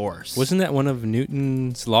by a force? Wasn't that one of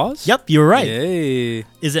Newton's laws? Yep, you're right. Yay.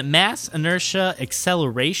 Is it mass, inertia,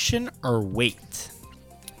 acceleration, or weight?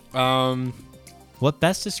 What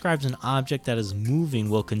best describes an object that is moving,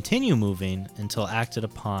 will continue moving until acted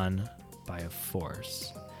upon by a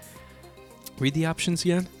force? Read the options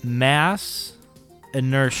again. Mass,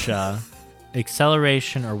 inertia,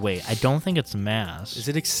 acceleration, or weight? I don't think it's mass. Is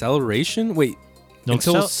it acceleration? Wait. No,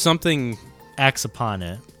 Until something acts upon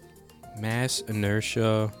it. mass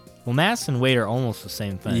inertia. Well, mass and weight are almost the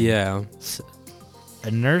same thing. Yeah.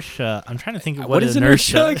 Inertia. I'm trying to think of What is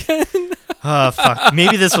inertia again? Oh, fuck.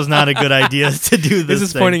 Maybe this was not a good idea to do this. This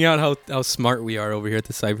is thing. pointing out how smart we are over here at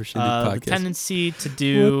the Cyber Shindig podcast. The tendency to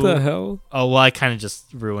do. What the hell? Oh, well, I kind of just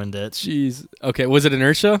ruined it. Jeez. Okay, was it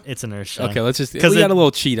inertia? It's inertia. Okay, let's just. We Because got a little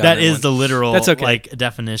cheat on that that is one. the literal That's okay. like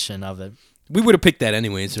definition of it. We would have picked that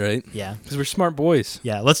anyways, right? Yeah. Because we're smart boys.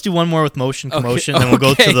 Yeah. Let's do one more with motion Okay, commotion, then we'll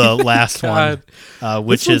go to okay. the last one, God.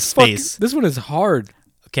 which This is one's space. this one is hard.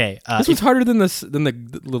 Okay. This one's harder than the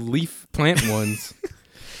leaf plant ones.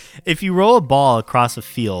 If you roll a ball across a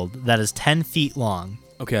field that is 10 feet long,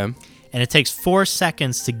 Okay. and it takes 4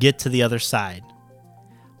 seconds to get to the other side,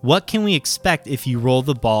 what can we expect if you roll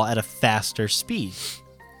the ball at a faster speed?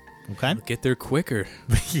 Okay. Get there quicker.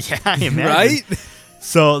 Yeah, I imagine. Right?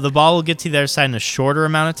 So the ball will get to the other side in a shorter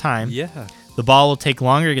amount of time. Yeah. The ball will take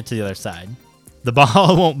longer to get to the other side. The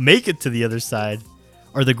ball won't make it to the other side.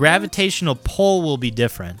 Or the gravitational pull will be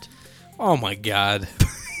different. Oh my god.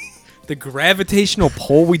 The gravitational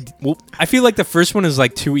pull. I feel like the first one is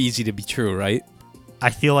like too easy to be true, right? I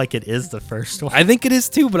feel like it is the first one. I think it is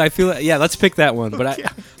too, but I feel like, yeah, let's pick that one. But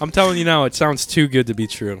I'm telling you now, it sounds too good to be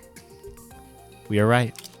true. We are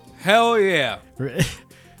right. Hell yeah.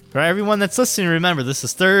 For everyone that's listening, remember, this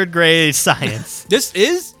is 3rd grade science. This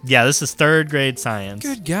is? Yeah, this is 3rd grade science.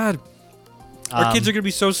 Good God. Our kids are going to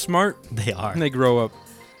be so smart They are. when they grow up.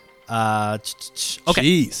 Okay.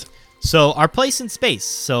 Jeez. So our place in space.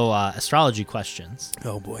 So astrology questions.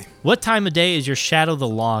 Oh boy. What time of day is your shadow the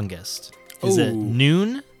longest? Is it Ooh.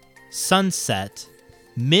 noon, sunset,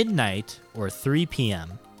 midnight, or 3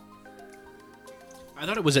 p.m.? I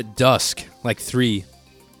thought it was at dusk, like 3,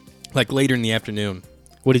 like later in the afternoon.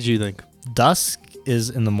 What did you think? Dusk is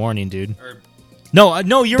in the morning, dude. Or-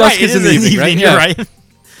 No, you're Dusk right. is It in the evening, right? You're Yeah.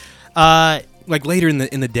 right. Like later in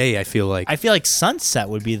the day, I feel like. I feel like sunset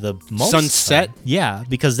would be the most Sunset? fun. Yeah,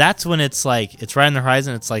 because that's when it's like it's right on the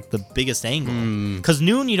horizon. It's like the biggest angle. Because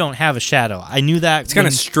noon you don't have a shadow. I knew that. It's kind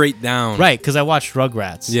of straight down. right. Because I watched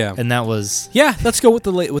Rugrats. Yeah. and that was Yeah, let's go with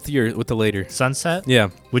the later. sunset. Yeah.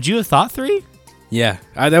 Would you have thought 3? Yeah.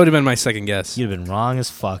 That would have been my second guess. You'd have been wrong as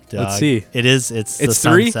fuck, dog. Let's see. It is. It's the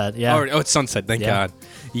 3? sunset. Yeah. Oh, it's sunset. Thank Yeah. God.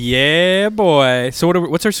 Yeah, boy. So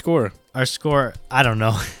what's our score? Our score, I don't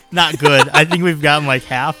know. Not good. I think we've gotten like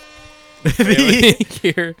half.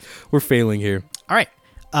 We're failing here. All right.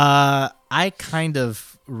 I kind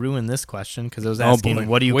of ruined this question because I was asking, boy.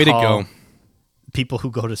 what do you Way call to go. people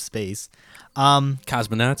who go to space?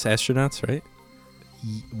 Cosmonauts, astronauts, right?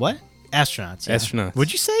 What? Astronauts. Yeah. Astronauts.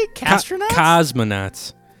 Would you say castronauts?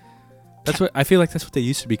 Cosmonauts. That's what I feel like. That's what they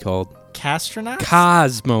used to be called. Castronauts?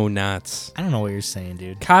 Cosmonauts. I don't know what you're saying,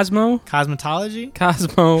 dude. Cosmo. Cosmetology?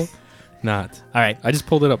 Cosmo. Not. All right. I just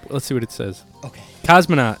pulled it up. Let's see what it says. Okay.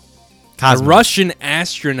 Cosmonaut. A Russian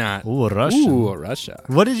astronaut. Ooh, Russian. Ooh, Russia.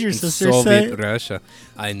 What did your In sister Soviet say? Russia.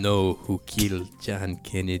 I know who killed John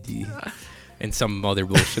Kennedy. And some other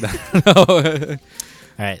bullshit. I don't know. All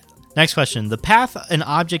right. Next question. The path an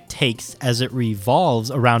object takes as it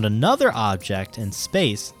revolves around another object in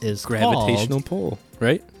space is Gravitational called... pull,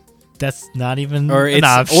 right? That's not even Or an it's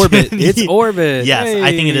option. orbit. It's orbit. Yes,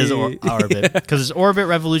 I think it is Hey. orbit. Because it's orbit,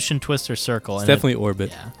 revolution, twist, or circle. It's and definitely orbit.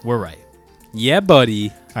 Yeah, we're right. Yeah, buddy.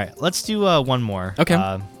 All right, let's do one more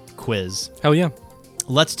Okay. quiz. Hell yeah.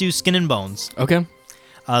 Let's do skin and bones. Okay.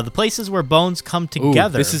 The places where bones come Ooh,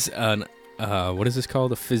 together. this is an what is this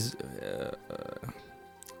called?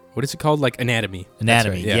 What is it called? Like anatomy. That's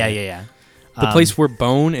anatomy. right, Yeah. The place where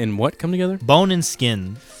bone and what come together? Bone and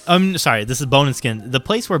skin. Sorry, this is bone and skin. The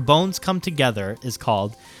place where bones come together is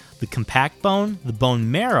called the compact bone, the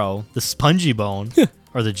bone marrow, the spongy bone,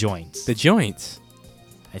 or the joints. The joints.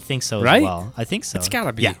 I think so Right? as well. I think so. It's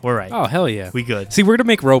gotta be. Yeah, we're right. Oh hell yeah. We good. See, we're gonna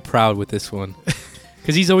make Ro proud with this one,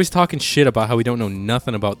 because he's always talking shit about how we don't know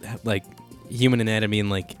nothing about like human anatomy and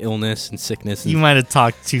like illness and sickness. And You might have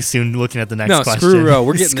talked too soon looking at the next No, question. screw Ro.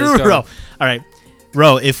 We're getting Screw this going. Ro. All right.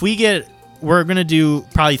 Ro, if we get... We're going to do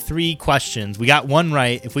probably 3 questions. We got 1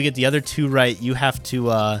 right. If we get the other 2 right, you have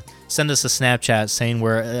to send us a Snapchat saying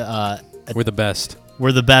we're we're the best.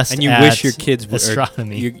 the best And you at wish your kids were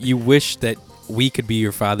astronomy. You wish that we could be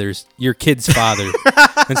your kid's father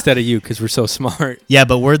instead of you, because we're so smart. Yeah,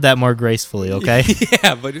 but word that more gracefully, okay?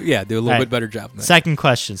 Yeah, but yeah, do a little All right. bit better job. Than that. Second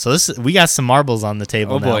question. So we got some marbles on the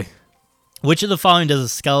table Oh now. boy. Which of the following does a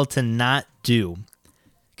skeleton not do?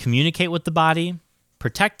 Communicate with the body,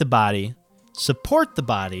 protect the body, support the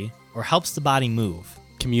body, or helps the body move?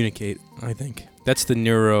 Communicate. I think that's the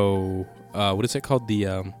neuro. What is it called?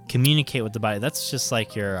 The Communicate with the body. That's just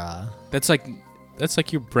like your... that's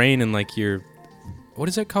like your brain and like your. What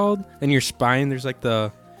is that called? And your spine. There's like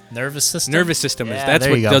the Nervous system. Nervous system is. Yeah, That's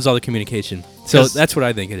there what you go. does all the communication. So 'Cause- that's what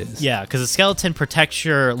I think it is. Yeah, because the skeleton protects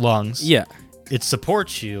your lungs. Yeah. It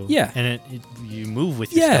supports you. Yeah. And you move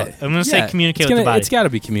with your Yeah. skeleton. I'm going to say communicate with the body. It's got to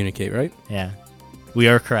be communicate, right? Yeah. We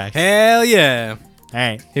are correct. Hell yeah. All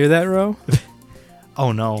right. Hear that, Ro?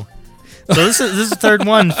 Oh, no. So this is the third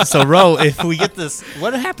one. So, Ro, if we get this,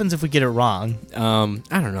 what happens if we get it wrong?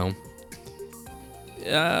 I don't know.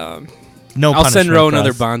 No I'll send punishment Ro for another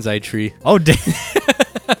us. bonsai tree. Oh, damn.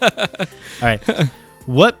 All right.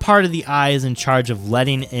 What part of the eye is in charge of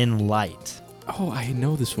letting in light? Oh, I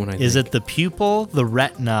know this one. Is it the pupil, the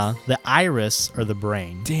retina, the iris, or the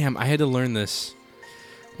brain? Damn, I had to learn this.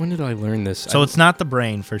 When did I learn this? So it's not the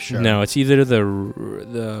brain for sure. No, it's either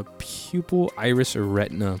the pupil, iris, or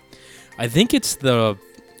retina. I think it's the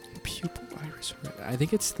pupil, iris, or retina. I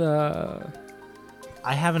think it's the...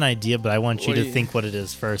 I have an idea, but I want you What to do you- think what it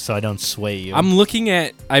is first so I don't sway you. I'm looking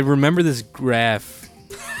at... I remember this graph.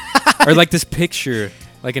 Or like this picture.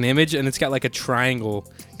 Like an image, and it's got like a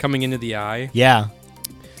triangle coming into the eye. Yeah.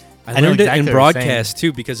 I know learned exactly it in what you're broadcast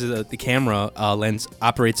too because the camera lens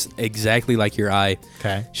operates exactly like your eye.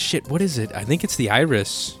 Okay. Shit, what is it? I think it's the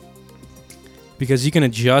iris. Because you can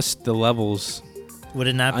adjust the levels Would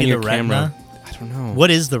it not on be the your retina? camera. I don't know. What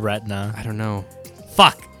is the retina? I don't know.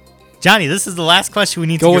 Fuck. Johnny, this is the last question we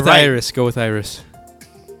need Go to with get right. iris. Go with iris.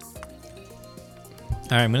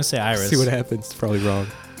 All right, I'm going to say iris. See what happens. It's probably wrong.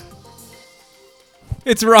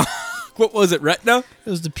 It's wrong. What was it? Retina? It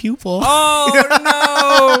was the pupil.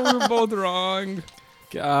 Oh no! We're both wrong.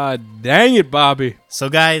 God dang it, Bobby. So,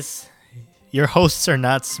 guys, your hosts are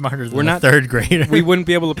not smarter than We're a not- third grader. We wouldn't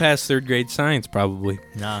be able to pass third grade science, probably.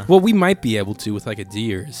 Nah. Well, we might be able to with like a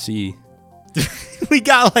D or a C. We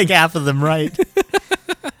got like half of them right.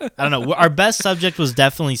 I don't know. Our best subject was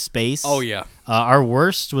definitely space. Oh yeah. Our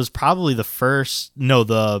worst was probably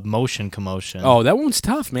the motion commotion. Oh, that one's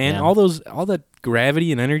tough, man. Yeah. All that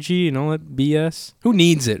gravity and energy and all that BS. Who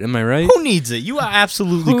needs it? Am I right? Who needs it? You are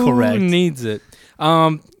absolutely Who correct. needs it?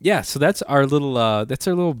 Yeah. So that's our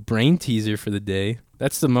little brain teaser for the day.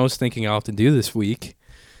 That's the most thinking I'll have to do this week.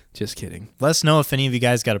 Just kidding. Let us know if any of you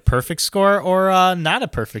guys got a perfect score or not a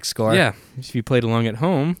perfect score. Yeah, if you played along at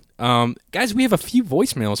home. Guys, we have a few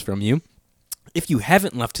voicemails from you. If you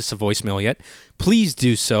haven't left us a voicemail yet, please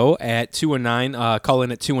do so at 219. Call in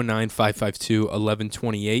at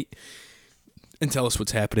 219-552-1128 and tell us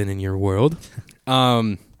what's happening in your world.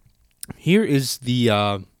 Here's the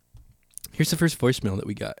first voicemail that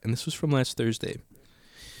we got, and this was from last Thursday.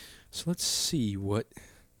 So let's see what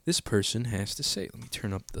this person has to say. Let me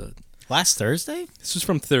turn up the... Last Thursday? This was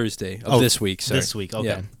from Thursday of this week. Sorry. This week, okay.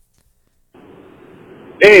 Yeah.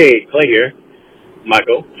 Hey, Clay here.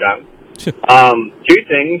 Michael, John. Two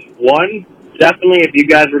things. One, definitely if you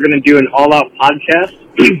guys were going to do an all-out podcast,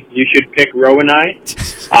 you should pick Ro and I.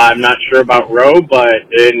 I'm not sure about Ro, but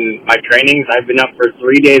in my trainings, I've been up for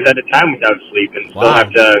 3 days at a time without sleep and still Wow.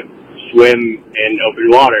 have to swim in open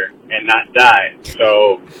water and not die.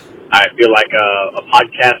 So I feel like a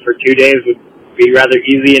podcast for 2 days would be rather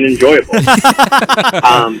easy and enjoyable.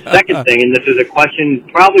 Second thing, and this is a question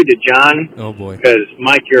probably to John, Oh, boy. because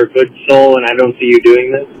Mike, you're a good soul, and I don't see you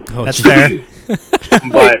doing this. Oh, That's geez. fair.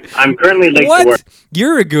 But I'm currently late to work. What?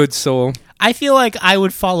 You're a good soul. I feel like I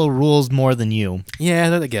would follow rules more than you. Yeah,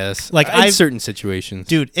 that I guess. Like, in I've- certain situations.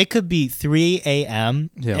 Dude, it could be 3 a.m.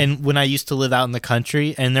 Yeah. And when I used to live out in the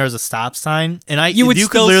country and there was a stop sign and You would could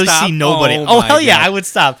still literally stop? see nobody. Oh Oh, my hell yeah, God. I would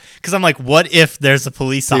stop. Because I'm like, what if there's a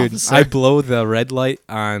police Dude, officer? I blow the red light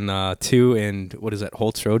on 2 and what is that,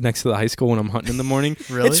 Holtz Road next to the high school when I'm hunting in the morning.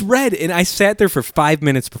 Really? It's red, and I sat there for 5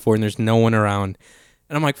 minutes before, and there's no one around.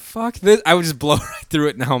 And I'm like, fuck this. I would just blow right through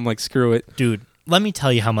it. Now I'm like, screw it. Dude, let me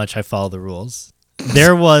tell you how much I follow the rules.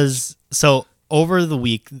 There was, so over the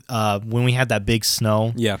week when we had that big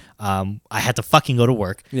snow, Yeah. I had to fucking go to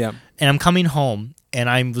work. Yeah. And I'm coming home, and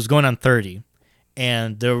I was going on 30,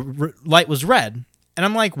 and the light was red. And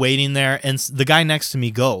I'm like waiting there, and the guy next to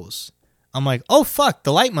me goes. I'm like, oh, fuck,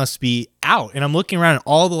 the light must be out. And I'm looking around, and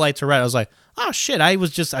all the lights are red. I was like, oh, shit,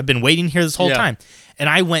 I've been waiting here this whole Yeah. time. And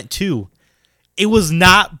I went too. It was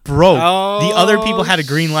not broke. The other Oh, people had a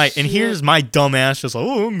green light, and shit. here's my dumb ass just like,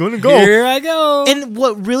 oh, I'm gonna go. Here I go. And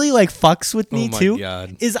what really like fucks with me Oh my too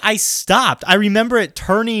God. is I stopped. I remember it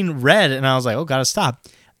turning red, and I was like, "Oh, gotta stop."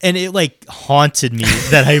 And it like haunted me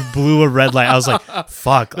that I blew a red light. I was like,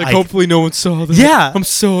 "Fuck!" like, hopefully no one saw this. yeah, I'm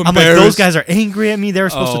so I'm embarrassed. like, those guys are angry at me. They were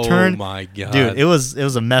supposed Oh to turn. my God. Dude, it was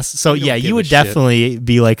a mess. So You don't yeah, give you a would shit. definitely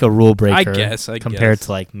be like a rule breaker. I compared guess.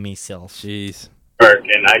 to like myself. Jeez.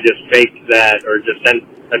 And I just faked that or just sent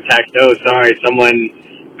a text, oh, sorry,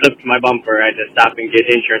 someone clipped my bumper. I had to stop and get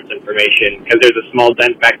insurance information because there's a small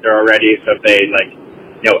dent back there already. So if they, like,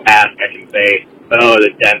 ask, I can say, oh, the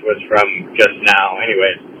dent was from just now.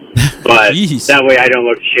 Anyways, but Jeez. that way I don't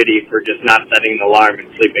look shitty for just not setting an alarm and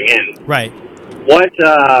sleeping in. Right. What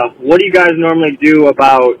do you guys normally do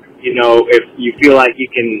about, if you feel like you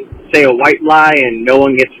can say a white lie and no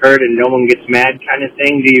one gets hurt and no one gets mad kind of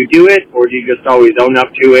thing? Do you do it, or do you just always own up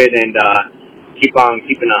to it and keep on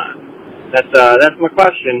keeping on? That's my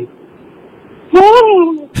question.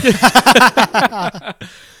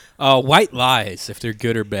 White lies, if they're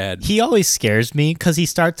good or bad. He always scares me because he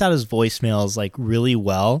starts out his voicemails like really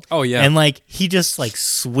well. Oh, yeah. And like he just like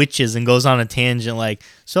switches and goes on a tangent like,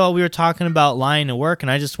 so we were talking about lying to work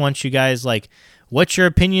and I just want you guys like, what's your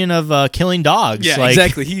opinion of killing dogs? Yeah, like,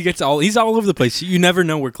 exactly. He's all over the place. You never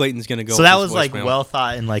know where Clayton's going to go. So that was with his like voicemail. well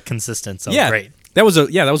thought and like consistent. So yeah, great. That was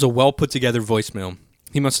a well put together voicemail.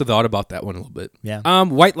 He must have thought about that one a little bit. Yeah.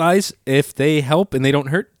 White lies, if they help and they don't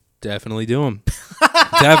hurt, definitely do them.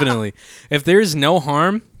 Definitely. If there's no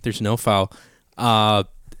harm, there's no foul.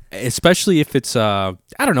 Especially if it's I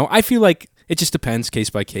don't know. I feel like it just depends case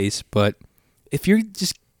by case. But if you're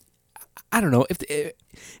just, I don't know,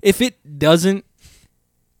 if it doesn't,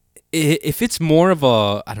 if it's more of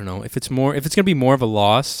a, I don't know, if it's gonna be more of a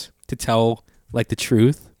loss to tell like the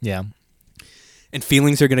truth. Yeah. And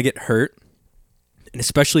feelings are gonna get hurt. And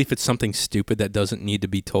especially if it's something stupid that doesn't need to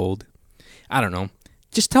be told. I don't know.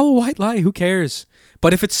 Just tell a white lie. Who cares?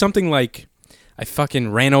 But if it's something like, I fucking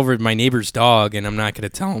ran over my neighbor's dog and I'm not going to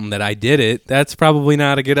tell him that I did it, that's probably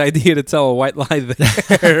not a good idea to tell a white lie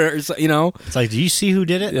there. It's like, do you see who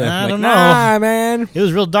did it? Yeah, I don't know. Nah, man. It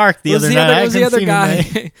was real dark the other night. It was the other guy.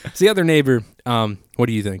 Him, It's the other neighbor. What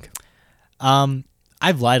do you think?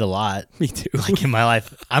 I've lied a lot. Me too. Like in my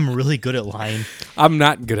life, I'm really good at lying. I'm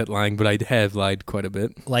not good at lying, but I have lied quite a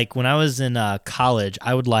bit. Like when I was in college,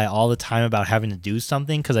 I would lie all the time about having to do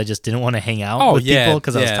something because I just didn't want to hang out with people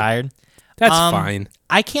because I was tired. That's fine.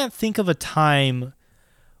 I can't think of a time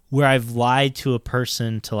where I've lied to a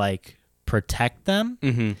person to like protect them,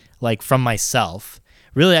 like from myself.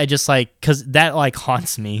 Really, I just like, because that like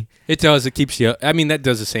haunts me. It does. It keeps you. I mean, that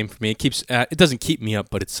does the same for me. It keeps. It doesn't keep me up,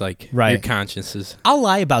 but it's like your conscience is. I'll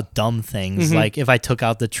lie about dumb things, like if I took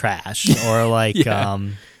out the trash, or like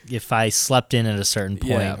if I slept in at a certain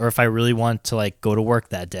point, or if I really want to like go to work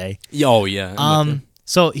that day. Oh yeah.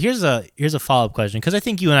 So here's a follow-up question, because I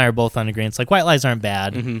think you and I are both on agreement. It's like white lies aren't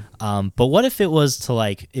bad, but what if it was to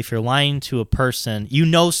like, if you're lying to a person, you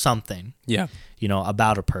know something. Yeah.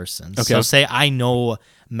 About a person. Okay. So say I know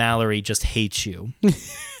Mallory just hates you.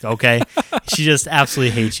 Okay? She just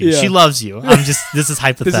absolutely hates you. Yeah. She loves you. This is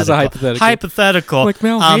hypothetical. This is a hypothetical. Hypothetical. Like,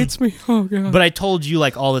 Mel hates me. Oh, God. But I told you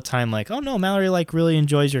like all the time, like, oh no, Mallory like really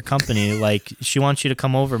enjoys your company. Like she wants you to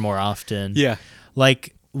come over more often. Yeah.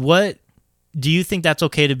 Like what do you think that's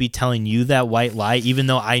okay to be telling you that white lie, even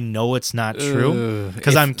though I know it's not true?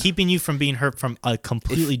 Because I'm keeping you from being hurt from a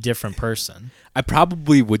completely different person. I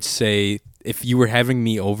probably would say, if you were having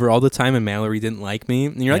me over all the time and Mallory didn't like me,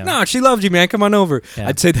 and you're like, no, she loves you, man, come on over. Yeah.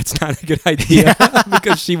 I'd say that's not a good idea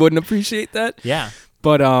because she wouldn't appreciate that. Yeah.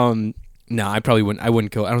 But no, I probably wouldn't. I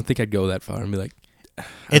wouldn't go. I don't think I'd go that far and be like,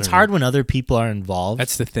 it's hard when other people are involved.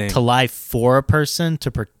 That's the thing. To lie for a person to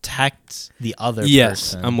protect the other person.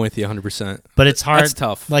 Yes, I'm with you 100%. But it's hard. That's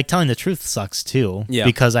tough. Like telling the truth sucks too. Yeah.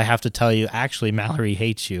 Because I have to tell you, actually, Mallory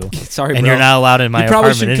hates you. Sorry, and bro. you're not allowed in my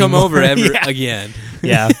apartment. You probably should come over again.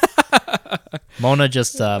 Yeah. Mona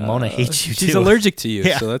Mona hates you too. She's allergic to you,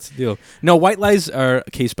 so that's the deal. No, white lies are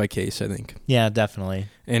case by case, I think. Yeah, definitely.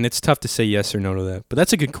 And it's tough to say yes or no to that. But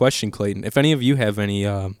that's a good question, Clayton. If any of you have any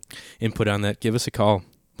input on that, give us a call.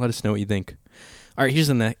 Let us know what you think. All right,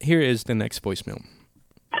 here is the next voicemail.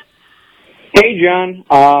 Hey, John.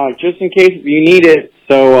 Just in case you need it,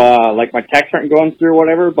 so like my texts aren't going through or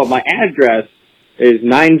whatever, but my address is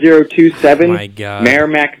 9027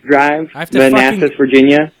 Merrimack Drive, Manassas,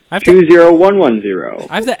 Virginia, 20110.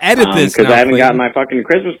 I have to edit this because I haven't gotten my fucking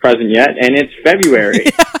Christmas present yet, and it's February.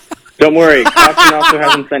 Don't worry, Austin also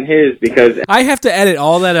hasn't sent his because I have to edit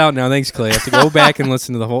all that out now. Thanks, Clay. I have to go back and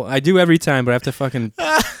listen to the whole. I do every time, but I have to fucking.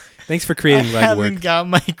 Thanks for creating legwork. I haven't got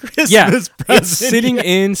my Christmas present. It's sitting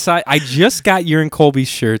inside. I just got your and Colby's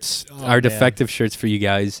shirts, our defective shirts for you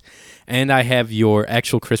guys, and I have your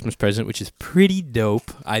actual Christmas present, which is pretty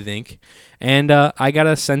dope, I think. And I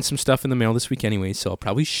gotta send some stuff in the mail this week anyway, so I'll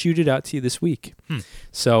probably shoot it out to you this week.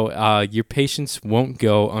 So your patience won't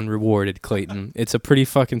go unrewarded, Clayton. It's a pretty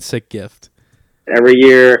fucking sick gift. Every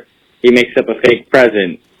year he makes up a fake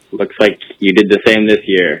present. Looks like you did the same this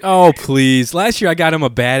year. Oh, please. Last year I got him a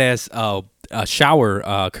badass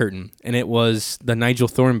shower curtain, and it was the Nigel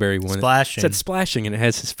Thornberry one. Splashing. It said Splashing, and it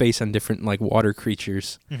has his face on different like water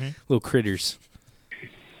creatures, little critters.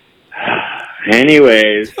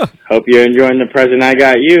 Anyways, hope you're enjoying the present I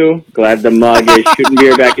got you. Glad the mug is shooting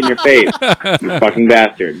beer back in your face, you fucking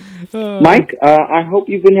bastard. Mike, I hope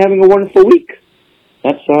you've been having a wonderful week.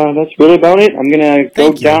 That's really about it. I'm gonna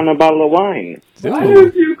go down a bottle of wine. Why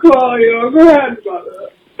don't you call your grandmother?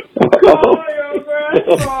 Call your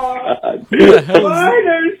grandma. Why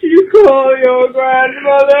don't you call your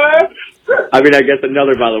grandmother? I mean, I guess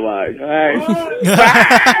another bottle of wine. All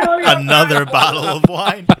right. Another bottle of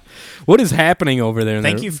wine. What is happening over there?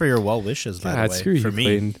 Thank you for your well wishes, by the way. Screw you, for me.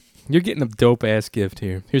 Clayton. You're getting a dope ass gift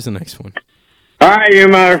here. Here's the next one. All right, you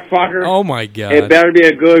motherfucker. Oh my god. It better be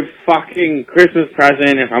a good fucking Christmas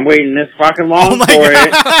present if I'm waiting this fucking long for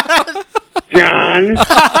it. John.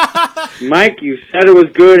 Mike, you said it was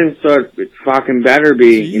good, and so it fucking better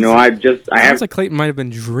be. Jeez. You know, Sounds like Clayton might have been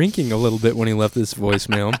drinking a little bit when he left this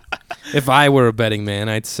voicemail. If I were a betting man,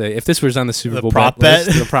 I'd say, if this was on the Super Bowl prop bet bet?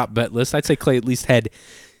 list, the prop bet list, I'd say Clay at least had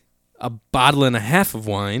a bottle and a half of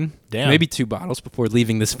wine. Damn. Maybe 2 bottles before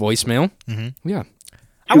leaving this voicemail. Mm-hmm. Yeah.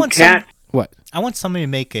 I want somebody to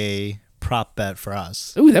make a prop bet for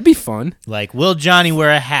us. Ooh, that'd be fun. Like, will Johnny wear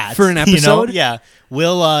a hat For an You know? episode? Yeah.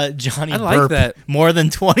 Will Johnny I like burp that. more than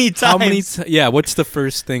 20 times? How many? Yeah. What's the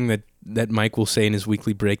first thing that Mike will say in his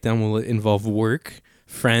weekly breakdown? Will it involve work,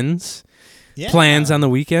 friends, plans on the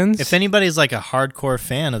weekends? If anybody's like a hardcore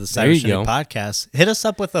fan of the There you Saturday go. Night Podcast, hit us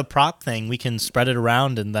up with a prop thing. We can spread it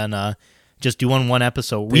around and then just do one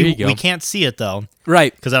episode. There you go. We can't see it though,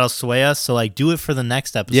 right? because that'll sway us. So like, do it for the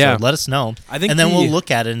next episode. Yeah. Let us know. I think and then the- we'll look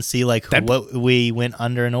at it and see like That- what we went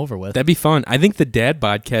under and over with. That'd be fun. I think the Dad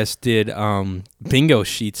Podcast did bingo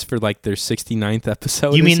sheets for like their 69th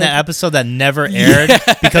episode. You or mean that something. episode that never aired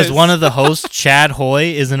because one of the hosts, Chad Hoy,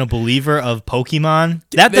 isn't a believer of Pokemon?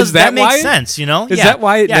 That Is that makes why? sense, you know? Is that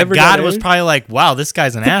why it never got God was aired? probably like, wow, this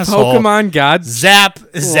guy's an asshole. Pokemon gods Zap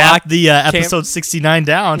Lock the episode 69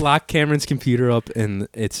 down. lock Cameron's computer up and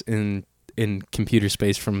it's in computer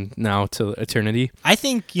space from now to eternity. I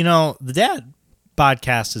think, the Dad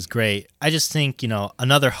Podcast is great. I just think,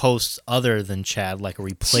 another host other than Chad, like a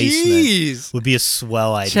replacement, Jeez. would be a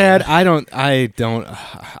swell idea. Chad, I'm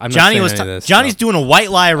Johnny not was saying any of this Johnny's stuff. doing a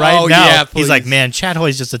white lie right Oh, now. yeah, He's like, please. man, Chad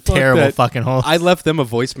Hoy's just a Fuck terrible that. fucking host. I left them a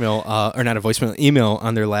voicemail, or not a voicemail, email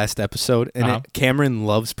on their last episode, and Uh-huh. Cameron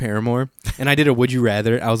loves Paramore, and I did a would you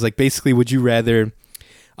rather. I was like, basically, would you rather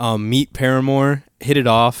meet Paramore, hit it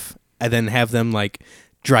off, and then have them like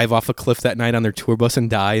drive off a cliff that night on their tour bus and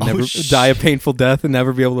die, and never die a painful death, and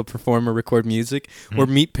never be able to perform or record music, or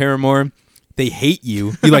meet Paramore. They hate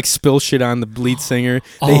you. You like spill shit on the lead singer.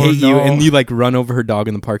 They hate you, no. and you like run over her dog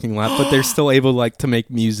in the parking lot. But they're still able like to make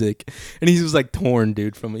music. And he was like torn,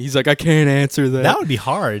 dude. From it. He's like, I can't answer that. That would be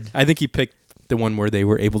hard. I think he picked the one where they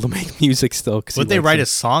were able to make music still. Would they write a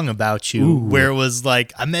song about you where it was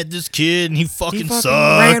like, I met this kid and he fucking sucked?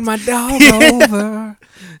 ran my dog over.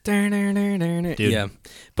 Dude. Yeah,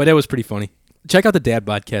 but it was pretty funny. Check out the Dad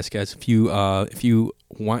Podcast, guys. If you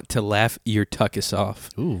want to laugh your tuckus off,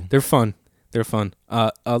 Ooh. they're fun. They're fun.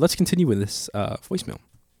 Let's continue with this voicemail.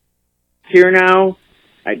 Here now.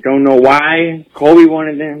 I don't know why. Colby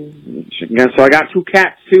wanted them. So I got 2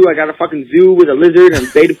 cats, too. I got a fucking zoo with a lizard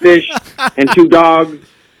and betta fish and 2 dogs.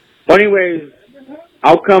 But anyways,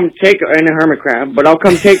 I'll come take, and a hermit crab, but I'll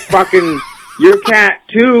come take fucking your cat,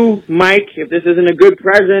 too, Mike, if this isn't a good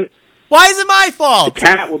present. Why is it my The fault?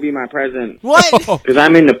 cat will be my present. What? Because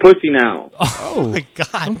I'm in the pussy now. Oh, my I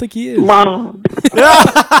God. don't think he is. Mom.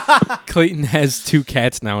 Clayton has 2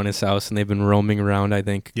 cats now in his house, and they've been roaming around, I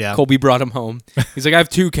think. Yeah. Colby brought him home. He's like, I have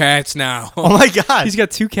 2 cats now. Oh, my God. He's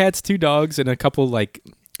got 2 cats, 2 dogs, and a couple, like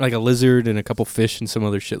a lizard and a couple fish and some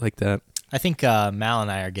other shit like that. I think Mal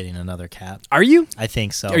and I are getting another cat. Are you? I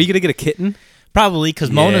think so. Are you going to get a kitten? Probably, because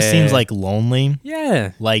Mona Yeah. seems like lonely.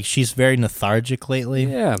 Yeah. Like, she's very lethargic lately.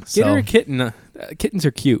 Yeah. Get So- her a kitten. Kittens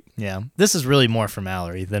are cute. Yeah. This is really more for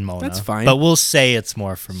Mallory than Mona. That's fine. But we'll say it's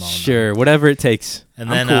more for Mona. Sure. Whatever it takes. And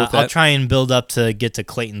I'm then cool with I'll that. try and build up to get to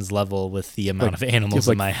Clayton's level with the amount of animals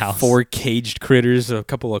Give, in my house. 4 caged critters, a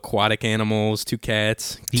couple aquatic animals, 2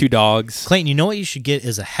 cats, 2 dogs. Clayton, you know what you should get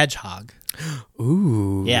is a hedgehog.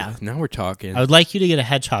 Ooh. Yeah. Now we're talking. I would like you to get a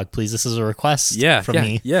hedgehog, please. This is a request from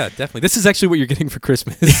me. Yeah, definitely. This is actually what you're getting for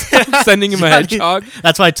Christmas. Sending him a hedgehog.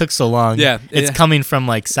 That's why it took so long. Yeah, It's yeah. coming from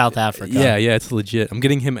like South Africa. Yeah, it's legit. I'm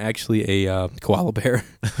getting him actually a koala bear.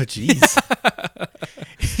 Oh, jeez.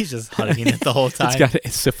 He's just hugging it the whole time. It's got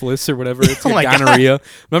syphilis or whatever. It's Oh got my God. gonorrhea.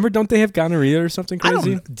 Remember, don't they have gonorrhea or something I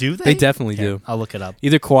crazy? don't, do they? They definitely Okay, do. I'll look it up.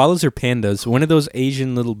 Either koalas or pandas. One of those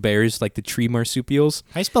Asian little bears, like the tree marsupials.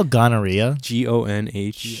 How do you spell gonorrhea?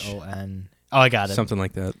 GONH. G-O-N. Oh, I got it. Something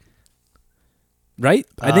like that. right?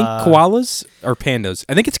 I think koalas or pandas.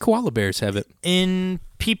 I think it's koala bears have it. In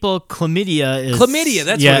people, chlamydia is that's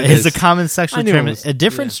what it is is. a common sexually I knew it was- a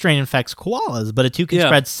different strain infects koalas, but it too can Yeah.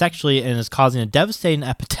 spread sexually and is causing a devastating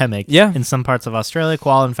epidemic. Yeah. In some parts of Australia,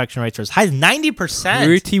 koala infection rates are as high as 90%.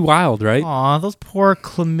 Pretty wild, right? Aw, those poor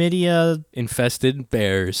chlamydia Infested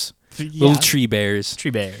bears, little tree bears.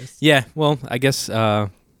 tree bears. Yeah, well, I guess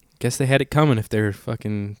they had it coming if they're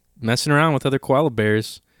fucking messing around with other koala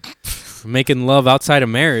bears, making love outside of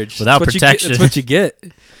marriage Without That's what protection. That's what you get.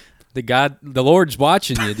 The Lord's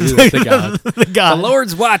watching you, dude. The God. God. The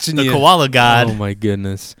Lord's watching The you. koala god. Oh my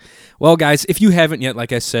goodness. Well, guys, if you haven't yet,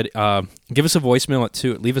 like I said, give us a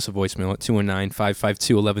voicemail leave us a voicemail at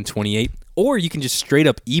 219-552-1128, or you can just straight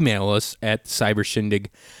up email us at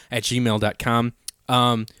cybershindig@gmail.com.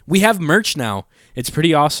 We have merch now. It's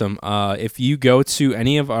pretty awesome. If you go to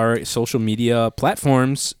any of our social media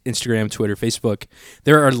platforms, Instagram, Twitter, Facebook,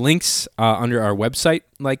 there are links under our website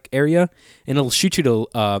area, and it'll shoot you to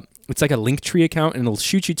it's like a Linktree account, and it'll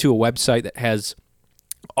shoot you to a website that has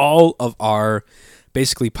all of our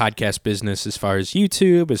basically podcast business as far as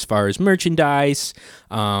YouTube, as far as merchandise.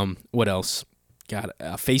 What else? Got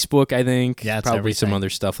Facebook, I think. Yeah, it's probably some everything. other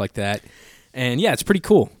stuff like that. And yeah, it's pretty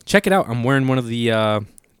cool. Check it out. I'm wearing one of the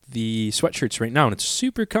sweatshirts right now, and it's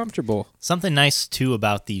super comfortable. Something nice too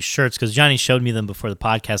about these shirts, because Johnny showed me them before the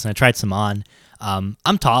podcast, and I tried some on. I'm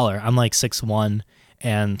taller. I'm like 6'1",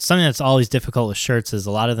 and something that's always difficult with shirts is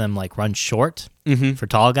a lot of them run short for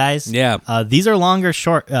tall guys. Yeah. These are longer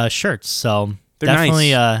short shirts, so They're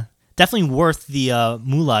definitely nice. Definitely worth the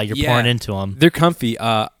moolah you're pouring into them. They're comfy.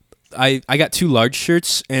 I got 2 large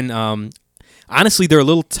shirts, and honestly, they're a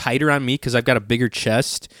little tighter on me because I've got a bigger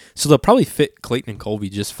chest, so they'll probably fit Clayton and Colby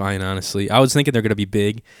just fine, honestly. I was thinking they're going to be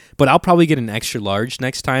big, but I'll probably get an extra large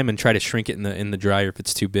next time and try to shrink it in the dryer if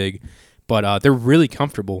it's too big. But they're really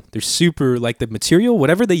comfortable. They're super, the material,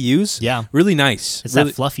 whatever they use, really nice. It's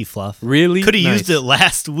really, that fluffy fluff. Really Could have nice. used it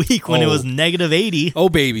last week when it was negative 80. Oh,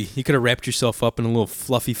 baby. You could have wrapped yourself up in a little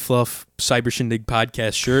fluffy fluff Cyber Shindig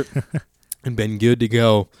podcast shirt and been good to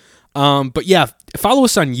go. But yeah, follow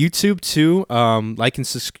us on YouTube too. Like and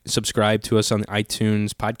subscribe to us on the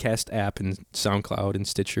iTunes podcast app and SoundCloud and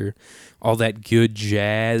Stitcher, all that good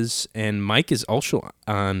jazz. And Mike is also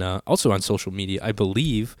on social media, I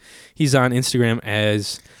believe. He's on Instagram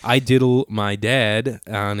as I Diddle My Dad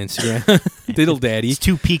on Instagram, Diddle Daddy. It's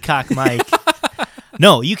 2 Peacock Mike.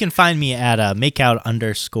 No, you can find me at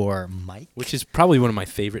makeout_Mike. Which is probably one of my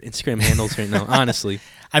favorite Instagram handles right now, honestly.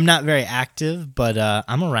 I'm not very active, but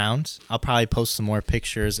I'm around. I'll probably post some more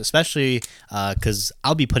pictures, especially because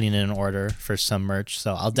I'll be putting in an order for some merch.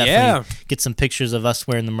 So I'll definitely get some pictures of us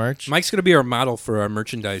wearing the merch. Mike's going to be our model for our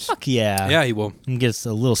merchandise. Fuck yeah. Yeah, he will. And get us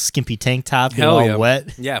a little skimpy tank top, get Hell all yeah.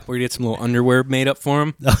 wet. Yeah, we're going to get some little underwear made up for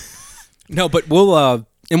him. No, but we'll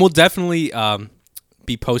definitely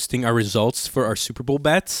be posting our results for our Super Bowl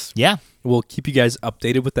bets. Yeah, We'll keep you guys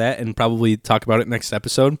updated with that and probably talk about it next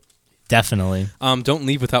episode. definitely. Don't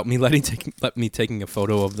leave without me let me taking a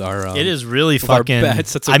photo of our. It is really of our fucking.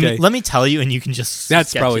 bets. That's I okay. mean, let me tell you, and you can just. That's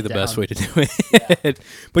sketch probably it the best down. way to do it.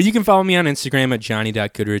 But you can follow me on Instagram at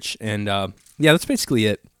johnny.goodrich. And yeah, that's basically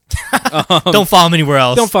it. Don't follow him anywhere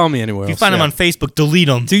else. Don't follow me anywhere If you else. find him Yeah. on Facebook, delete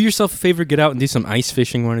him. Do yourself a favor, get out and do some ice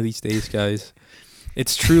fishing one of these days, guys.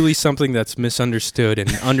 It's truly something that's misunderstood and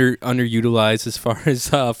underutilized as far as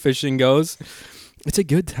fishing goes. It's a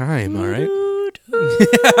good time, all right?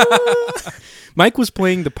 Mike was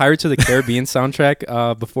playing the Pirates of the Caribbean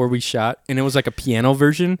soundtrack before we shot, and it was like a piano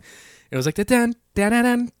version. It was like da-dun,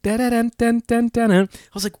 da-da-dun, da-da-dun, dun, dun. I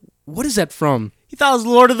was like, what is that from? He thought it was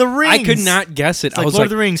Lord of the Rings. I could not guess it. It's I like was Lord like, of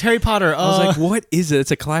the Rings, Harry Potter. I was like, what is it?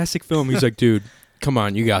 It's a classic film. He's like, dude, come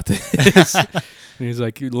on, you got this. And he's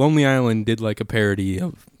like, Lonely Island did like a parody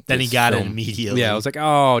of then he this got it film. immediately. Yeah, I was like,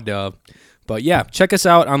 oh, duh. But yeah, check us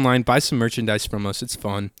out online. Buy some merchandise from us. It's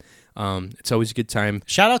fun. It's always a good time.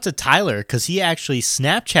 Shout out to Tyler, because he actually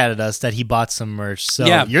Snapchatted us that he bought some merch. So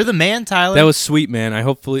Yeah. you're the man, Tyler. That was sweet, man. I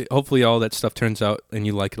hopefully all that stuff turns out and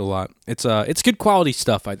you like it a lot. It's good quality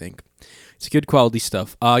stuff, I think. It's good quality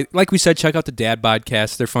stuff. Like we said, check out the Dad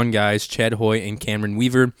Podcast. They're fun guys, Chad Hoy and Cameron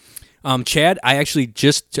Weaver. Chad, I actually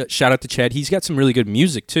just shout out to Chad. He's got some really good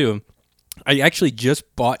music too. I actually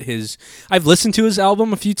just bought I've listened to his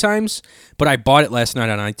album a few times, but I bought it last night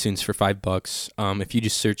on iTunes for $5. If you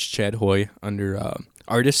just search Chad Hoy under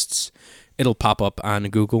artists, it'll pop up on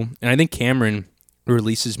Google. And I think Cameron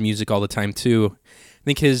releases music all the time too.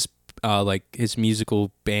 I think his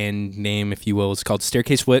musical band name, if you will, is called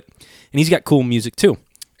Staircase Wit, and he's got cool music too.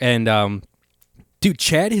 And dude,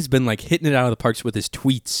 Chad has been like hitting it out of the parks with his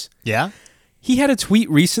tweets. yeah. He had a tweet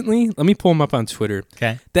recently. Let me pull him up on Twitter.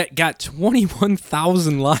 Okay. That got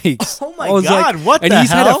 21,000 likes. Oh my God! What the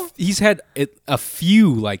hell? He's had a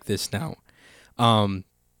few like this now.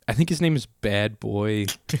 I think his name is Bad Boy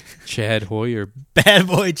Chad Hoy or Bad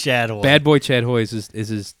Boy Chad Hoy. Bad Boy Chad Hoy is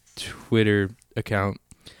his Twitter account.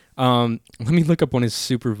 Let me look up one of his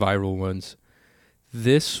super viral ones.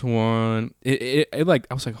 This one, it like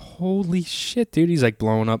I was like, holy shit, dude! He's like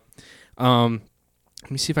blowing up. Let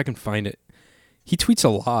me see if I can find it. He tweets a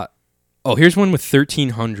lot. Oh, here's one with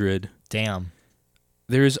 1,300. Damn.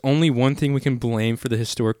 There is only one thing we can blame for the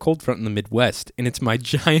historic cold front in the Midwest, and it's my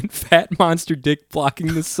giant fat monster dick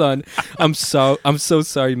blocking the sun. I'm so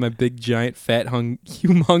sorry, my big giant fat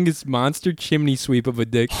humongous monster chimney sweep of a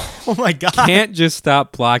dick. Oh my God. Can't just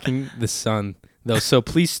stop blocking the sun though. So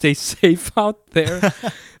please stay safe out there.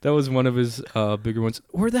 That was one of his bigger ones.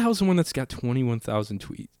 Where the hell's the one that's got 21,000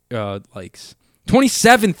 likes?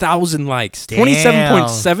 27,000 likes.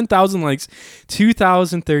 27.7 thousand likes.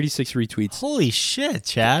 2,036 retweets. Holy shit,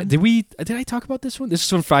 Chad. Did I talk about this one? This is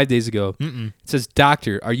from 5 days ago. Mm-mm. It says,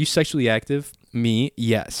 "Doctor, are you sexually active?" Me,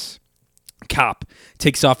 yes. Cop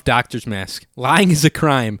takes off doctor's mask. Lying is a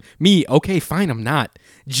crime. Me, okay, fine, I'm not.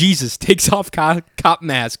 Jesus takes off cop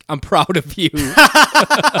mask. I'm proud of you.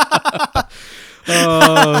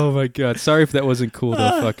 Oh my God! Sorry if that wasn't cool to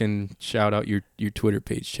fucking shout out your Twitter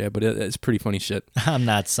page, Chad, but it's pretty funny shit. I'm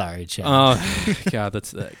not sorry, Chad. Oh God,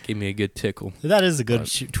 that gave me a good tickle. That is a good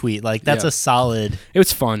tweet. Like that's a solid. It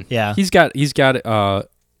was fun. Yeah, he's got.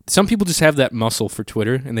 Some people just have that muscle for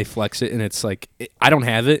Twitter and they flex it, and it's like I don't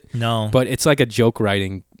have it. No, but it's like a joke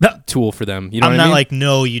writing tool for them. You know I'm what not I mean? like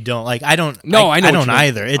no, you don't. Like I don't. No, I know. I don't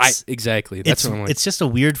either. It's exactly. That's what I'm like. It's just a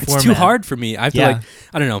weird format. It's too hard for me. I feel like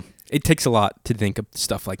I don't know. It takes a lot to think of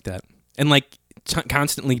stuff like that, and like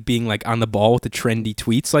constantly being like on the ball with the trendy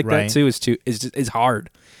tweets like that too is hard.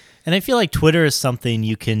 And I feel like Twitter is something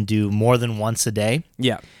you can do more than once a day.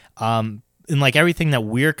 Yeah. And like everything that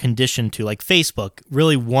we're conditioned to, like Facebook,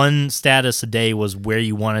 really one status a day was where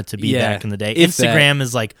you wanted to be back in the day. Instagram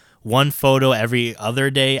is like one photo every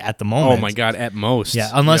other day at the moment. Oh my God, at most. Yeah,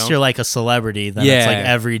 unless you're like a celebrity, then it's like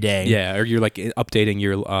every day. Yeah, or you're like updating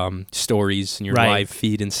your stories and your live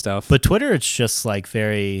feed and stuff. But Twitter, it's just like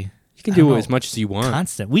very... You can do as much as you want.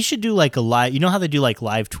 Constant. We should do like a live... You know how they do like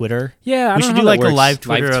live Twitter? Yeah, we should do like a live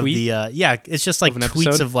Twitter of the... it's just like of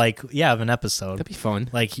tweets of like... Yeah, of an episode. That'd be fun.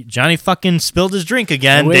 Like Johnny fucking spilled his drink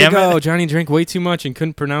again. Way damn to go. it. Johnny drank way too much and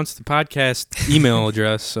couldn't pronounce the podcast email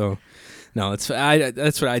address, so... No, that's what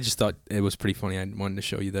I just thought it was pretty funny. I wanted to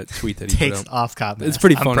show you that tweet that he takes put out. off cop mask. It's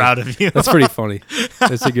pretty funny. I'm proud of you. That's pretty funny.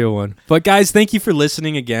 That's a good one. But guys, thank you for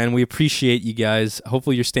listening again. We appreciate you guys.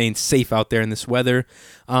 Hopefully you're staying safe out there in this weather.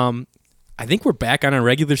 I think we're back on our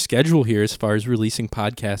regular schedule here as far as releasing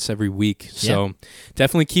podcasts every week. So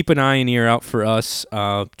definitely keep an eye and ear out for us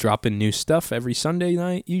dropping new stuff every Sunday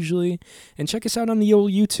night usually. And check us out on the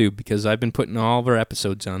old YouTube because I've been putting all of our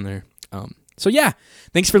episodes on there. So yeah,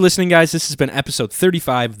 thanks for listening, guys. This has been episode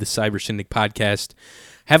 35 of the Cyber Shindig podcast.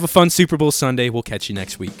 Have a fun Super Bowl Sunday. We'll catch you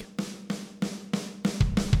next week.